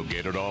 You'll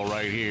get it all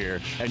right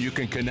here, and you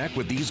can connect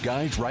with these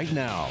guys right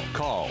now.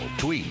 Call,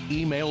 tweet,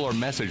 email, or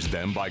message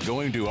them by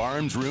going to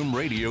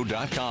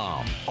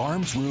armsroomradio.com.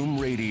 Arms Room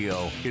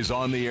Radio is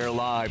on the air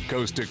live,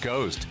 coast to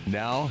coast.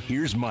 Now,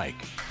 here's Mike.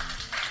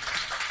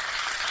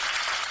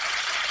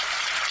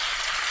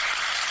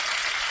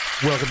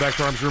 Welcome back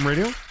to Arms Room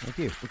Radio. Thank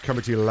you. We're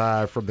coming to you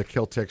live from the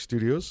Keltec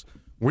studios.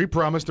 We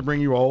promise to bring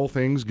you all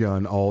things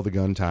gun, all the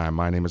gun time.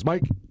 My name is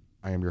Mike.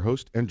 I am your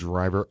host and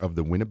driver of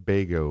the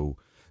Winnebago.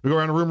 We go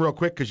around the room real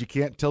quick because you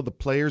can't tell the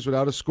players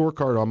without a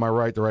scorecard. On my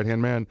right, the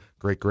right-hand man,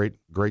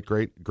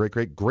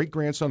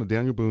 great-great-great-great-great-great-grandson of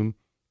Daniel Boone.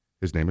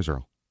 His name is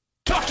Earl.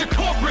 Talk to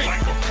corporate,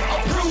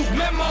 approve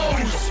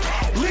memos,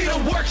 lead a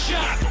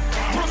workshop,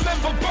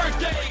 remember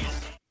birthdays.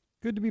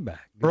 Good to be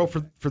back. Earl,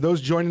 for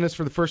those joining us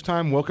for the first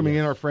time, welcoming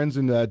in our friends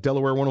in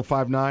Delaware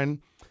 1059,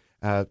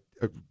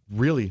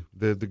 really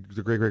the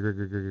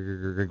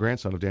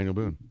great-great-great-grandson of Daniel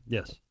Boone.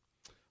 Yes.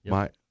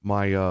 Yep.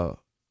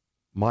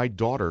 My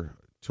daughter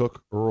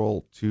took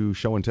Earl to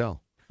show and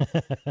tell,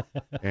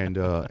 and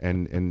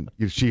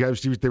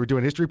they were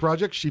doing history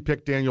projects. She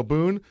picked Daniel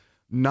Boone,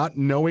 not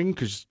knowing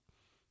because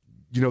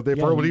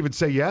Earl would even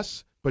say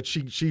yes, but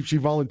she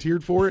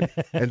volunteered for it.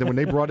 And then when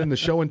they brought in the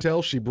show and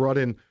tell, she brought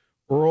in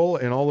Earl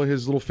and all of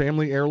his little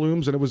family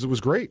heirlooms, and it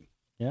was great.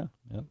 Yeah,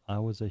 I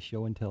was a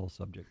show and tell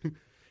subject.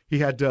 He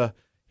had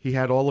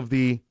all of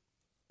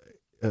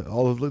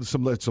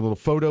some little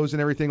photos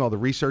and everything, all the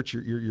research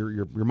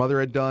your mother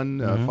had done,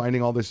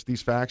 finding all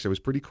these facts. It was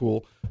pretty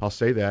cool. I'll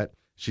say that.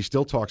 She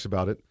still talks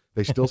about it.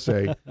 They still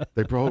say I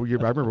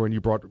remember when you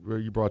brought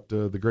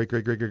the great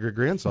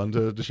grandson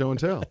to show and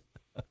tell.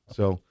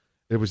 So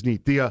it was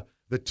neat. The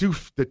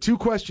two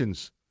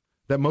questions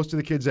that most of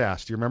the kids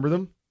asked. Do you remember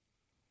them?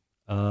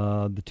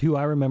 The two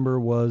I remember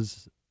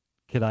was,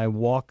 could I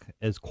walk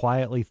as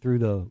quietly through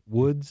the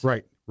woods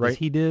as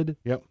he did?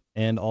 Yep.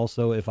 And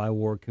also if I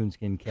wore a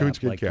coonskin cap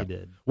he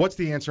did. What's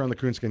the answer on the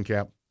coonskin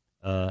cap?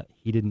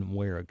 He didn't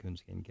wear a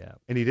coonskin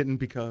cap. And he didn't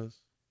because?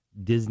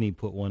 Disney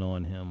put one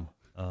on him.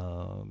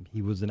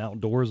 He was an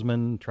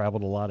outdoorsman,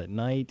 traveled a lot at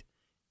night.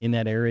 In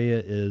that area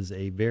is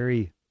a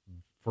very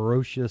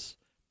ferocious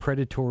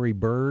predatory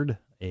bird,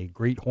 a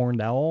great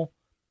horned owl,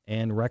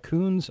 and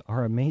raccoons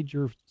are a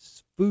major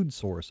food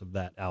source of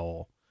that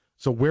owl.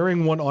 So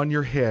wearing one on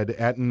your head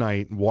at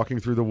night and walking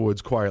through the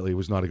woods quietly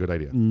was not a good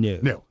idea.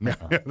 No.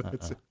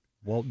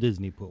 Walt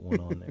Disney put one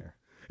on there.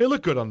 It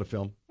looked good on the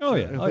film. Oh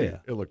yeah.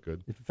 It looked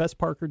good. Fess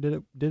Parker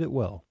did it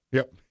well.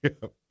 Yep.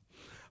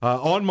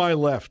 On my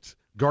left,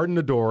 guarding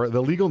the door,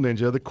 the legal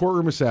ninja, the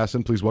courtroom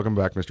assassin. Please welcome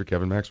back, Mr.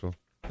 Kevin Maxwell.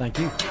 Thank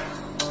you.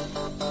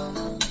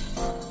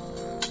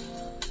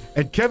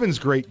 And Kevin's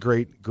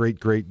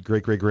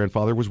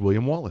great-great-great-great-great-grandfather was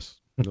William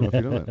Wallace. I don't know if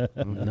you know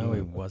that. No,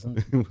 he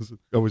wasn't.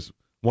 It was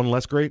one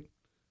less great.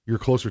 You're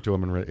closer to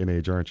him in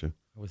age, aren't you?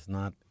 I was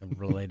not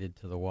related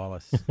to the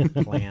Wallace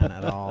clan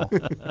at all.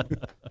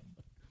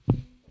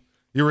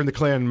 You were in the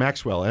clan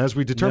Maxwell, and as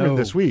we determined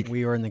this week,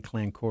 we are in the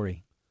clan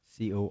Corry,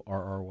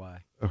 Corry.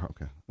 Oh,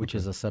 okay. Which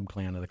is a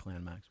subclan of the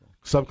clan Maxwell.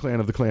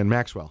 Subclan of the clan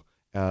Maxwell,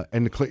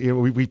 and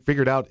we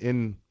figured out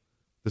in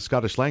the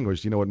Scottish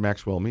language. Do you know what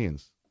Maxwell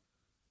means?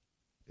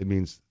 It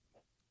means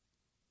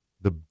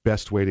the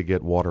best way to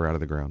get water out of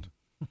the ground.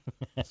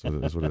 That's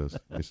what it is.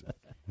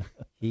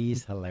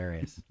 He's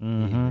hilarious.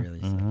 Mm-hmm, He really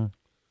is.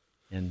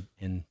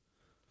 And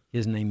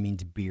his name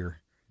means beer.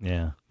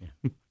 Yeah.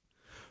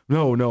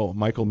 No.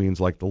 Michael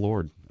means like the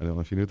Lord. I don't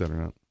know if you knew that or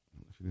not.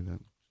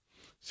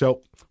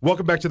 So,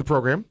 welcome back to the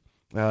program.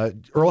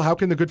 Earl, how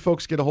can the good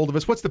folks get a hold of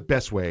us? What's the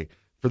best way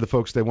for the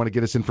folks that want to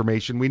get us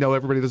information? We know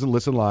everybody doesn't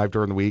listen live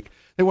during the week.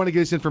 They want to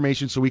get us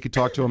information so we could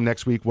talk to them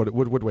next week. What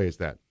way is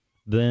that?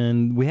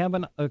 Then we have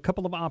a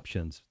couple of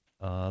options.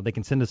 They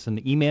can send us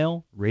an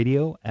email,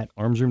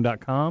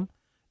 radio@armsroom.com.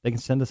 They can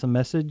send us a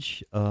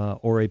message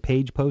or a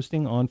page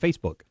posting on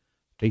Facebook,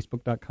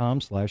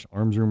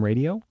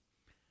 facebook.com/armsroomradio.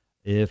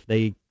 If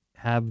they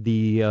have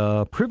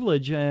the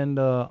privilege and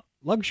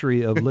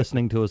luxury of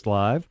listening to us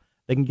live,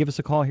 they can give us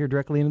a call here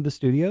directly into the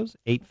studios,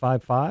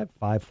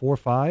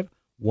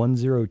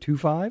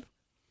 855-545-1025,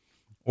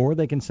 or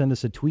they can send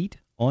us a tweet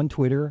on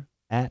Twitter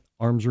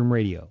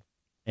 @armsroomradio.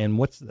 And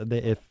if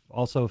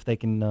they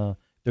can,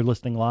 they're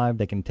listening live,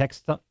 they can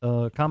text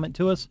comment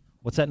to us.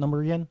 What's that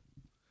number again?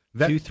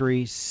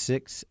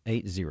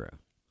 23680.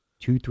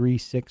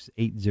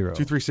 23680.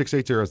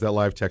 23680 is that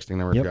live texting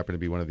number if you happen to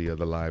be one of the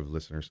live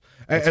listeners.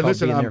 And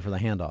listen, being there for the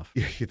handoff.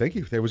 Yeah, thank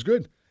you. That was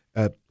good.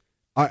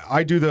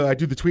 I do the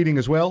tweeting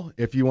as well.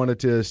 If you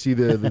wanted to see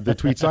the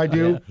tweets I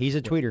do. Yeah, he's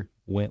a tweeter.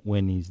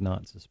 When he's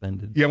not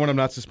suspended. Yeah, when I'm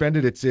not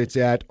suspended, it's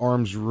at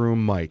Arms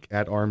Room Mike.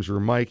 At Arms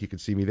Room Mike, you can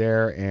see me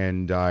there,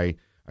 and I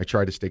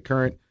try to stay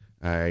current.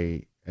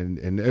 I'm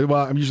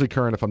usually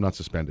current if I'm not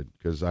suspended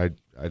because I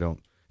don't.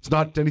 It's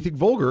not anything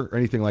vulgar or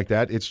anything like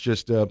that. It's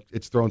just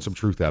it's throwing some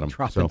truth at them.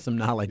 Dropping some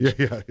knowledge.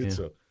 Yeah.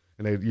 And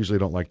they usually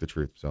don't like the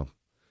truth, so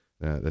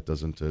that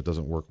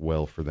doesn't work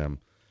well for them.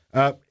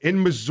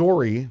 In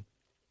Missouri,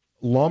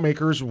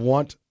 lawmakers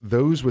want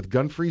those with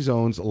gun-free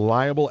zones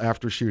liable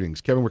after shootings.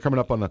 Kevin, we're coming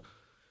up on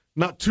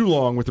not too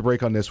long with the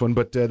break on this one,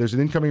 but there's an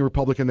incoming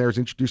Republican there who's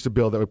introduced a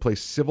bill that would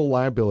place civil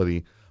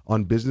liability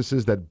on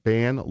businesses that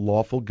ban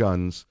lawful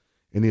guns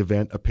in the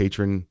event a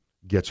patron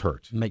gets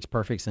hurt. Makes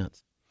perfect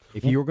sense.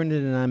 If you're going to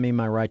deny me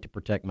my right to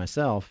protect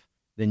myself,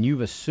 then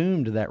you've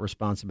assumed that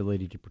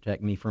responsibility to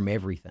protect me from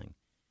everything.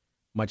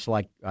 Much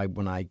like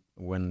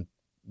when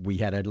we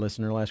had a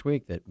listener last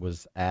week that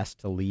was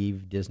asked to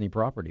leave Disney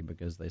property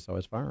because they saw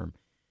his firearm.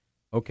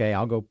 Okay,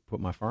 I'll go put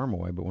my firearm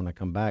away, but when I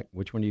come back,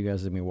 which one of you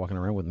guys is going to be walking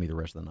around with me the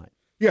rest of the night?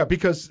 Yeah,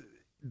 because,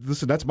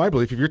 listen, that's my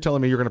belief. If you're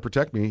telling me you're going to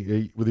protect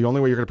me, the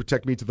only way you're going to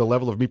protect me to the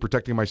level of me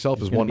protecting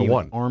myself is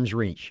one-to-one. Arm's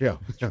reach. Yeah.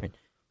 Right.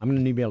 I'm going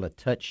to need to be able to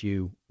touch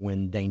you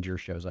when danger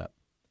shows up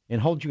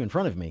and hold you in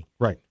front of me.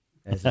 Right.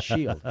 As a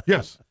shield.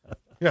 Yes.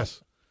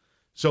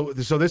 So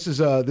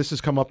this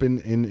has come up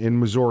in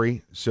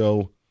Missouri,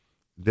 so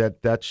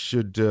that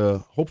should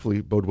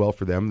hopefully bode well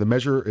for them. The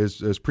measure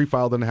is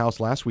pre-filed in the House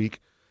last week,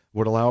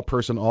 would allow a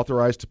person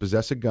authorized to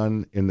possess a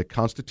gun in the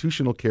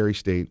constitutional carry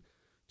state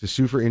to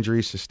sue for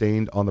injuries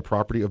sustained on the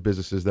property of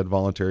businesses that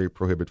voluntarily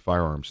prohibit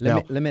firearms.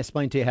 Let me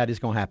explain to you how this is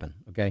going to happen,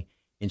 okay?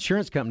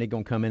 Insurance company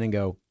going to come in and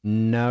go,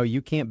 no,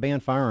 you can't ban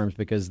firearms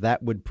because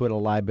that would put a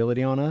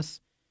liability on us,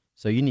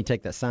 so you need to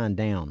take that sign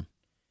down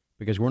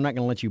because we're not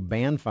going to let you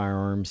ban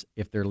firearms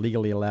if they're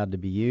legally allowed to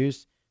be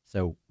used,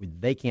 so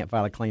they can't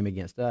file a claim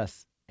against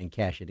us and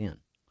cash it in.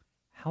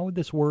 How would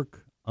this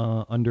work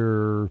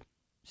under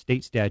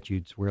state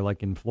statutes where,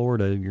 like in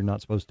Florida, you're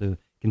not supposed to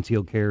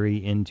conceal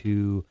carry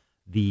into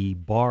the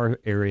bar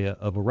area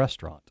of a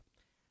restaurant?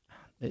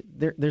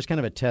 There's kind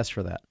of a test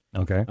for that.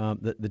 Okay.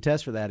 The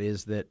test for that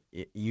is that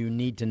you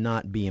need to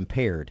not be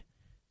impaired.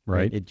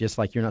 Right. It just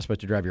like you're not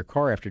supposed to drive your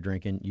car after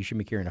drinking, you shouldn't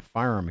be carrying a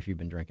firearm if you've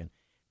been drinking.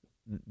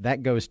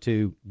 That goes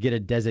to get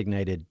a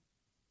designated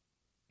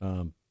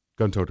gun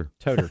toter.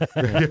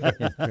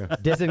 Yeah.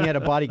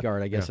 Designated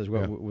bodyguard, I guess, is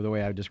the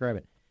way I would describe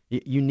it.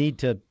 You need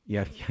to,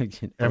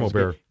 ammo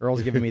bearer.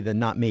 Earl's giving me the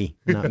not me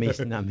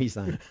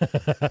sign.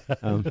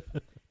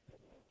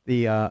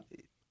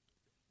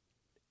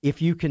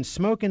 If you can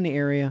smoke in the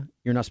area,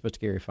 you're not supposed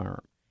to carry a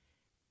firearm.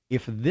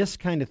 If this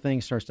kind of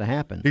thing starts to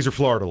happen, these are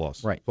Florida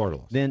laws, right? Florida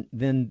laws.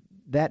 Then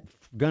that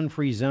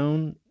gun-free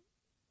zone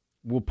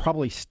will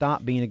probably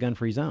stop being a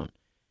gun-free zone.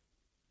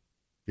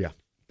 Yeah.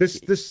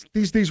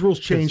 These rules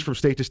change from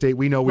state to state.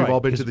 We know we've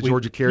all been to the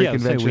Georgia Carry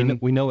Convention.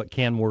 We know it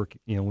can work.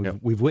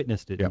 We've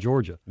witnessed it in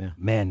Georgia. Yeah.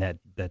 Man,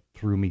 that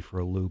threw me for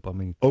a loop. I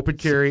mean, open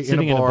carry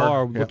sitting in a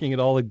bar, looking at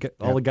all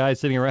the guys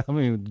sitting around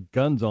me with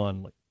guns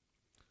on. Like,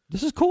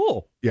 this is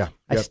cool. Yeah.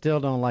 I still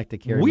don't like to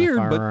carry weird,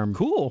 my firearm. But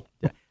cool.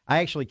 I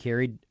actually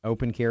carried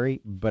open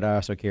carry, but I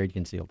also carried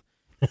concealed.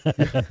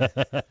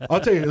 I'll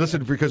tell you,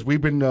 listen, because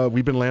we've been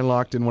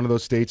landlocked in one of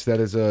those states that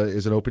is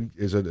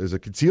a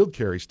concealed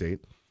carry state,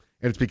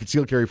 and it's been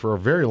concealed carry for a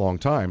very long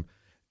time.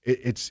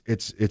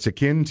 It's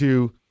akin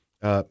to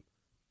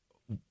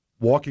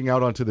walking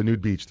out onto the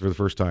nude beach for the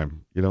first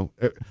time.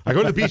 I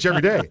go to the beach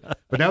every day,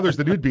 but now there's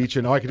the nude beach,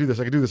 and I can do this,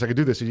 I can do this, I can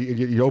do this. And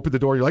you open the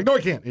door, and you're like, no,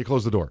 I can't. And you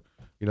close the door.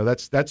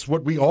 That's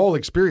what we all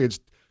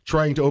experienced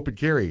trying to open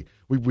carry.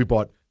 We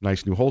bought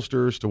nice new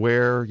holsters to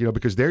wear,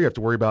 because there you have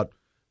to worry about,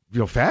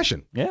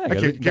 fashion. Yeah, I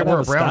can't wear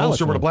a brown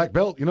holster with a black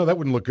belt. That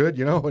wouldn't look good.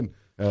 And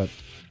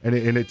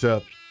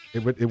it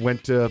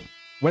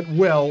went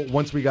well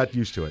once we got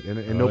used to it,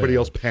 and nobody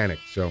else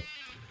panicked. So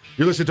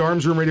you're listening to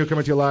Arms Room Radio,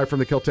 coming to you live from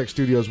the Keltec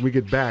studios. When we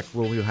get back,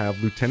 we'll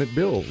have Lieutenant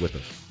Bill with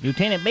us.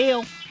 Lieutenant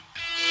Bill.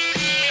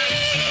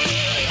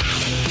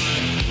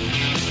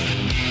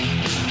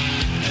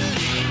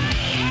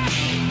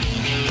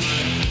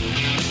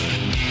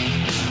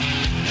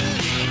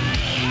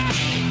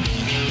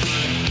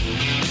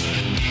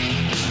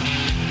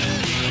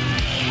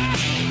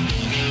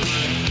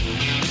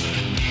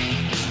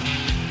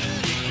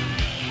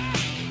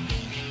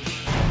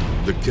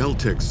 The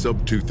Keltec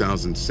Sub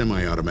 2000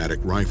 semi-automatic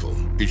rifle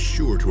is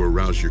sure to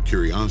arouse your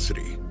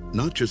curiosity,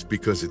 not just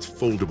because it's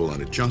foldable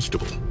and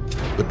adjustable,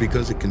 but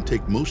because it can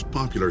take most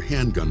popular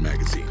handgun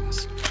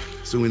magazines.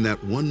 So in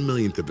that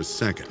 1/1,000,000th of a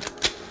second,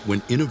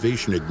 when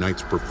innovation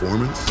ignites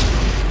performance,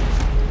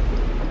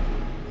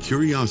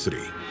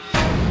 curiosity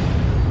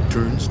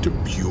turns to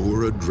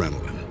pure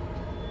adrenaline.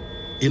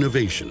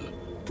 Innovation,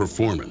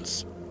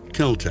 performance,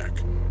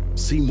 Keltec.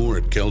 See more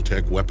at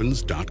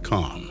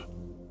keltecweapons.com.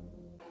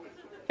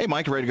 Hey,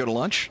 Mike, ready to go to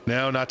lunch?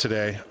 No, not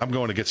today. I'm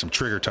going to get some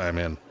trigger time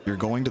in. You're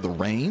going to the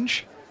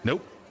range?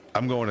 Nope.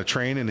 I'm going to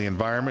train in the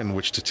environment in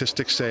which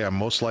statistics say I'm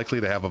most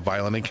likely to have a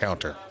violent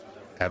encounter.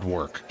 At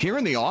work. Here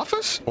in the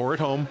office? Or at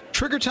home.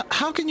 Trigger time?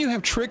 How can you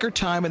have trigger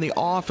time in the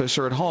office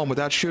or at home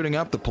without shooting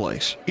up the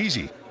place?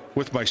 Easy.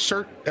 With my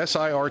SIRT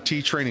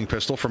SIRT training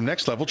pistol from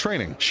Next Level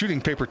Training.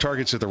 Shooting paper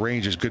targets at the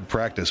range is good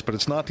practice, but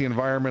it's not the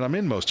environment I'm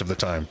in most of the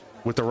time.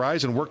 With the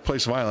rise in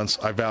workplace violence,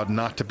 I vowed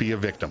not to be a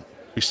victim.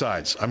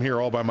 Besides, I'm here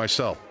all by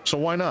myself, so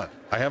why not?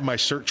 I have my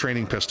SIRT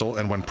training pistol,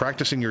 and when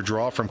practicing your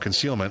draw from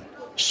concealment,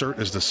 SIRT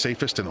is the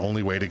safest and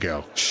only way to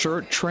go.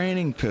 SIRT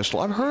training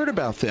pistol. I've heard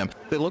about them.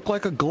 They look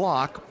like a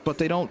Glock, but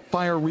they don't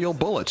fire real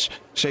bullets.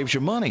 Saves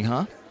you money,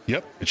 huh?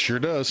 Yep, it sure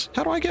does.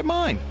 How do I get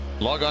mine?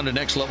 Log on to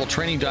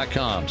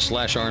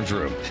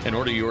nextleveltraining.com/armsroom and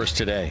order yours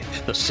today.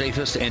 The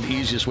safest and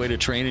easiest way to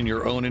train in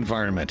your own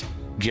environment.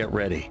 Get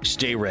ready.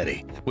 Stay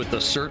ready with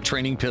the SIRT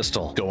training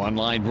pistol. Go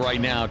online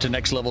right now to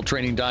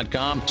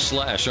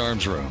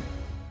nextleveltraining.com/armsroom.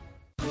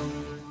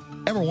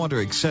 Ever want to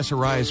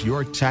accessorize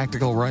your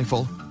tactical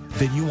rifle?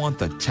 then you want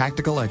the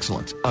tactical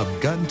excellence of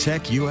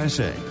GunTech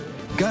USA.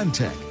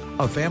 GunTech,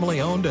 a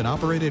family-owned and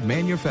operated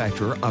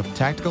manufacturer of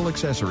tactical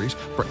accessories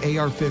for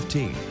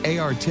AR-15,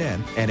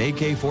 AR-10, and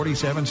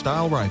AK-47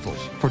 style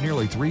rifles. For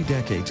nearly 3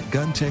 decades,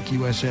 GunTech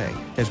USA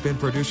has been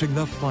producing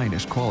the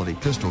finest quality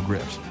pistol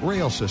grips,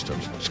 rail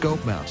systems,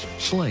 scope mounts,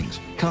 slings,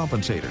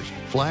 compensators,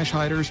 flash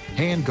hiders,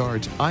 hand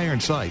guards, iron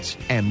sights,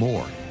 and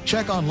more.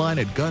 Check online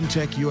at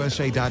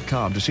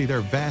GunTechUSA.com to see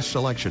their vast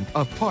selection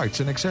of parts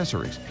and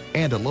accessories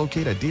and to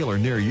locate a dealer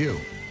near you.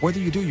 Whether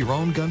you do your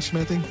own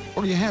gunsmithing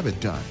or you have it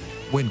done,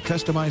 when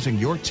customizing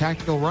your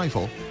tactical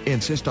rifle,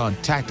 insist on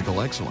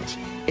tactical excellence.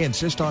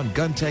 Insist on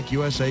GunTech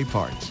USA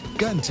parts.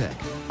 GunTech,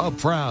 a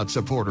proud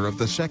supporter of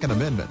the Second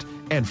Amendment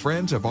and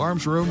friends of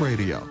Arms Room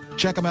Radio.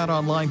 Check them out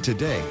online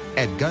today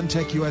at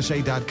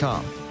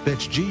GunTechUSA.com.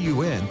 That's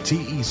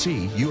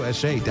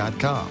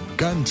GunTechUSA.com.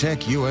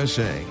 GunTech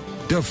USA,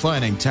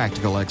 defining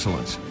tactical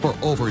excellence for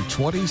over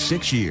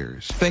 26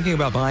 years. Thinking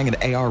about buying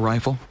an AR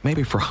rifle?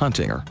 Maybe for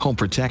hunting or home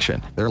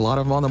protection. There are a lot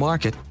of them on the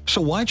market.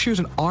 So why choose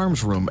an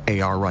Arms Room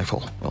AR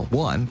rifle? Well,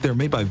 1, they're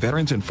made by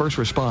veterans and first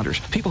responders,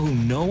 people who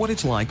know what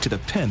it's like to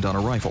depend on a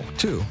rifle.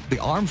 2, the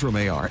Arms Room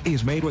AR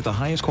is made with the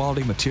highest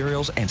quality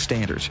materials and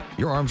standards.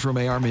 Your Arms Room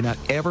AR may not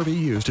ever be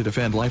used to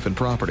defend life and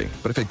property,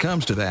 but if it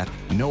comes to that,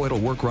 know it'll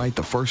work right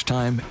the first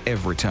time,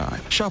 every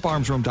time. Shop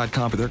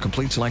ArmsRoom.com for their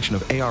complete selection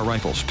of AR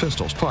rifles,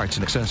 pistols, parts,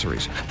 and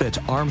accessories. That's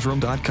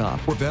ArmsRoom.com,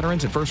 where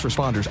veterans and first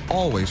responders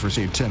always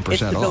receive 10% off.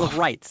 It's the Bill of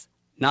Rights,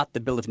 not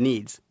the Bill of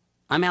Needs.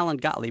 I'm Alan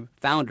Gottlieb,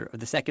 founder of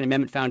the Second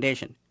Amendment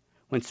Foundation.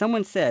 When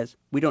someone says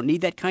we don't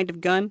need that kind of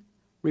gun,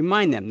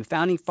 remind them the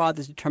Founding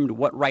Fathers determined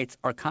what rights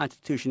our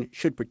Constitution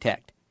should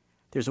protect.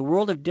 There's a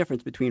world of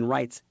difference between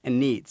rights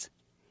and needs.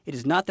 It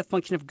is not the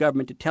function of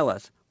government to tell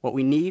us what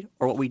we need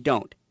or what we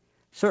don't.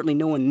 Certainly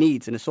no one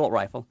needs an assault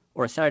rifle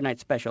or a Saturday night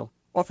special,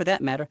 or for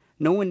that matter,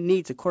 no one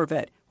needs a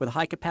Corvette with a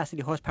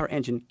high-capacity horsepower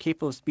engine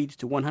capable of speeds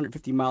to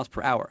 150 miles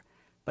per hour.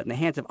 But in the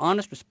hands of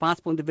honest,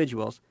 responsible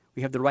individuals,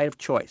 we have the right of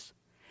choice.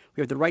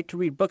 We have the right to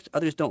read books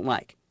others don't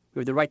like. We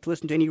have the right to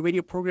listen to any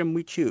radio program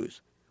we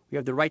choose. We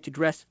have the right to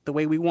dress the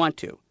way we want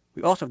to.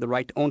 We also have the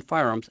right to own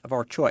firearms of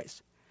our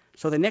choice.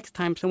 So the next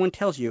time someone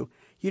tells you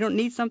you don't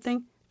need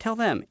something, tell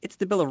them it's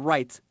the Bill of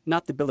Rights,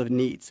 not the Bill of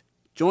Needs.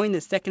 Join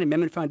the Second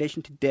Amendment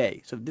Foundation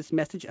today so that this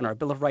message and our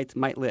Bill of Rights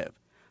might live.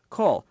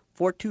 Call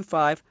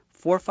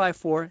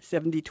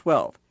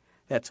 425-454-7012.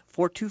 That's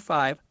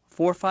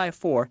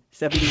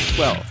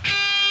 425-454-7012.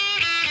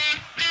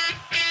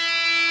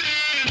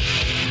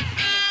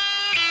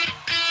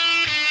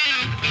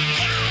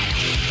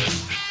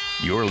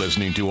 You're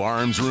listening to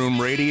Arms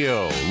Room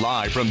Radio,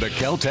 live from the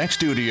Keltec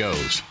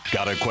studios.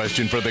 Got a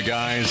question for the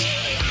guys?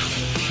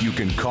 You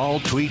can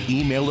call, tweet,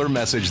 email, or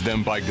message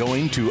them by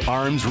going to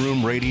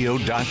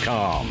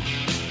armsroomradio.com.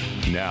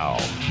 Now,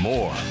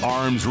 more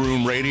Arms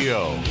Room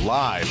Radio,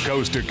 live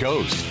coast to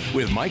coast,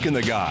 with Mike and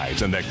the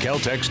guys in the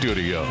Keltec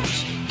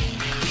studios.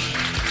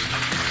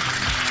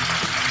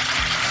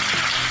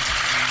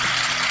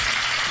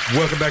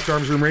 Welcome back to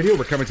Arms Room Radio.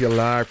 We're coming to you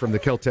live from the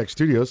Keltec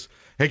studios.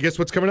 Hey, guess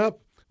what's coming up?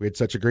 We had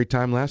such a great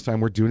time last time.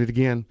 We're doing it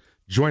again.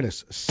 Join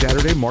us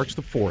Saturday, March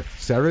the 4th.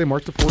 Saturday,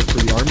 March the 4th for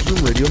the Arms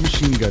Room Radio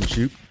Machine Gun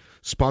Shoot,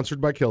 sponsored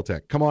by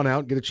Keltec. Come on out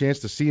and get a chance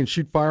to see and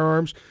shoot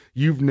firearms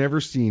you've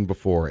never seen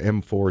before.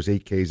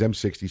 M4s, 8Ks,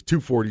 M60s,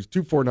 240s,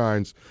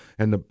 249s,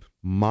 and the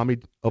mommy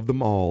of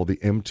them all, the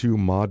M2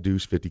 Ma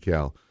Deuce 50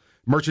 cal.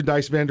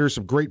 Merchandise vendors,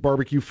 some great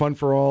barbecue, fun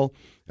for all.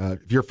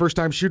 If you're a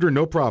first-time shooter,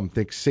 no problem.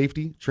 Think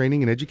safety,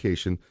 training, and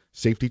education.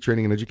 Safety,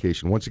 training, and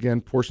education. Once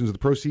again, portions of the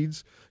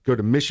proceeds go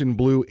to Mission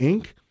Blue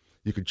Inc.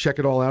 You can check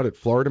it all out at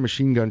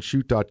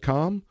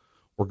FloridaMachineGunShoot.com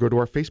or go to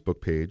our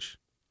Facebook page,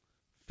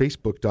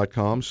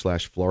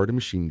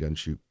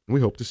 Facebook.com/FloridaMachineGunShoot. And we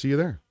hope to see you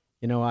there.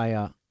 You know,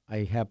 I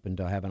happened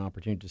to have an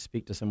opportunity to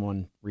speak to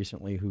someone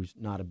recently who's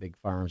not a big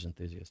firearms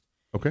enthusiast.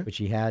 Okay. But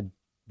she had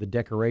the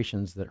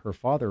decorations that her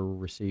father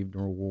received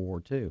during World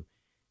War II.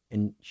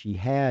 And she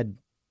had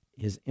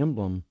his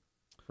emblem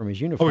from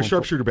his uniform. Oh, a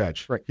sharpshooter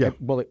badge. Right. Yeah.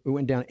 Well, it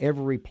went down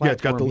every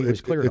platform he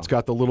was cleared on. It's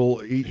got the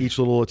little, each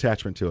little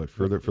attachment to it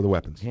for the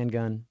weapons.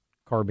 Handgun,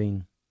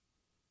 carbine,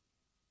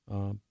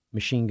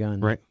 machine gun,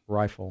 right.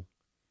 Rifle.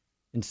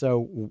 And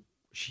so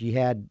she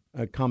had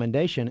a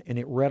commendation, and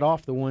it read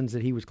off the ones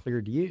that he was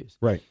cleared to use.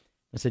 Right.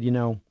 I said, you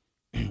know,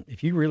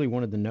 if you really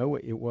wanted to know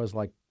what it was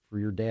like for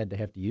your dad to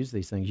have to use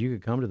these things, you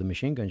could come to the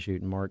machine gun shoot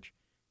in March,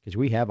 because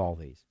we have all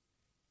these.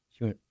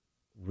 She went,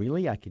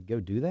 really? I could go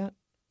do that?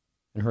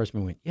 And her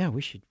husband went, yeah, we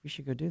should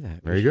go do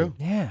that. There you go.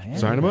 Yeah.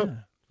 Sign him up.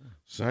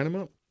 Sign him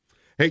up.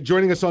 Hey,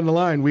 joining us on the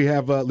line, we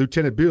have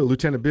Lieutenant Bill.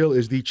 Lieutenant Bill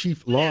is the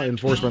Chief Law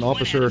Enforcement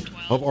Officer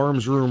of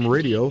Arms Room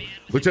Radio.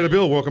 Lieutenant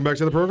Bill, welcome back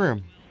to the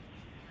program.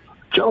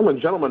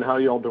 Gentlemen, how are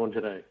you all doing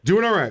today?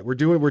 Doing all right. We're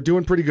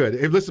doing pretty good.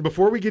 Hey, listen,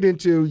 before we get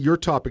into your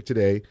topic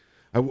today,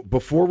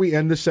 before we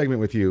end this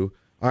segment with you,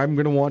 I'm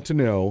going to want to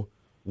know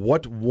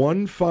what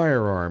one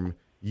firearm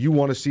you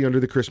want to see under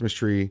the Christmas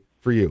tree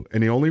for you.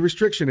 And the only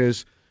restriction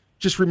is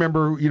just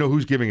remember,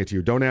 who's giving it to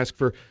you. Don't ask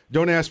for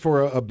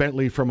a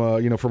Bentley from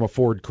a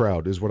Ford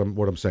crowd is what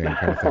I'm saying,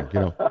 kind of thing,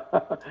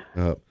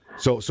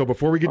 So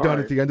before we get done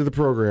right. at the end of the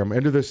program,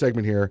 end of this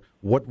segment here,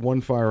 what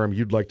one firearm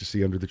you'd like to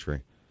see under the tree?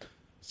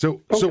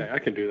 So I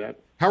can do that.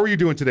 How are you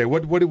doing today?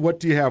 What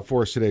do you have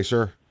for us today,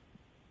 sir?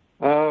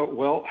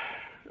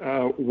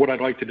 What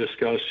I'd like to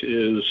discuss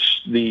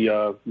is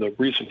the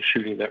recent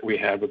shooting that we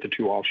had with the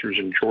two officers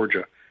in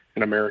Georgia,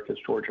 in Americus,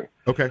 Georgia.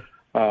 Okay.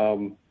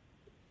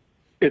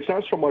 It's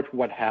not so much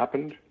what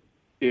happened;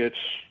 it's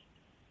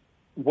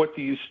what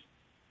these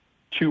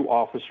two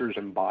officers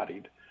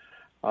embodied.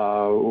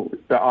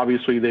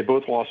 Obviously, they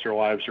both lost their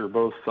lives. They were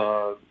both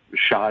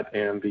shot,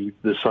 and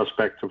the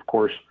suspect, of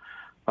course,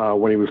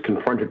 when he was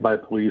confronted by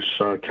police,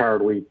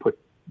 cowardly put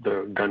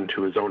the gun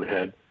to his own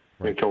head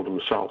and killed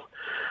himself.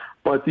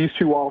 But these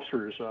two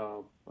officers,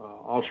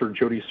 Officer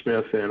Jody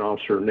Smith and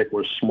Officer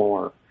Nicholas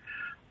Smaller,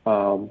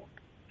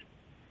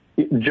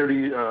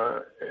 Jody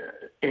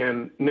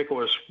and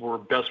Nicholas were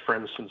best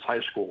friends since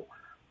high school.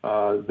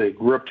 They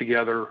grew up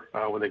together.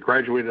 When they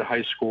graduated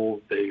high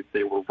school,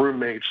 they were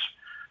roommates.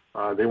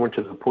 They went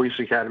to the police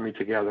academy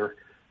together.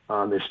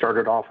 They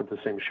started off at the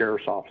same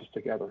sheriff's office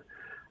together.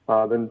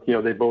 Then,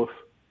 they both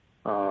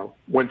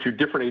went to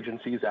different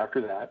agencies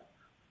after that.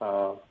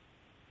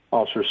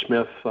 Officer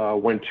Smith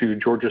went to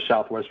Georgia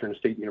Southwestern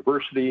State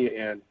University,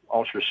 and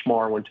Officer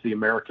Smaller went to the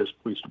Americus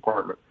Police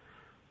Department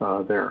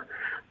there.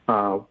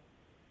 Now,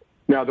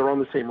 they're on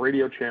the same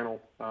radio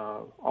channel.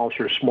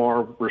 Officer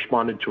Smaller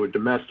responded to a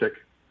domestic,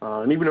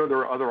 and even though there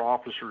were other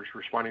officers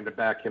responding to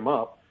back him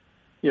up,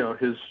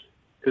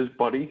 his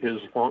buddy, his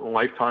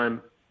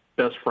lifetime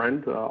best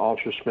friend,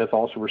 Officer Smith,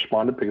 also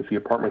responded because the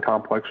apartment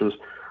complex was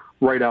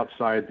right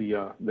outside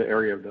the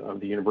area of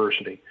the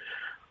university.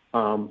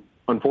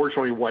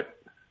 Unfortunately, what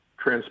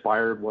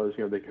transpired was,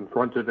 they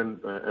confronted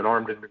an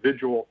armed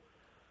individual.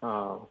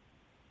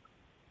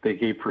 They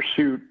gave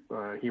pursuit.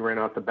 He ran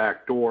out the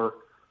back door,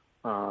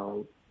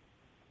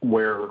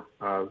 where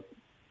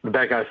the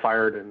bad guy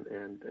fired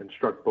and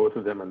struck both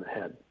of them in the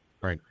head.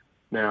 Right.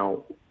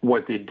 Now,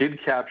 what they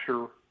did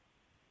capture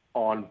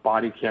on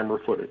body camera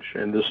footage,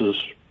 and this is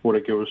what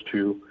it goes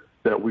to,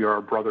 that we are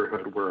a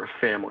brotherhood, we're a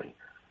family,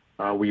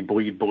 we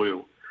bleed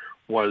blue,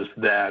 was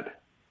that,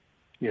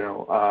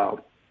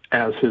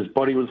 as his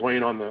buddy was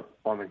laying on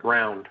the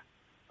ground,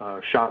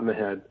 shot in the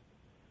head,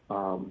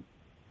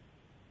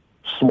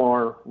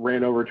 Smaller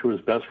ran over to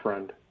his best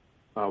friend,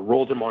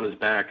 rolled him on his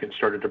back, and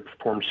started to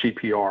perform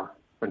CPR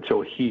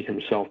until he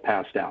himself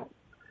passed out.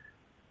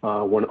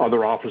 When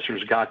other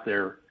officers got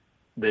there,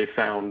 they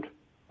found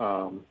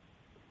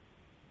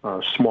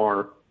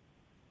Smaller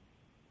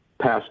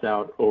passed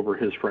out over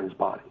his friend's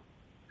body.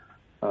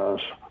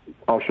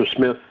 Officer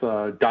Smith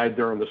died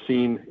there on the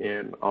scene,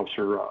 and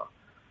Officer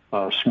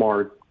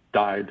Smaller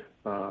died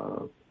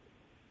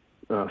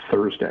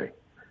Thursday.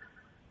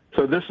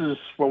 So this is,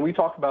 when we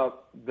talk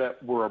about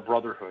that we're a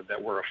brotherhood,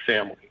 that we're a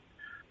family,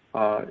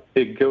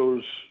 it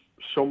goes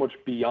so much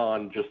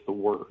beyond just the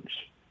words.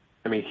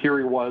 I mean, here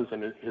he was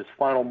in his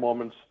final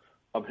moments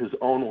of his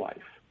own life,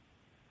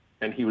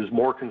 and he was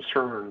more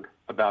concerned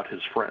about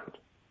his friend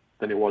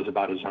than he was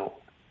about his own.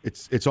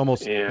 It's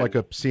almost like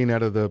a scene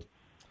out of the,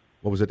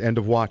 what was it, End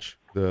of Watch,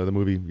 the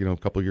movie, a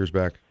couple of years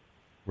back,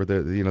 where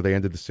they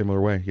ended the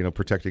similar way,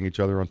 protecting each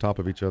other on top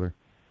of each other.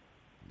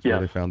 That's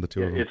where they found the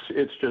two of them.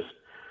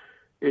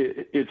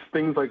 It's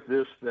things like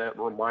this that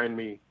remind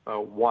me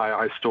why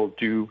I still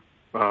do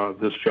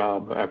this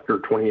job after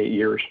 28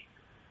 years,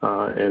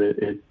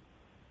 and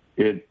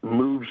it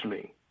moves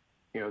me.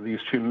 These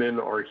two men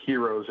are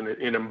heroes, and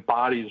it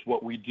embodies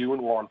what we do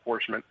in law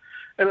enforcement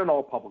and in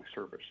all public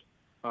service,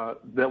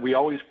 that we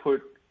always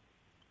put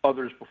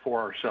others before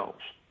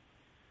ourselves.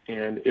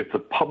 And if the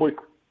public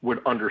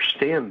would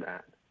understand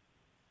that,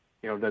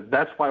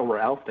 that's why we're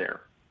out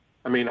there.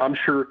 I mean, I'm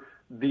sure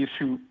these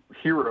two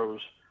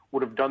heroes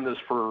would have done this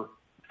for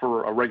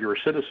a regular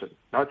citizen,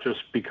 not just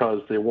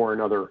because they wore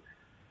another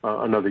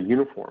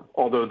uniform,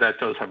 although that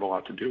does have a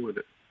lot to do with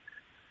it.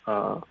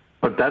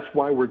 But that's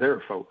why we're there,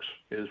 folks,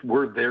 is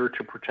we're there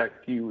to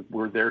protect you.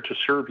 We're there to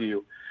serve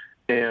you.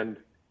 And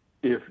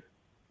if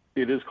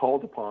it is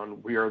called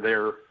upon, we are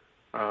there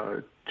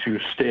to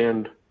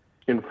stand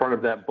in front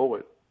of that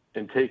bullet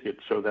and take it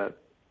so that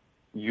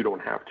you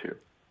don't have to.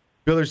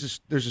 Bill,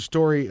 there's a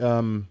story.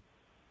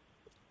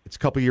 It's a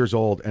couple years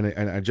old, and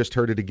I just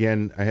heard it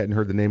again. I hadn't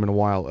heard the name in a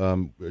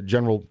while.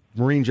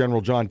 Marine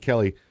General John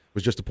Kelly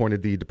was just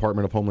appointed the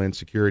Department of Homeland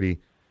Security,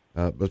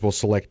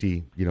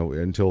 selectee,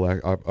 until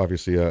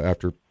obviously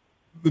after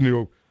the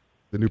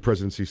new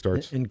presidency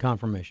starts. In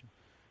confirmation.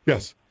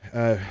 Yes,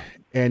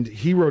 and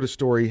he wrote a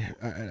story,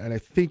 and I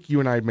think you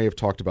and I may have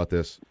talked about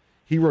this.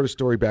 He wrote a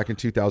story back in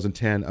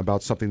 2010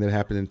 about something that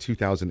happened in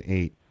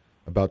 2008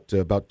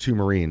 about two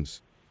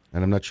Marines,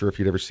 and I'm not sure if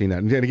you'd ever seen that.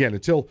 And then again,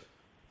 until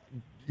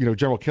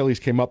General Kelly's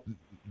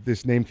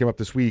this name came up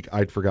this week,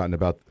 I'd forgotten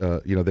about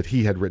that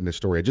he had written this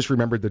story. I just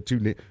remembered the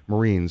two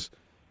Marines,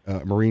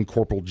 Marine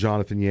Corporal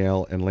Jonathan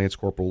Yale and Lance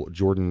Corporal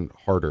Jordan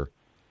Harder,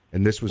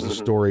 and this was the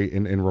story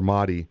in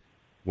Ramadi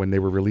when they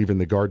were relieving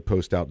the guard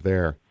post out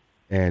there,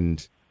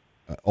 and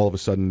all of a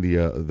sudden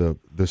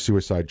the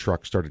suicide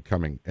truck started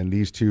coming, and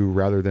these two,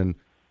 rather than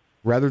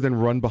rather than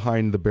run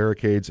behind the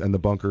barricades and the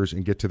bunkers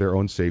and get to their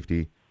own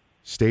safety,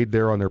 stayed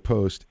there on their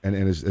post, and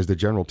as the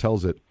general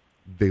tells it,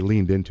 they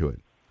leaned into it.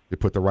 They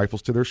put the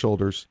rifles to their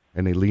shoulders,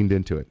 and they leaned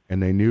into it.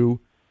 And they knew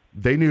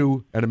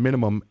at a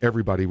minimum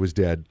everybody was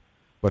dead,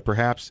 but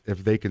perhaps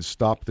if they can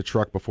stop the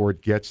truck before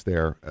it gets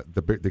there,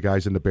 the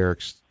guys in the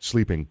barracks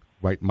sleeping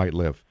might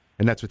live.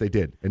 And that's what they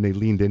did, and they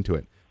leaned into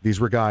it. These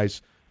were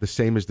guys the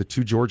same as the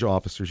 2 Georgia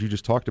officers you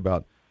just talked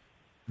about.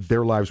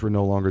 Their lives were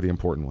no longer the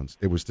important ones.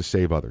 It was to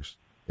save others.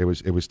 It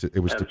was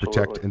to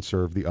protect and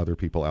serve the other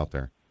people out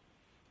there.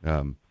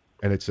 And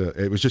I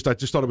just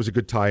thought it was a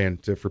good tie-in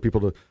for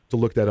people to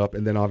look that up,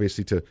 and then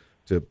obviously to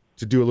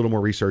do a little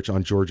more research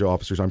on Georgia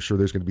officers. I'm sure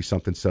there's going to be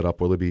something set up.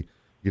 Will it be,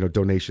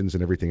 donations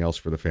and everything else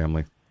for the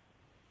family?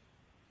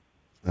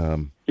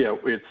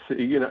 It's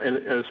and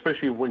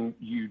especially when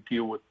you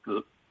deal with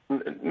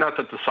not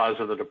that the size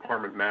of the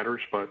department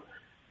matters, but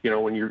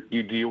when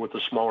you deal with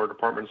the smaller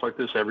departments like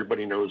this,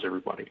 everybody knows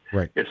everybody.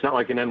 Right. It's not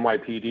like an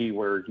NYPD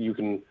where you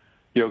can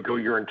go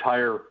your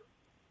entire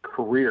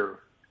career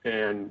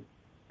and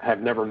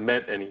have never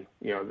met any,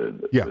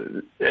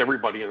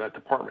 everybody in that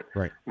department.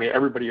 Right. I mean,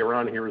 everybody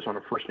around here is on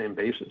a first name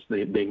basis.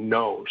 They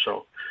know.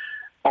 So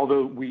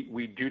although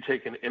we do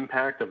take an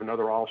impact of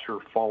another officer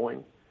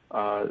falling,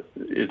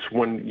 it's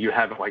when you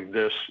have it like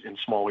this in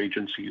small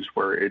agencies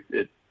where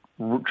it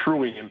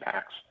truly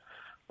impacts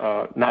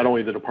not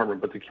only the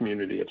department but the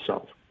community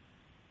itself.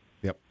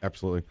 Yep,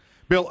 absolutely.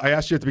 Bill, I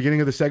asked you at the beginning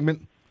of the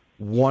segment,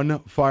 one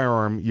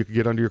firearm you could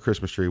get under your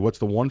Christmas tree. What's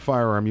the one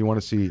firearm you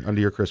want to see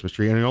under your Christmas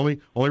tree? And the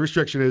only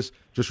restriction is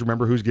just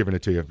remember who's giving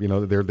it to you.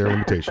 There are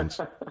limitations.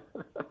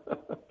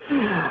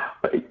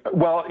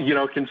 Well,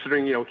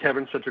 considering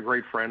Kevin's such a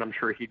great friend, I'm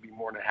sure he'd be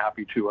more than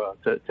happy to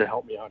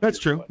help me out. That's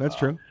true. That's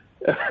true.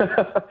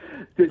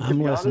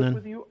 I'm listening.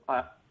 With you,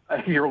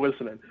 you're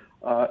listening.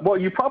 Well,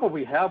 you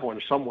probably have one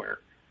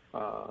somewhere,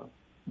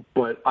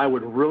 but I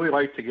would really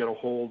like to get a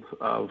hold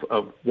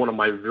of one of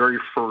my very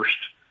first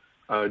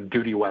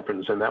duty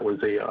weapons, and that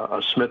was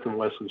a Smith &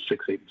 Wesson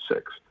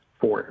 686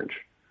 4-inch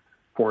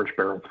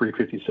barrel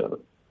 357.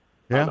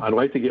 Yeah, I'd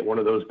like to get one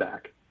of those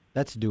back.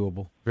 That's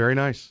doable. Very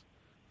nice.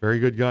 Very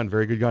good gun.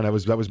 Very good gun.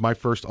 That was my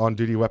first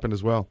on-duty weapon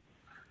as well.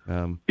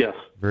 Yes.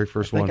 Very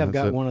first one. I think I've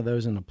got one of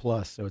those in a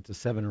plus, so it's a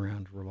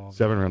 7-round revolver.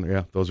 7-round,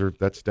 yeah.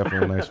 That's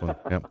definitely a nice one.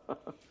 Yeah.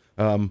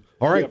 All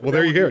right. Well,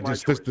 there you go.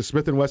 Just the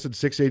Smith & Wesson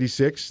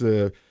 686,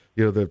 the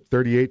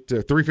 38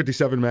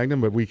 357 Magnum,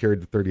 but we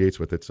carried the 38s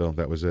with it, so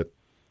that was it.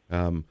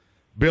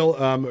 Bill,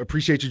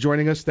 appreciate you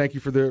joining us. Thank you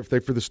for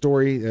the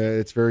story.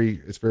 It's very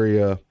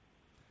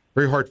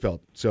very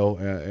heartfelt. So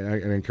I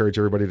encourage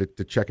everybody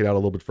to check it out a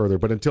little bit further.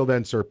 But until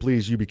then, sir,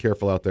 please you be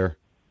careful out there.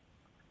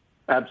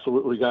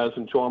 Absolutely, guys.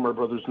 And to all my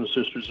brothers and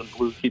sisters in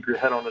blue, keep your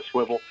head on a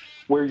swivel,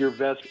 wear your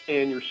vest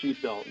and your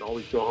seatbelt, and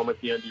always go home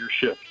at the end of your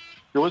shift.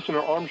 You're listening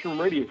to Arms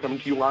Room Radio, coming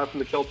to you live from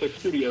the Kel-Tec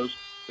Studios.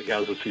 The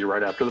guys will see you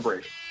right after the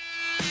break.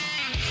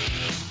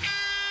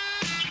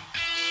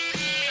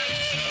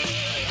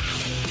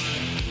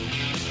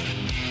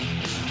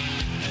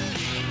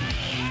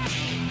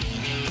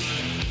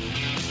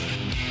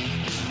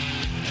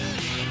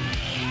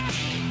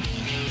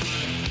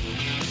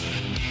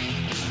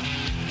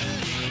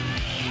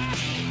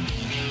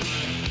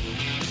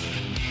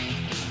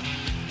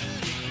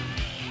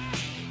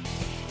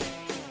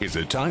 Is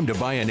it time to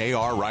buy an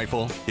AR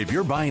rifle? If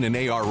you're buying an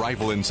AR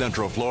rifle in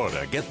Central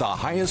Florida, get the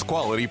highest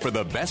quality for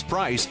the best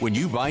price when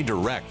you buy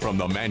direct from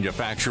the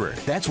manufacturer.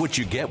 That's what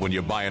you get when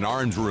you buy an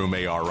Arms Room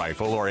AR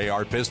rifle or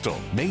AR pistol,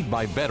 made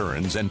by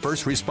veterans and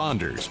first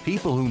responders,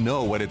 people who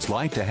know what it's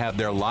like to have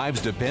their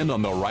lives depend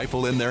on the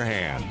rifle in their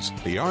hands.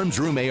 The Arms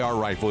Room AR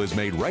rifle is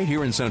made right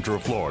here in Central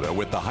Florida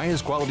with the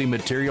highest quality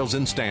materials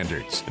and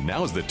standards. And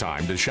now's the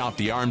time to shop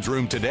the Arms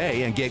Room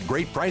today and get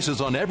great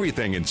prices on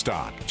everything in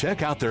stock.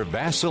 Check out their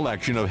vast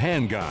selection of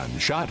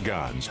handguns,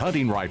 shotguns,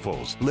 hunting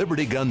rifles,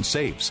 Liberty gun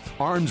safes,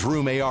 Arms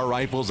Room AR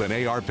rifles, and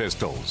AR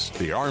pistols.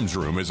 The Arms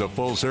Room is a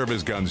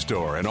full-service gun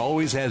store and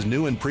always has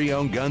new and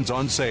pre-owned guns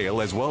on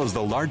sale, as well as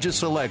the largest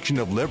selection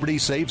of Liberty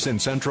safes in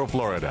Central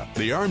Florida.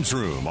 The Arms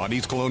Room on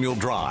East Colonial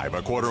Drive,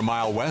 a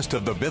quarter-mile west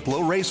of the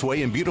Bithlo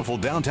Raceway in beautiful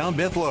downtown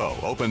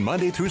Bithlo. Open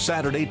Monday through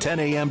Saturday, 10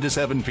 a.m. to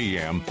 7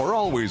 p.m., or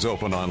always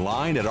open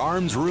online at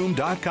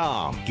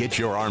armsroom.com. Get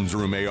your Arms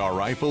Room AR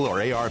rifle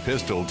or AR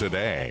pistol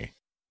today.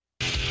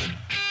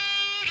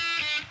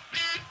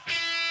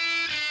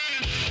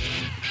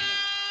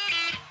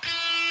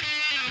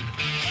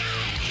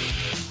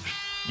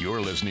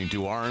 You're listening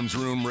to Arms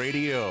Room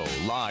Radio,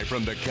 live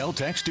from the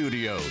Kel-Tec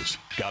Studios.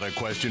 Got a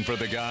question for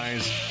the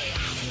guys?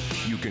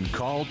 You can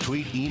call,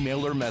 tweet,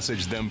 email, or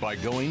message them by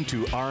going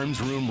to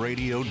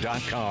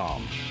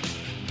armsroomradio.com.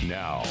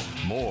 Now,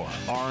 more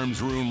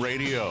Arms Room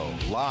Radio,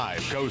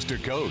 live coast to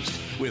coast,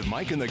 with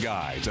Mike and the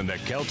guys in the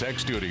Kel-Tec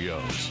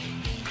Studios.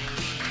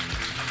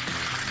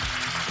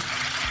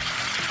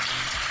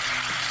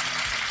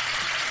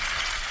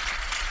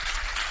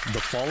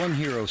 The Fallen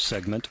Heroes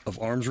segment of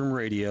Arms Room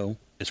Radio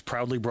is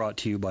proudly brought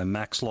to you by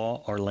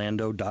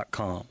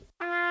MaxLawOrlando.com.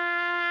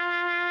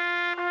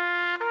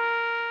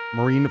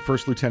 Marine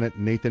First Lieutenant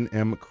Nathan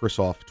M.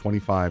 Krisoff,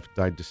 25,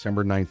 died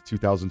December 9,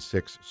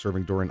 2006,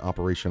 serving during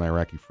Operation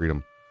Iraqi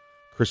Freedom.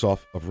 Krisoff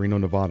of Reno,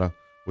 Nevada,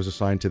 was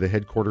assigned to the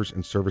Headquarters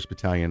and Service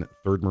Battalion,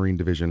 3rd Marine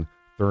Division,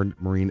 3rd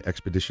Marine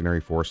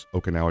Expeditionary Force,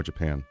 Okinawa,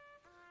 Japan.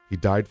 He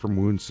died from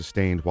wounds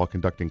sustained while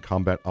conducting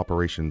combat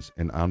operations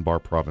in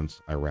Anbar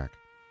Province, Iraq.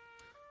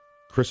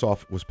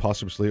 Krisoff was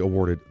posthumously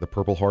awarded the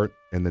Purple Heart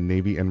and the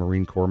Navy and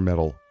Marine Corps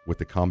Medal with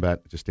the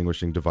Combat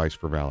Distinguishing Device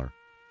for Valor.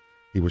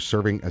 He was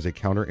serving as a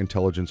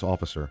counterintelligence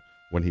officer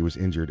when he was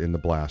injured in the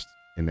blast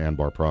in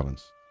Anbar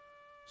Province.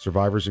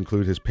 Survivors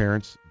include his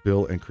parents,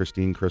 Bill and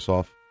Christine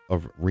Krisoff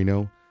of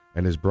Reno,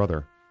 and his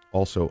brother,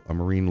 also a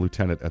Marine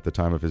lieutenant at the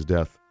time of his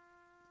death,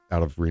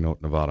 out of Reno,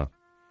 Nevada.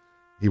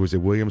 He was a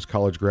Williams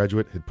College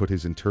graduate, had put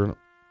his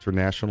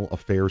international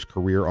affairs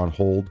career on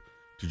hold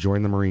to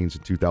join the Marines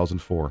in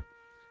 2004.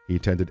 He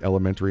attended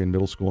elementary and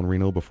middle school in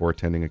Reno before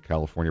attending a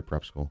California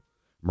prep school.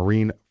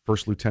 Marine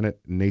First Lieutenant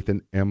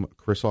Nathan M.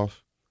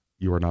 Krisoff,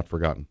 you are not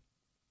forgotten.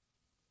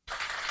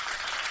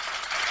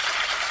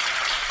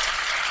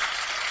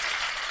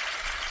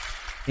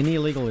 Any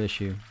legal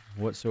issue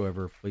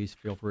whatsoever, please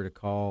feel free to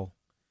call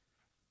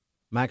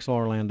Max Law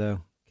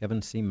Orlando,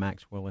 Kevin C.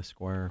 Maxwell,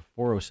 Esquire,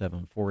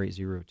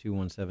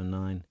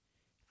 407-480-2179. If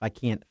I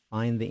can't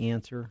find the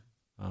answer,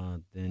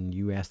 then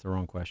you asked the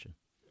wrong question.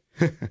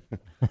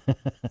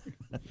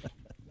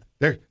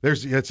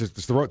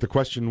 The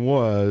question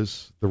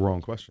was the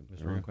wrong question.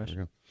 That's the wrong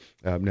question.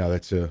 Now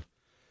that's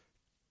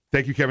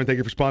thank you, Kevin. Thank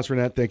you for sponsoring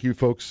that. Thank you,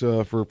 folks,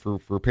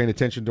 for paying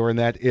attention during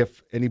that.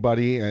 If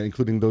anybody,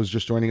 including those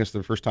just joining us for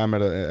the first time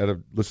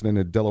listening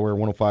to Delaware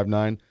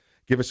 105.9,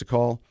 give us a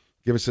call,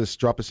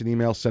 drop us an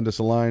email, send us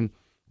a line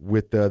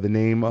with the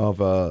name of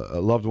a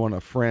loved one,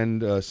 a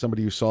friend,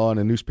 somebody you saw in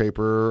a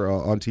newspaper,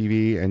 on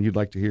TV, and you'd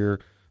like to hear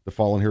the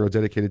fallen hero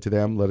dedicated to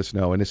them. Let us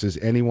know. And this is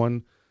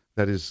anyone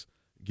that is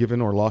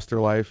given or lost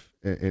their life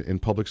in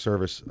public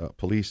service,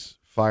 police,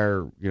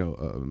 fire,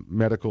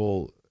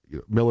 medical,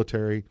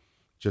 military.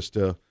 Just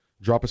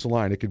drop us a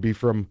line. It could be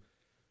from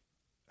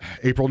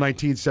April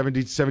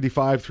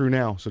 1975 through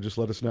now. So just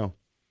let us know,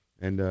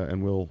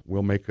 and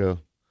we'll make the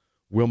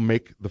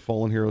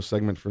Fallen Hero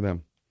segment for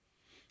them.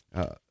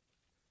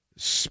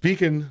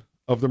 Speaking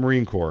of the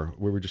Marine Corps,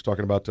 we were just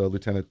talking about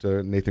Lieutenant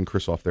Nathan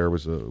Krisoff. There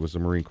was a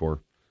Marine Corps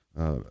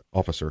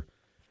officer.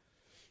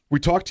 We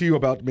talked to you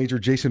about Major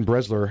Jason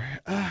Bresler.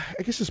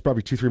 I guess it's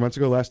probably 2-3 months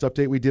ago. Last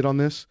update we did on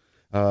this.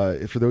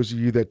 For those of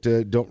you that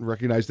don't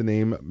recognize the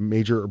name,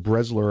 Major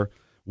Bresler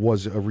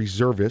was a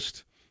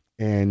reservist,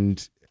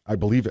 and I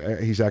believe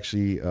he's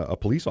actually a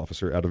police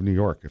officer out of New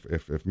York,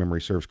 if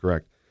memory serves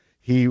correct.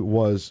 He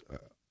was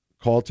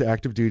called to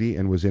active duty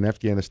and was in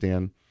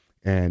Afghanistan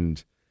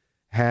and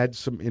had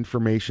some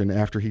information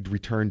after he'd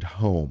returned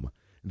home.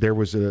 There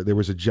was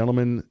a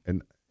gentleman,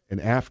 an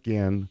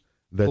Afghan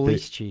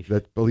police chief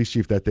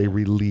that they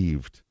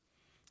relieved,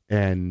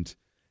 and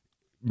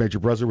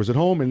Major Bresler was at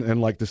home, and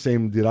like the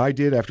same that I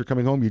did after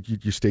coming home,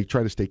 you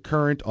try to stay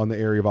current on the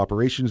area of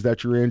operations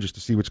that you're in just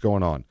to see what's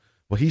going on.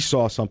 Well, he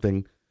saw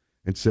something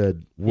and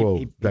said,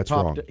 "Whoa, that's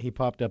wrong." He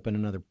popped up in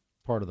another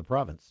part of the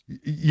province.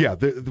 Yeah,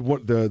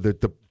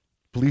 the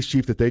police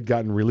chief that they'd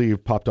gotten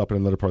relieved popped up in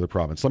another part of the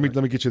province. Let me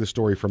get you the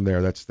story from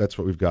there. That's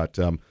what we've got.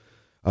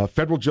 A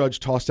federal judge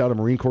tossed out a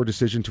Marine Corps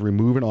decision to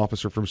remove an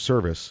officer from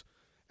service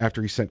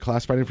after he sent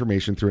classified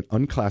information through an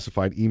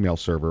unclassified email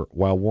server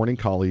while warning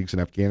colleagues in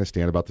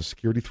Afghanistan about the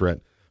security threat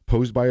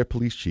posed by a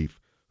police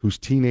chief whose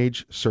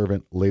teenage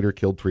servant later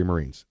killed 3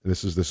 Marines. And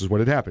this is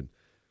what had happened.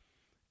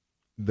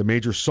 The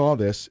major saw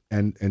this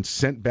and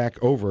sent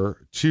back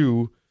over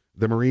to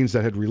the Marines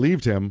that had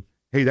relieved him,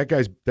 "Hey, that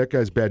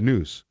guy's bad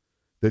news.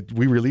 That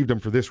we relieved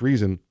him for this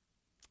reason,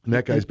 and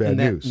that guy's bad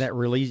news." That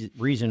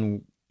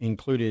reason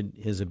included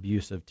his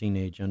abuse of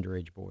teenage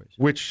underage boys,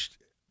 which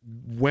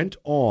went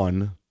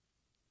on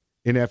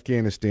in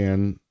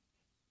Afghanistan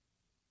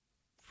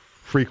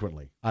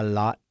frequently. A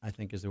lot, I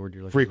think, is the word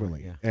you're looking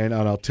frequently. for. Yeah. And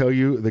I'll tell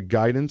you, the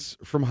guidance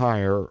from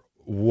higher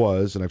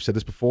was, and I've said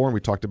this before, and we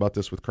talked about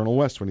this with Colonel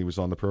West when he was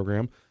on the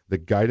program, the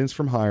guidance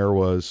from higher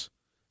was,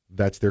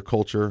 that's their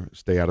culture,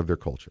 stay out of their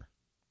culture.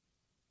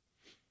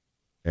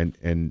 And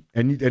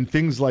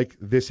things like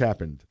this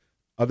happened.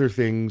 Other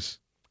things,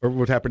 or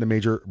what happened to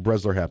Major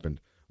Bresler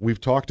happened. We've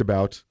talked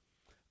about...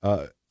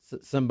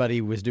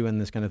 somebody was doing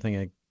this kind of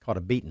thing, caught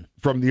a beating.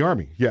 From the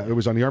Army. Yeah, it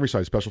was on the Army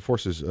side, Special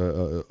Forces.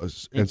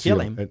 And kill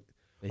him.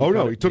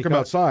 He took him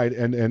outside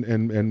and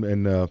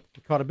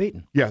he caught a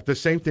beating. Yeah, the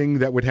same thing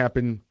that would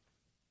happen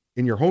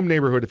in your home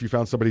neighborhood if you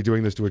found somebody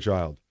doing this to a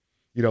child.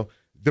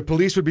 The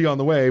police would be on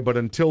the way, but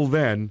until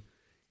then,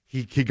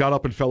 he got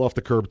up and fell off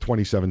the curb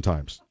 27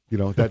 times.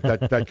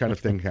 That kind of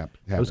thing happened.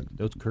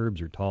 Those curbs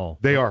are tall.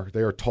 They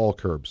are tall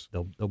curbs.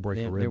 They'll break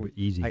the rib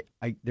easy.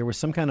 There was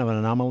some kind of an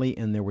anomaly,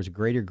 and there was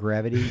greater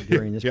gravity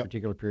during this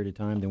particular period of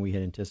time than we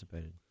had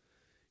anticipated.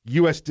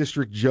 U.S.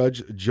 District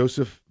Judge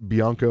Joseph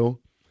Bianco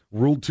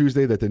ruled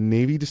Tuesday that the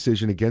Navy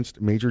decision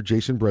against Major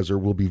Jason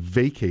Bresler will be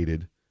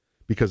vacated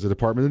because the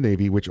Department of the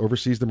Navy, which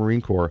oversees the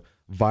Marine Corps,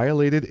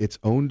 violated its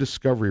own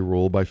discovery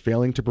rule by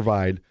failing to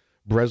provide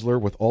Bresler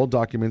with all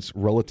documents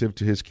relative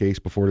to his case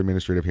before an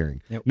administrative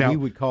hearing. Now, we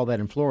would call that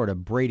in Florida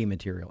Brady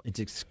material. It's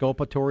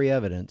exculpatory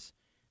evidence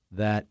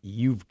that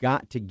you've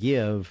got to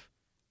give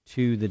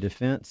to the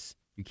defense.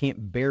 You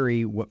can't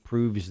bury what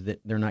proves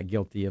that they're not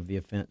guilty of the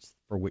offense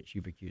for which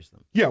you've accused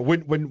them. Yeah,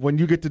 when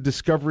you get to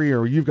discovery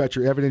or you've got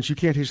your evidence, you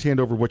can't just hand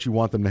over what you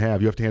want them to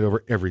have. You have to hand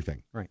over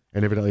everything. Right.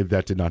 And evidently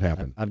that did not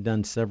happen. I've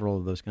done several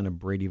of those kind of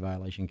Brady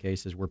violation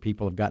cases where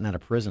people have gotten out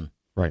of prison.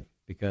 Right.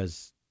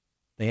 Because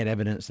they had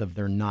evidence of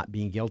their not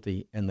being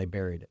guilty and they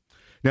buried it.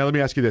 Now let me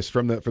ask you this: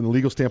 from the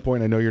legal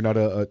standpoint, I know you're not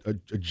a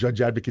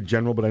judge advocate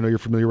general, but I know you're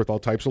familiar with all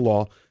types of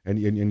law and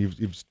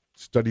you've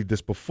studied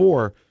this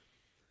before.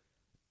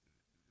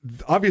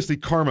 Obviously,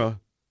 karma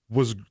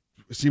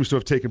seems to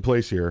have taken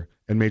place here,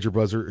 and Major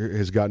Bresler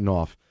has gotten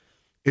off.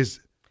 Is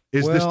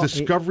this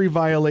discovery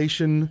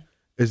violation?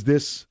 Is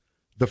this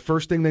the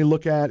first thing they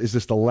look at? Is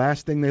this the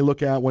last thing they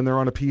look at when they're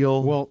on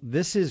appeal? Well,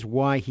 this is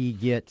why he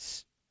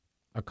gets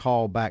a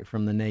call back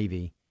from the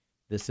Navy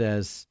that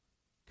says,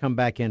 come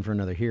back in for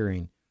another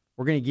hearing.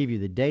 We're going to give you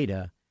the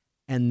data,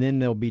 and then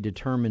they'll be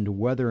determined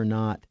whether or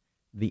not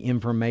the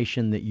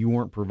information that you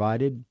weren't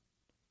provided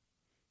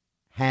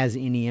has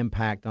any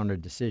impact on a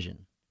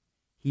decision.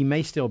 He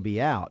may still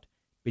be out,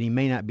 but he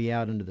may not be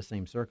out under the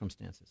same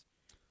circumstances.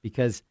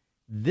 Because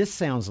this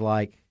sounds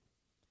like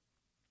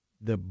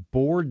the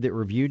board that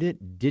reviewed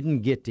it didn't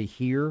get to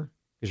hear.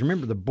 Because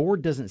remember, the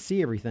board doesn't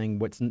see everything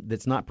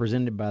that's not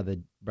presented by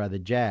the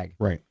JAG.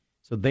 Right.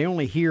 So they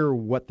only hear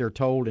what they're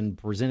told and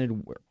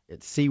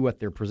see what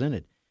they're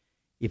presented.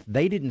 If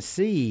they didn't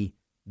see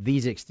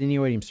these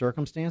extenuating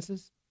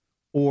circumstances,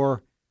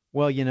 or,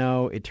 well,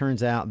 it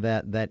turns out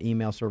that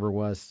email server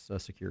was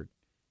secured.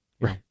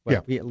 Right.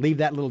 Leave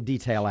that little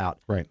detail out.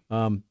 Right.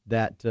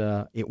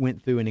 That it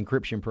went through an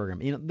encryption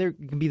program. There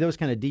can be those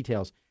kind of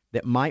details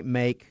that might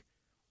make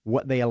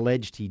what they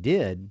alleged he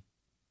did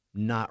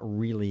not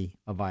really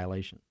a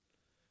violation.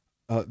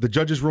 The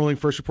judge's ruling,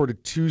 first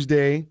reported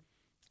Tuesday,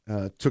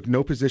 took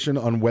no position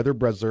on whether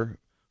Bresler,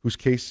 whose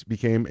case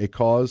became a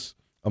cause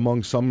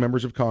among some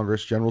members of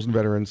Congress, generals and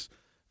veterans,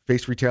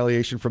 faced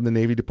retaliation from the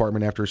Navy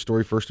Department after his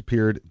story first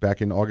appeared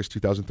back in August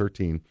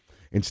 2013.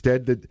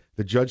 Instead,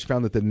 the judge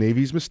found that the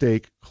Navy's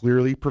mistake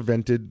clearly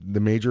prevented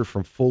the major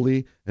from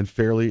fully and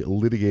fairly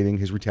litigating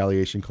his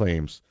retaliation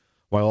claims,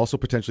 while also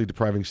potentially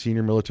depriving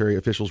senior military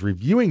officials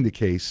reviewing the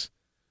case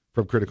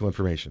from critical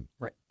information.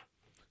 Right.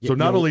 So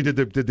not only did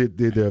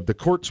the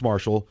courts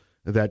martial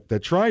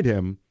that tried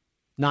him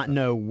not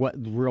know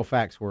what the real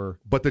facts were,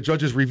 but the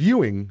judges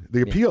reviewing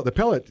the appeal, the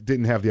appellate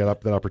didn't have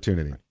that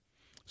opportunity. Right.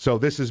 So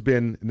this has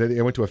been,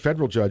 it went to a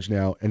federal judge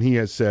now, and he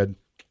has said,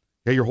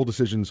 hey, your whole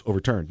decision's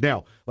overturned.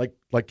 Now,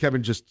 like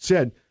Kevin just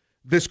said,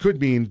 this could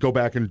mean go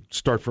back and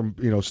start from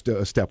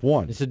step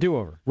one. It's a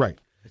do-over. Right.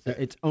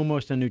 It's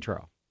almost a new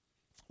trial.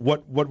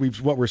 What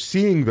we're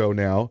seeing though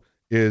now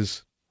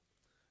is,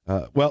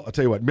 I'll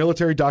tell you what.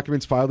 Military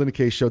documents filed in the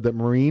case showed that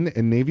Marine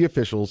and Navy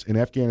officials in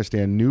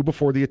Afghanistan knew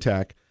before the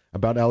attack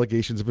about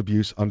allegations of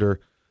abuse under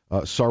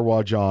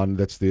Sarwar John,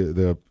 that's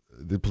the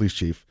police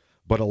chief,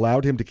 but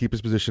allowed him to keep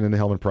his position in the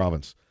Helmand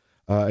province.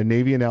 A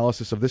Navy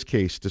analysis of this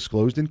case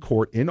disclosed in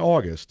court in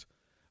August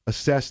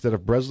assessed that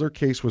if Bresler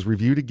case was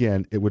reviewed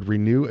again, it would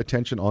renew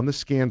attention on the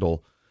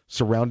scandal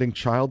surrounding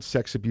child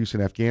sex abuse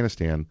in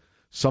Afghanistan,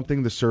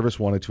 something the service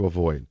wanted to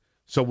avoid.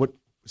 So what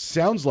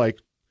sounds like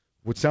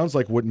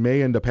what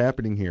may end up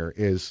happening here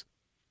is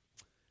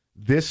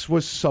this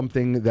was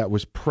something that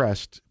was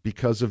pressed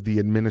because of the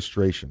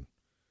administration.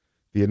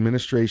 The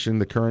administration,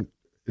 the current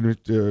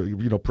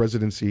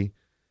presidency,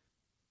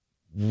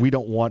 we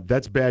don't want,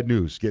 that's bad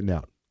news getting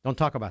out. Don't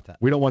talk about that.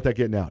 We don't want that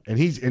getting out. And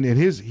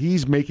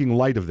he's making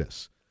light of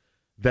this,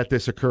 that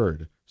this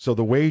occurred. So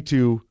the way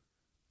to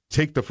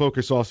take the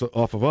focus off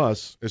of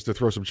us is to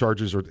throw some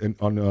charges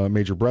on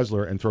Major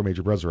Bresler and throw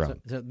Major Bresler out.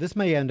 So this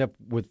may end up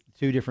with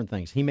two different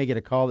things. He may get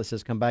a call that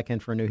says come back in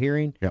for a new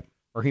hearing. Yep.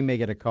 Or he may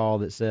get a call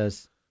that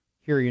says,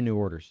 here are your new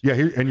orders. Yeah,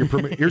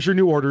 here's your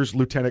new orders,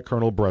 Lieutenant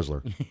Colonel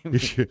Bresler.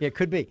 Yeah, it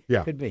could be.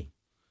 Yeah. Could be.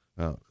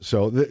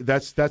 So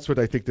that's what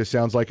I think this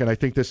sounds like, and I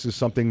think this is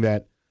something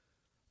that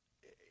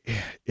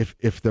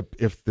if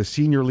the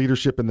senior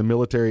leadership in the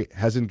military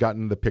hasn't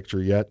gotten the picture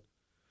yet,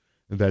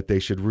 that they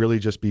should really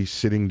just be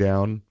sitting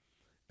down,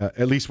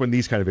 at least when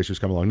these kind of issues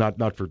come along,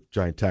 not for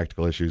giant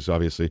tactical issues,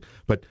 obviously,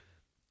 but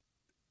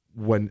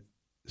when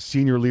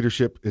senior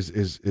leadership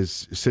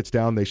sits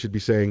down, they should be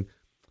saying,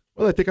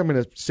 well, I think I'm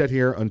going to sit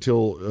here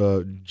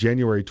until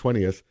January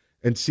 20th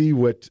and see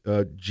what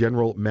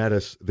General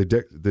Mattis,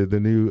 the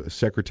new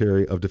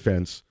Secretary of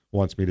Defense,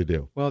 wants me to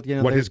do. Well,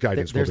 what his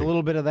guidance there's will be. a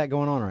little bit of that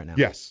going on right now.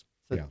 Yes.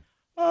 So, yeah.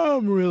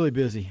 I'm really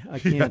busy. I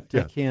can't.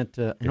 Yeah. I can't.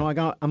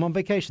 I'm on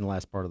vacation the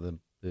last part of the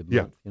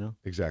month.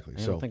 Exactly.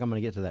 I don't think I'm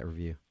going to get to that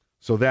review.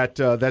 So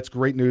that's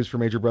great news for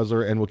Major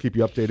Bresler, and we'll keep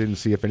you updated and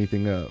see if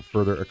anything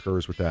further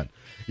occurs with that.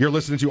 You're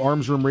listening to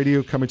Arms Room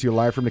Radio, coming to you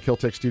live from the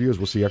Kel-Tec Studios.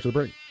 We'll see you after the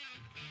break.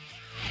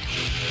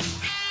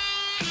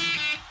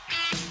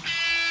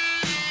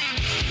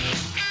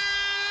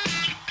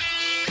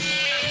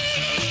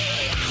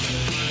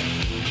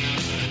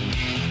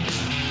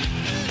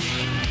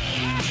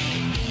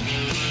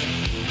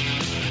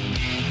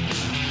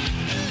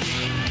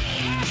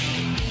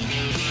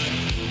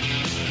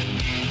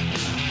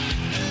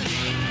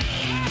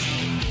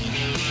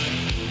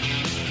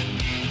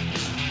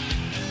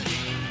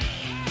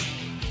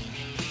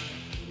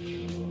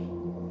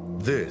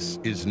 This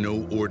is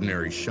no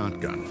ordinary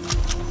shotgun.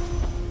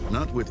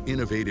 Not with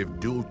innovative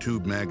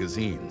dual-tube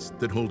magazines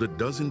that hold a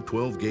dozen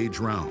 12-gauge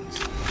rounds,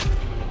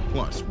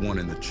 plus one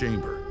in the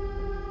chamber.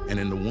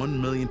 And in the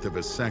 1/1,000,000th of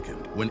a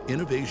second, when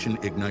innovation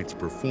ignites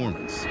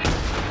performance,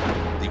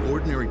 the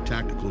ordinary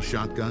tactical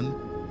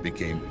shotgun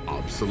became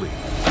obsolete.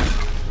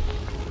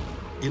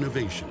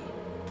 Innovation,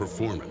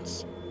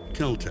 performance,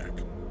 Kel-Tec.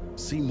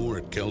 See more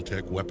at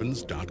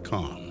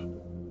keltecweapons.com.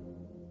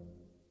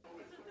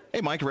 Hey,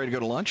 Mike, ready to go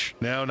to lunch?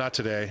 No, not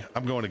today.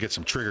 I'm going to get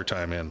some trigger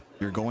time in.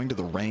 You're going to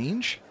the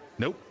range?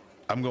 Nope.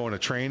 I'm going to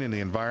train in the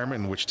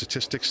environment in which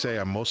statistics say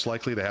I'm most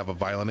likely to have a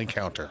violent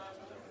encounter.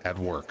 At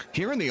work.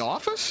 Here in the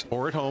office?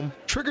 Or at home.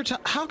 Trigger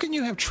time? How can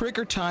you have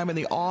trigger time in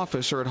the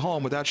office or at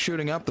home without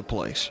shooting up the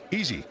place?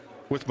 Easy.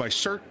 With my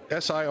SIRT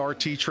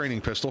SIRT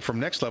training pistol from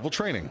Next Level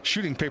Training.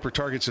 Shooting paper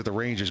targets at the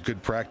range is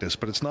good practice,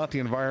 but it's not the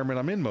environment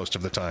I'm in most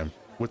of the time.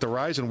 With the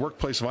rise in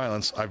workplace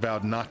violence, I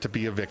vowed not to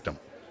be a victim.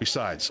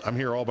 Besides, I'm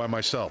here all by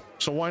myself,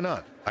 so why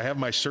not? I have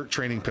my SIRT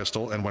training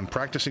pistol, and when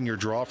practicing your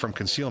draw from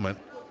concealment,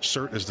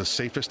 SIRT is the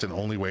safest and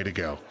only way to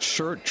go.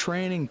 SIRT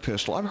training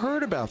pistol. I've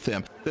heard about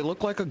them. They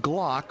look like a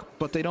Glock,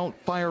 but they don't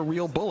fire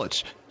real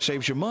bullets.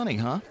 Saves you money,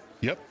 huh?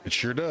 Yep, it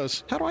sure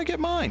does. How do I get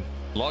mine?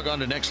 Log on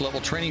to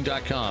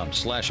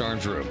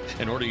nextleveltraining.com/armsroom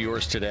and order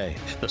yours today.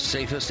 The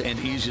safest and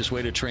easiest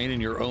way to train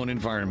in your own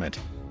environment.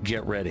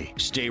 Get ready.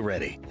 Stay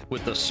ready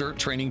with the SIRT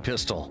training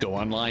pistol. Go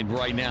online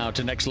right now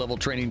to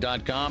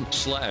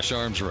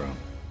nextleveltraining.com/armsroom.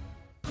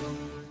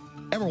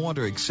 Ever want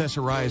to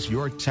accessorize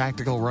your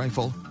tactical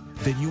rifle?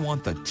 Then you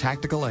want the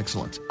tactical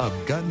excellence of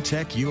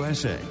GunTech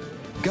USA.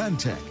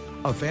 GunTech,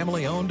 a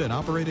family-owned and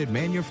operated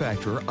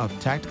manufacturer of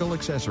tactical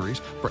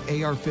accessories for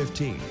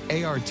AR-15,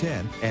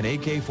 AR-10, and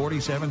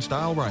AK-47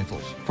 style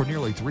rifles. For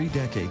nearly 3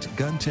 decades,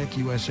 GunTech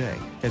USA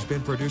has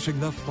been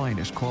producing the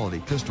finest quality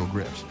pistol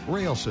grips,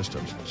 rail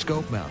systems,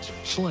 scope mounts,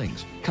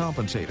 slings,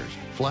 compensators,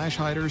 flash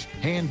hiders,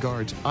 hand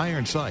guards,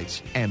 iron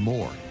sights, and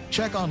more.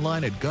 Check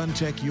online at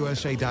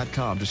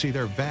GunTechUSA.com to see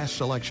their vast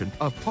selection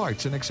of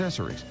parts and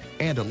accessories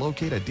and to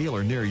locate a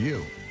dealer near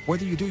you.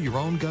 Whether you do your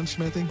own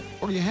gunsmithing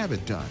or you have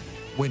it done,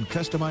 when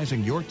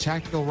customizing your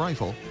tactical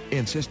rifle,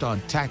 insist on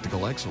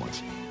tactical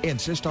excellence.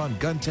 Insist on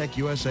GunTech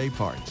USA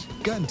parts.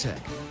 GunTech,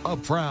 a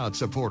proud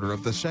supporter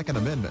of the Second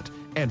Amendment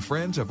and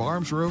friends of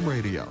Arms Room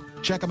Radio.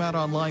 Check them out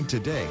online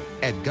today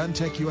at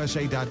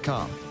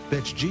GunTechUSA.com.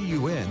 That's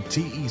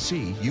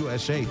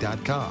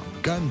GUNTECUSA.com.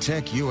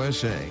 GunTech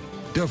USA.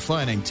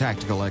 Defining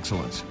tactical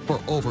excellence for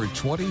over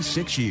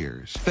 26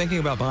 years. Thinking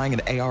about buying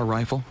an AR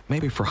rifle?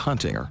 Maybe for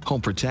hunting or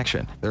home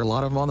protection. There are a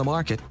lot of them on the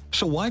market.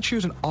 So why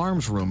choose an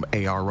Arms Room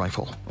AR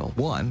rifle? Well,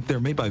 1, they're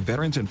made by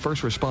veterans and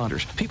first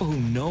responders, people who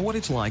know what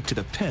it's like to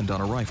depend on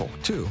a rifle.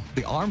 2,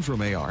 the Arms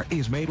Room AR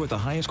is made with the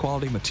highest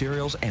quality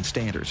materials and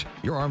standards.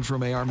 Your Arms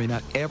Room AR may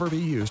not ever be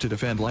used to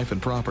defend life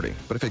and property,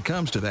 but if it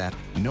comes to that,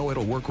 know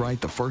it'll work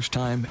right the first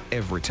time,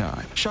 every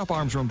time. Shop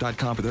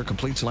armsroom.com for their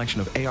complete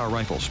selection of AR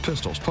rifles,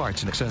 pistols,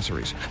 parts, and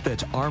accessories.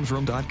 That's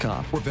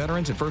armsroom.com, where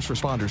veterans and first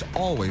responders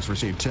always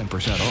receive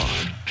 10%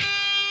 off.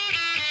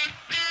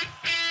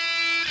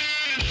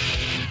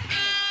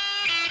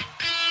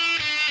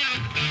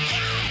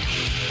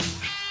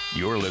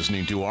 You're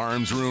listening to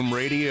Arms Room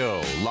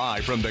Radio,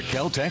 live from the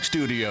Kel-Tec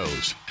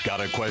studios. Got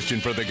a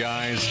question for the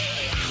guys?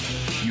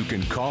 You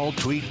can call,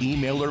 tweet,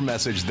 email, or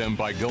message them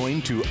by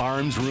going to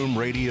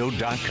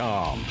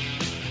armsroomradio.com.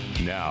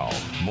 Now,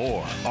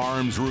 more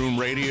Arms Room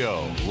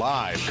Radio,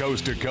 live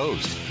coast to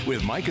coast,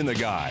 with Mike and the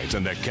guys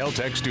in the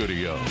Kel-Tec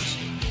studios.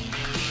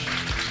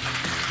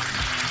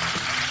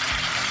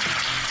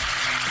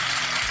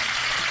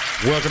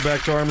 Welcome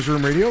back to Arms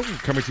Room Radio.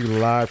 Coming to you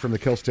live from the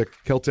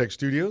Kel-Tec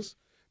studios.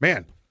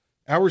 Man,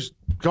 hours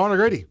gone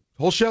already.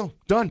 Whole show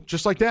done,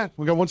 just like that.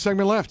 We got one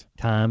segment left.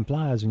 Time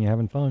flies when you're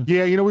having fun.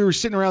 Yeah, you know, we were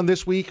sitting around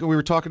this week and we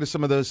were talking to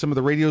some of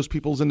the radios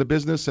peoples in the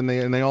business, and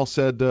they all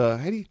said,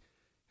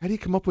 how do you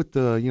come up with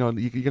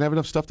you can have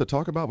enough stuff to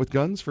talk about with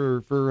guns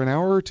for an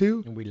hour or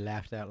two? And we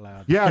laughed out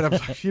loud. Yeah,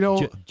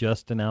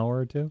 just an hour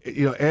or two.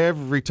 You know,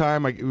 every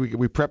time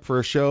we prep for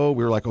a show,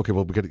 we were like, okay,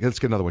 well, let's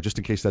get another one just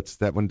in case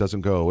that one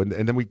doesn't go. And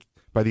then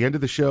by the end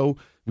of the show,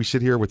 we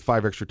sit here with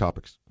 5 extra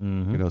topics.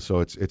 Mm-hmm. You know, so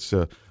it's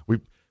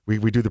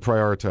we do the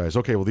prioritize.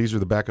 Okay, well, these are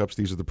the backups,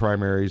 these are the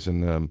primaries,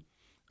 and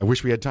I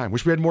wish we had time.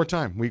 Wish we had more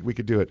time. We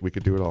could do it. We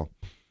could do it all.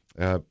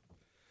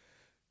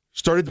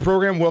 Started the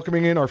program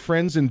welcoming in our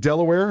friends in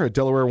Delaware at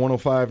Delaware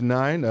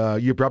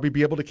 105.9. You'll probably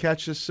be able to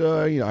catch us.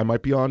 I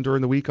might be on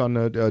during the week on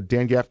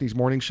Dan Gaffney's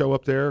morning show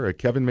up there.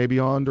 Kevin may be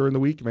on during the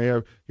week. May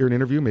hear an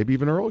interview. Maybe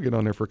even Earl get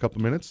on there for a couple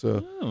of minutes.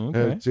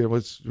 Okay.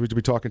 We'll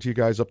be talking to you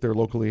guys up there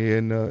locally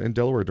in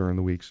Delaware during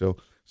the week. So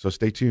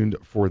stay tuned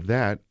for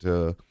that.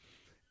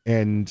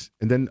 And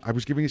then I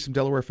was giving you some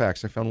Delaware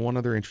facts. I found one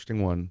other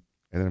interesting one,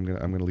 and then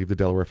I'm gonna leave the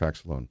Delaware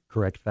facts alone.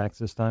 Correct facts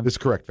this time? This is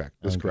correct fact.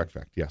 This is correct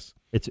fact. Yes.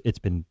 It's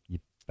been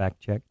fact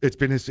checked.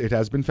 It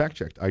has been fact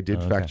checked. I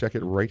did fact check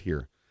it right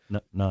here.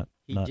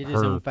 He did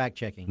his own fact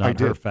checking. Not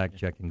her fact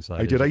checking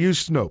side. I did. I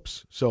used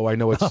Snopes, so I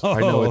know it's.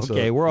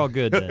 Okay, we're all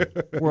good then.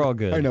 We're all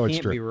good. I know it's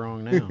Can't true. be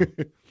wrong now.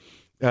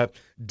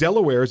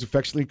 Delaware is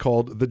affectionately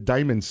called the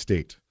Diamond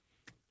State.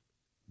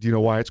 Do you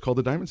know why it's called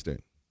the Diamond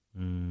State?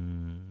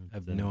 I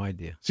have no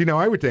idea. See, now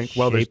I would think,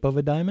 well, Shape of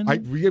a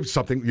diamond? We have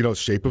something,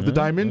 shape of the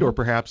diamond, or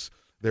perhaps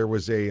there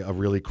was a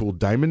really cool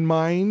diamond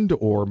mine,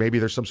 or maybe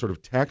there's some sort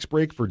of tax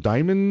break for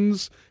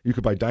diamonds. You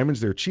could buy diamonds,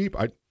 they're cheap.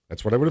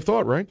 That's what I would have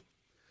thought, right?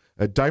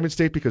 A Diamond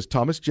State because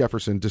Thomas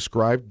Jefferson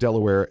described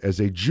Delaware as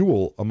a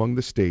jewel among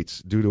the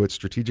states due to its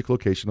strategic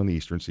location on the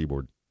eastern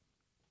seaboard.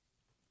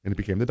 And it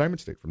became the Diamond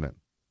State from then.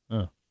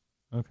 Oh,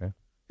 okay.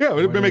 Yeah,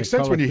 it makes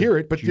sense when you hear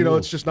it, but,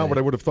 it's just not what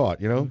I would have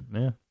thought, Yeah.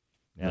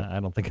 Yeah, I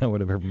don't think I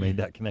would have ever made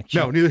that connection.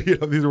 No,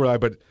 neither would I,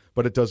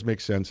 but it does make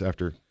sense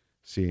after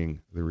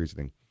seeing the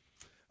reasoning.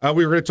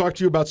 We were going to talk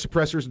to you about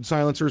suppressors and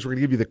silencers. We're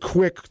going to give you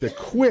the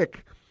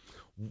quick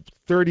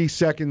 30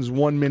 seconds,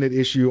 1 minute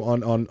issue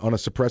on a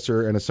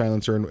suppressor and a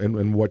silencer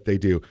and what they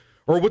do.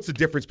 Or what's the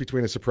difference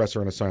between a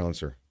suppressor and a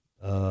silencer?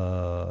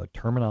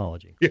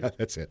 Terminology. Yeah,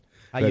 that's it.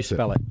 How you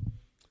spell it?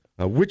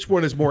 Which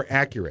one is more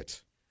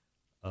accurate?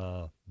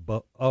 The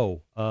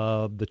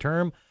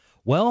term.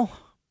 Well,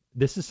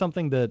 this is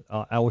something that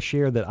I will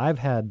share that I've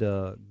had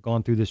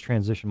gone through this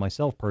transition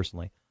myself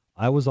personally.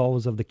 I was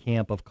always of the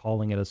camp of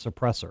calling it a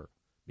suppressor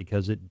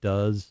because it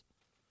does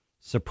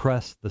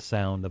suppress the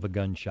sound of a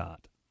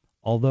gunshot.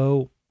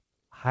 Although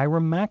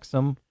Hiram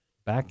Maxim,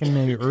 back in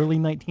the early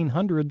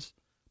 1900s,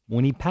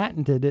 when he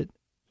patented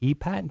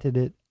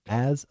it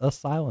as a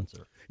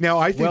silencer. Now,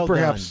 I think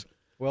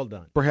well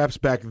done. Perhaps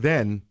back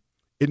then,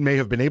 it may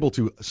have been able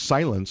to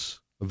silence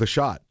the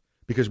shot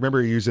because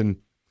remember you're using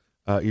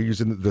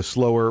the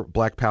slower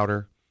black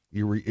powder.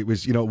 It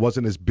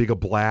wasn't as big a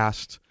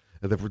blast.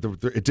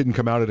 It didn't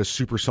come out at a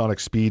supersonic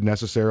speed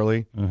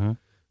necessarily. Mm-hmm.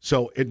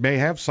 So it may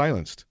have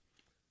silenced.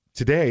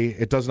 Today,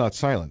 it does not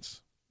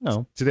silence.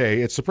 No.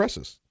 Today, it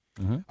suppresses.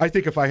 Mm-hmm. I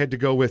think if I had to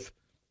go with,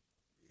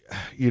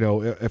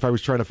 if I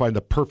was trying to find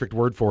the perfect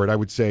word for it, I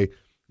would say,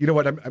 I'm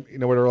not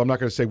going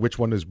to say which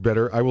one is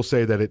better. I will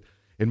say that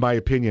in my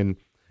opinion,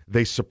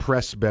 they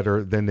suppress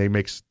better than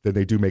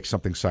they do make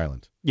something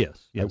silent. Yes,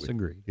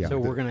 agreed. Yeah. So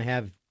we're going to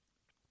have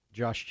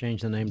Josh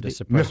change the name to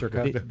Suppressor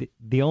Code?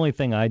 The only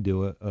thing I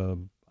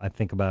do, I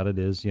think about it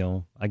is,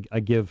 I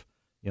give,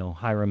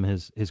 Hiram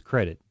his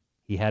credit.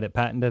 He had it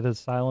patented as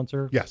a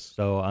silencer. Yes.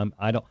 So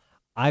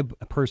I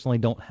personally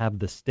don't have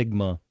the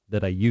stigma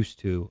that I used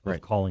to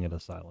of calling it a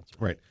silencer.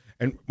 Right.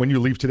 And when you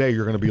leave today,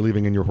 you're going to be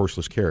leaving in your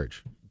horseless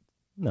carriage.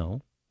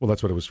 No. Well,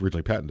 that's what it was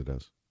originally patented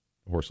as,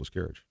 a horseless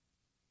carriage.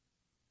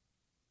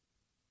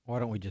 Why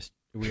don't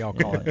we all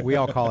call it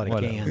a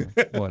can.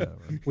 Whatever.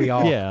 We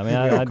all call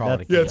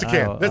it a can. Yeah, it's a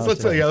can.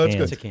 Let's say that's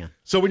good. It's a can.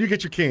 So when you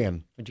get your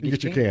can, you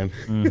get your can.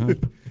 Mm-hmm.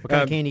 What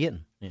kind of can you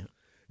getting?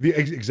 Yeah.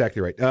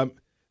 Exactly right.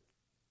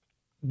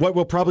 What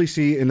we'll probably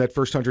see in that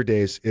first 100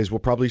 days is we'll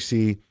probably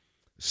see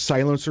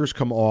silencers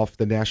come off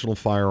the National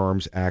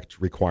Firearms Act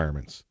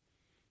requirements.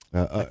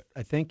 I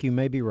think you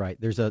may be right.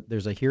 There's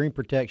a Hearing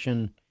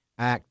Protection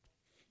Act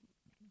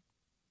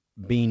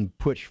being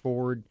pushed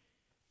forward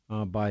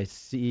by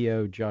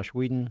CEO Josh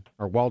Whedon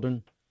or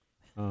Walden.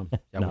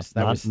 That was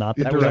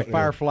a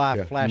Firefly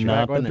flashback.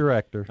 Not the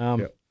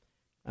director.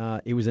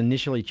 It was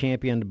initially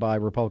championed by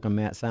Republican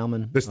Matt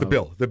Salmon. This is the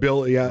bill. The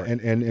bill, yeah, right.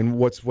 and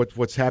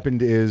what's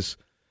happened is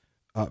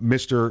the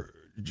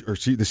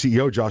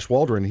CEO Josh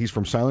Waldron, he's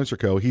from Silencer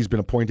Co. He's been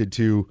appointed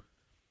to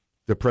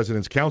the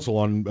President's Council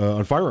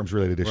on firearms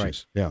related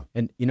issues. Right.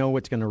 Yeah. And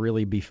what's going to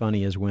really be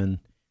funny is when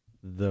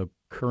the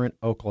current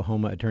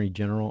Oklahoma Attorney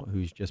General,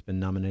 who's just been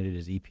nominated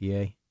as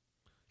EPA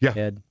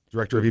head,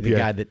 director of EPA, the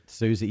guy that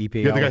sues the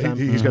EPA all the time.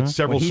 He's got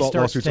several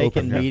lawsuits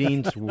open. When he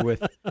starts taking meetings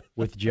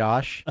with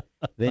Josh,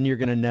 then you're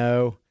going to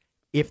know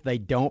if they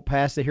don't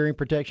pass the Hearing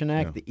Protection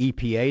Act, the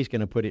EPA is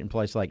going to put it in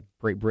place like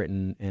Great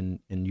Britain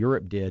and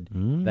Europe did,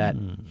 that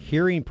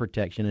hearing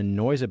protection and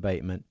noise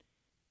abatement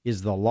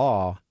is the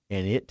law,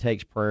 and it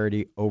takes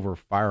priority over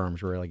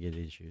firearms-related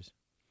issues.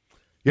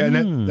 Yeah,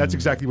 and that's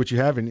exactly what you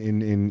have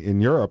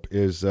in Europe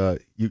is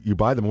you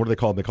buy them. What do they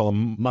call them? They call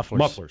them mufflers.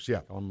 Mufflers,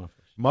 yeah. Call them mufflers.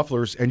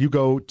 Mufflers, and you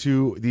go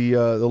to the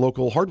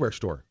local hardware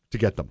store to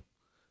get them.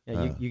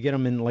 Yeah, you get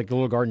them in like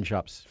little garden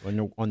shops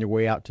on your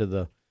way out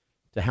to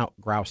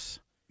grouse.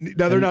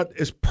 Now they're not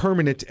as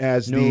permanent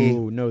as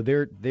No,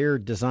 they're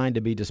designed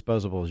to be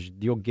disposable.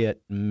 You'll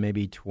get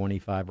maybe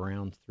 25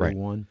 rounds through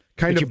one.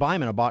 You buy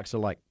them in a box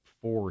of like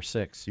 4 or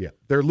 6. Yeah,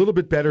 they're a little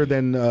bit better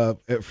than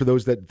for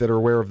those that are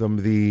aware of them.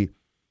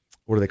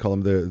 What do they call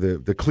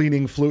them? The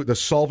cleaning fluid, the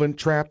solvent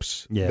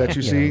traps that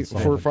you see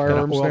for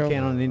firearms. Oil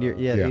can on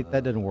India.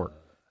 That doesn't work.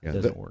 Yeah,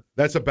 doesn't work.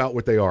 That's about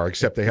what they are,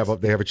 except they have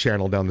a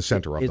channel down the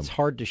center of them. It's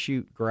hard to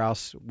shoot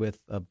grouse with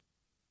a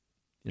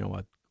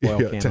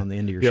oil can on the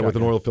end of your shotgun. With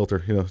an oil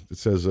filter. It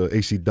says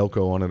AC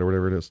Delco on it or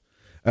whatever it is.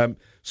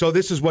 So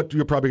this is what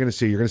you're probably going to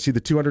see. You're going to see the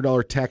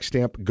 $200 tax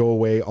stamp go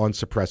away on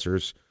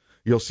suppressors.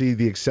 You'll see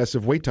the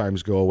excessive wait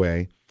times go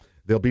away.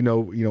 There'll be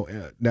no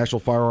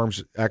National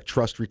Firearms Act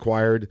trust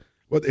required.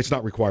 Well, it's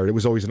not required. It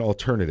was always an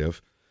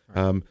alternative.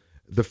 Right.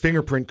 The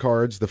fingerprint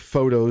cards, the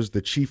photos,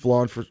 the chief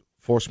law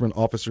enforcement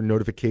officer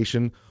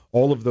notification,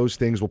 all of those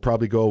things will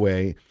probably go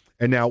away.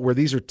 And now where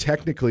these are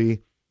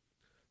technically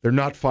They're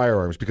not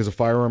firearms because a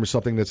firearm is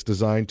something that's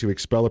designed to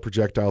expel a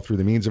projectile through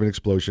the means of an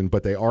explosion,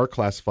 but they are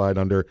classified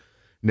under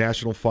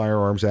National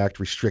Firearms Act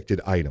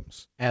restricted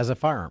items. As a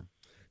firearm.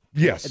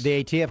 Yes.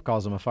 The ATF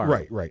calls them a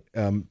firearm. Right.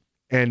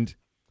 And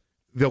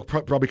they'll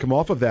probably come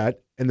off of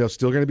that, and they're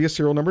still going to be a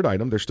serial numbered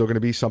item. They're still going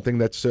to be something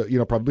that's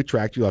probably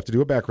tracked. You'll have to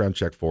do a background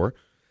check for,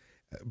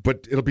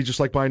 but it'll be just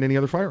like buying any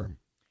other firearm.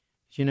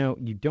 You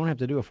don't have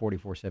to do a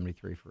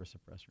 4473 for a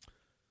suppressor.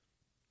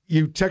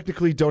 You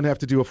technically don't have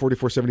to do a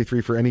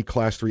 4473 for any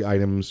Class 3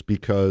 items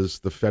because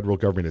the federal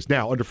government is.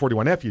 Now, under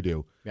 41F you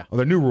do. Yeah. Well,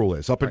 the new rule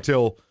is. Up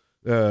until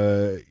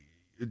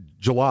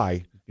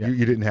July,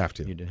 you didn't have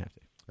to. You didn't have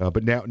to.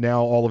 But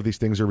now all of these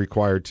things are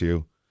required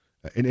to.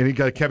 And he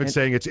got Kevin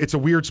saying it's a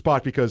weird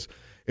spot because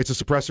it's a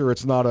suppressor,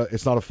 it's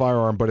not a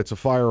firearm, but it's a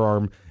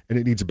firearm, and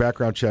it needs a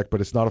background check,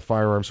 but it's not a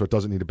firearm, so it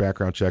doesn't need a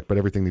background check, but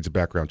everything needs a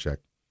background check.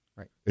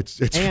 Right. It's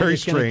very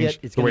strange.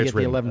 It's going to get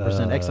the written.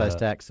 11% excise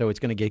tax, so it's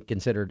going to get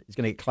considered. It's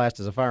going to get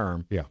classed as a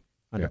firearm. Yeah.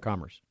 Under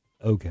commerce.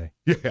 Okay.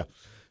 Yeah.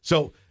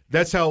 So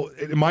that's how.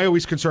 My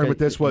always concern with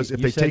this was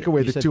if they take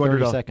away the $200.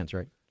 30 seconds,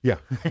 right? Yeah.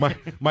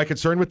 My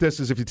concern with this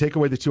is if you take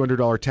away the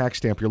 $200 tax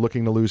stamp, you're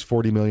looking to lose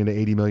 $40 million to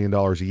 $80 million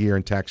a year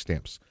in tax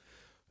stamps.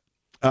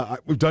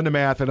 We've done the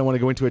math. I don't want to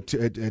go into it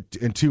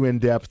in too in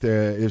depth.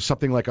 There's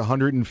something like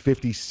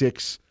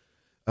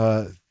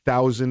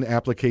 156,000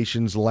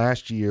 applications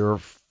last year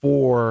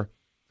for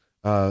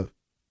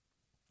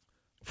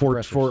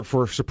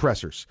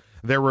suppressors.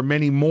 There were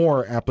many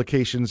more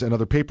applications and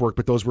other paperwork,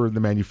 but those were the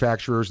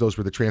manufacturers. Those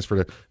were the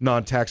transfer to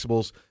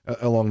non-taxables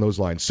along those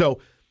lines. So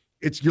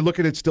you're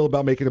looking at still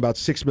about making about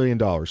 $6 million.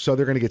 So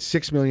they're going to get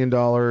 $6 million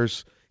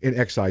in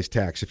excise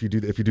tax if you do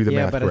the math correct.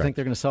 Yeah, but I think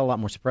they're going to sell a lot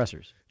more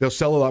suppressors. They'll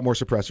sell a lot more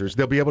suppressors.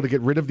 They'll be able to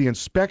get rid of the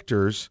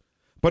inspectors,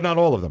 but not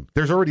all of them.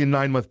 There's already a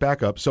 9-month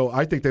backup, so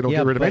I think they don't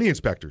get rid of any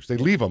inspectors. They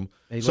leave them.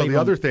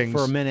 Other things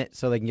for a minute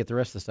so they can get the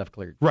rest of the stuff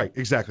cleared. Right,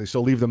 exactly.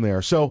 So leave them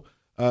there. So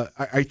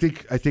I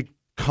think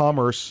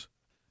commerce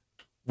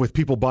with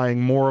people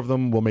buying more of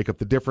them will make up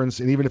the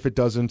difference. And even if it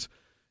doesn't,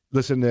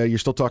 listen, you're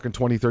still talking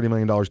 $20, $30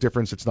 million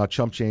difference. It's not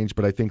chump change,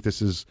 but I think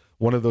this is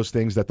one of those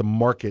things that the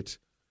market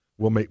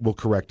will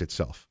correct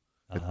itself.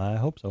 I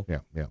hope so. Yeah.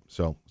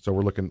 So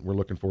we're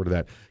looking forward to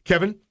that.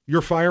 Kevin,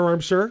 your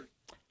firearm, sir.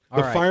 All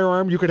the right.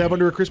 firearm you could have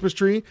under a Christmas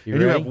tree. You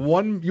and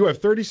ready? you have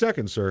 30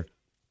 seconds, sir.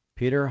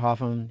 Peter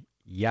Hoffen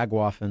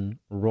Jagdwaffen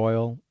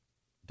Royal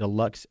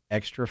Deluxe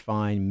Extra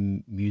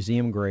Fine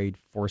Museum Grade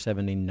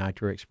 470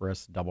 Nitro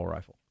Express double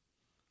rifle.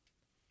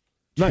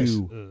 Nice.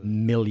 $2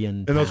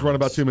 million. And those run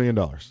about $2 million.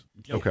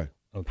 Okay.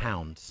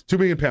 Pounds. 2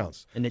 million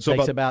pounds. And it So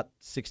takes about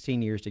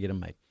 16 years to get them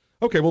made.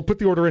 Okay, we'll put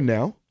the order in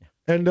now,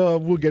 and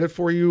we'll get it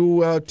for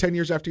you 10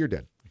 years after you're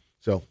dead.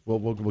 So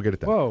we'll get it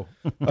then. Whoa.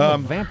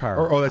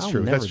 Vampire. That's I'll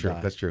true. never That's true.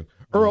 die. That's true.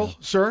 Earl,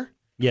 sir,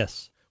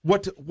 Yes.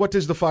 what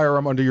is the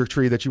firearm under your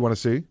tree that you want to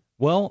see?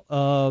 Well,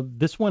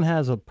 this one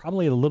has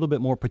probably a little bit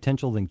more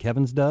potential than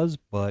Kevin's does,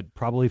 but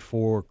probably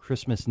for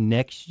Christmas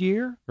next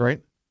year,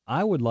 Right?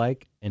 I would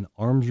like an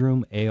Arms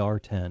Room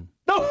AR-10.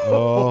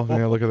 Oh,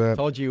 yeah, look at that.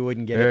 Told you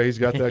wouldn't get it. Yeah, he's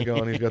got that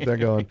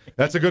going.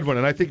 That's a good one,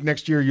 and I think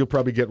next year you'll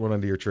probably get one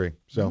under your tree.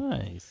 So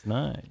Nice.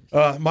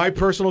 my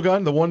personal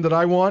gun, the one that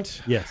I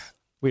want, Yes.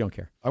 We don't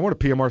care. I want a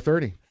PMR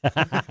 30.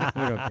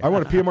 I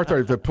want a PMR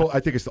 30. I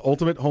think it's the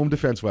ultimate home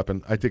defense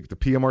weapon. I think the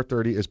PMR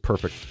 30 is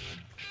perfect.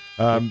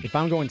 If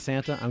I'm going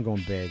Santa, I'm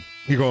going big.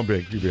 You're going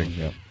big. You're big.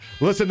 Yeah.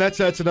 Well, listen,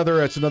 that's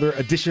another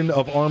edition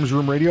of Arms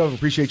Room Radio. I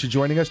appreciate you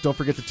joining us. Don't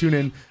forget to tune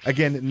in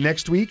again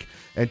next week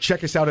and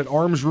check us out at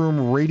Arms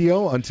Room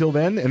Radio. Until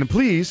then, and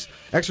please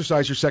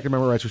exercise your Second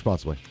Amendment rights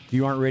responsibly. If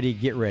you aren't ready,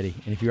 get ready.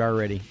 And if you are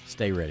ready,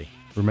 stay ready.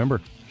 Remember,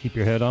 keep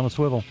your head on a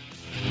swivel.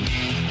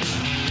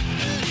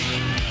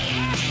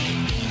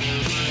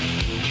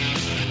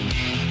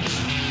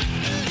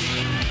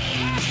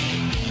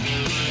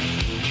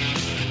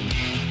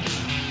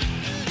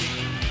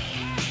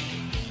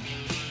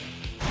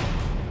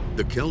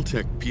 The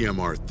Kel-Tec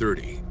PMR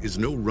 30 is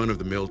no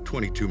run-of-the-mill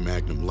 .22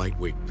 Magnum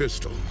lightweight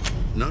pistol,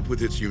 not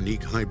with its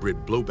unique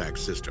hybrid blowback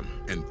system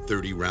and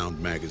 30-round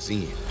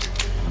magazine.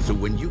 So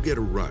when you get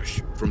a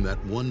rush from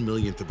that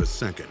 1/1,000,000th of a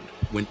second,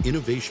 when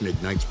innovation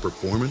ignites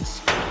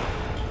performance,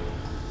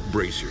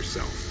 brace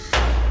yourself.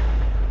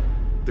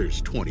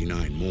 There's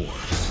 29 more.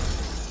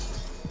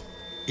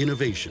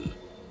 Innovation,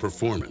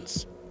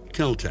 performance,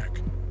 Kel-Tec.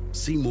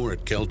 See more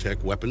at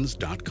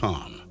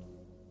keltecweapons.com.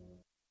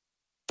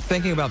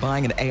 Thinking about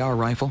buying an AR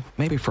rifle?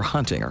 Maybe for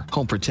hunting or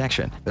home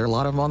protection. There are a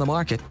lot of them on the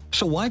market.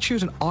 So why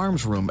choose an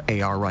Arms Room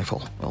AR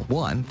rifle? Well,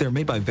 one, they're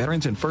made by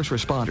veterans and first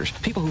responders,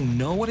 people who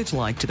know what it's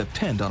like to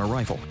depend on a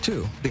rifle.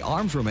 Two, the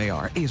Arms Room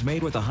AR is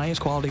made with the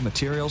highest quality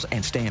materials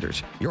and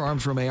standards. Your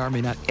Arms Room AR may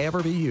not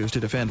ever be used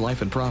to defend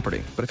life and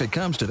property, but if it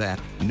comes to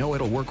that, know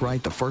it'll work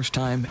right the first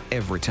time,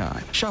 every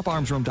time. Shop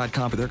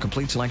armsroom.com for their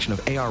complete selection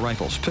of AR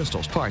rifles,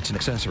 pistols, parts, and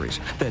accessories.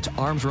 That's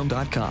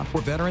armsroom.com,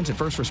 where veterans and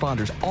first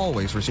responders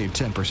always receive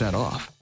 10% off.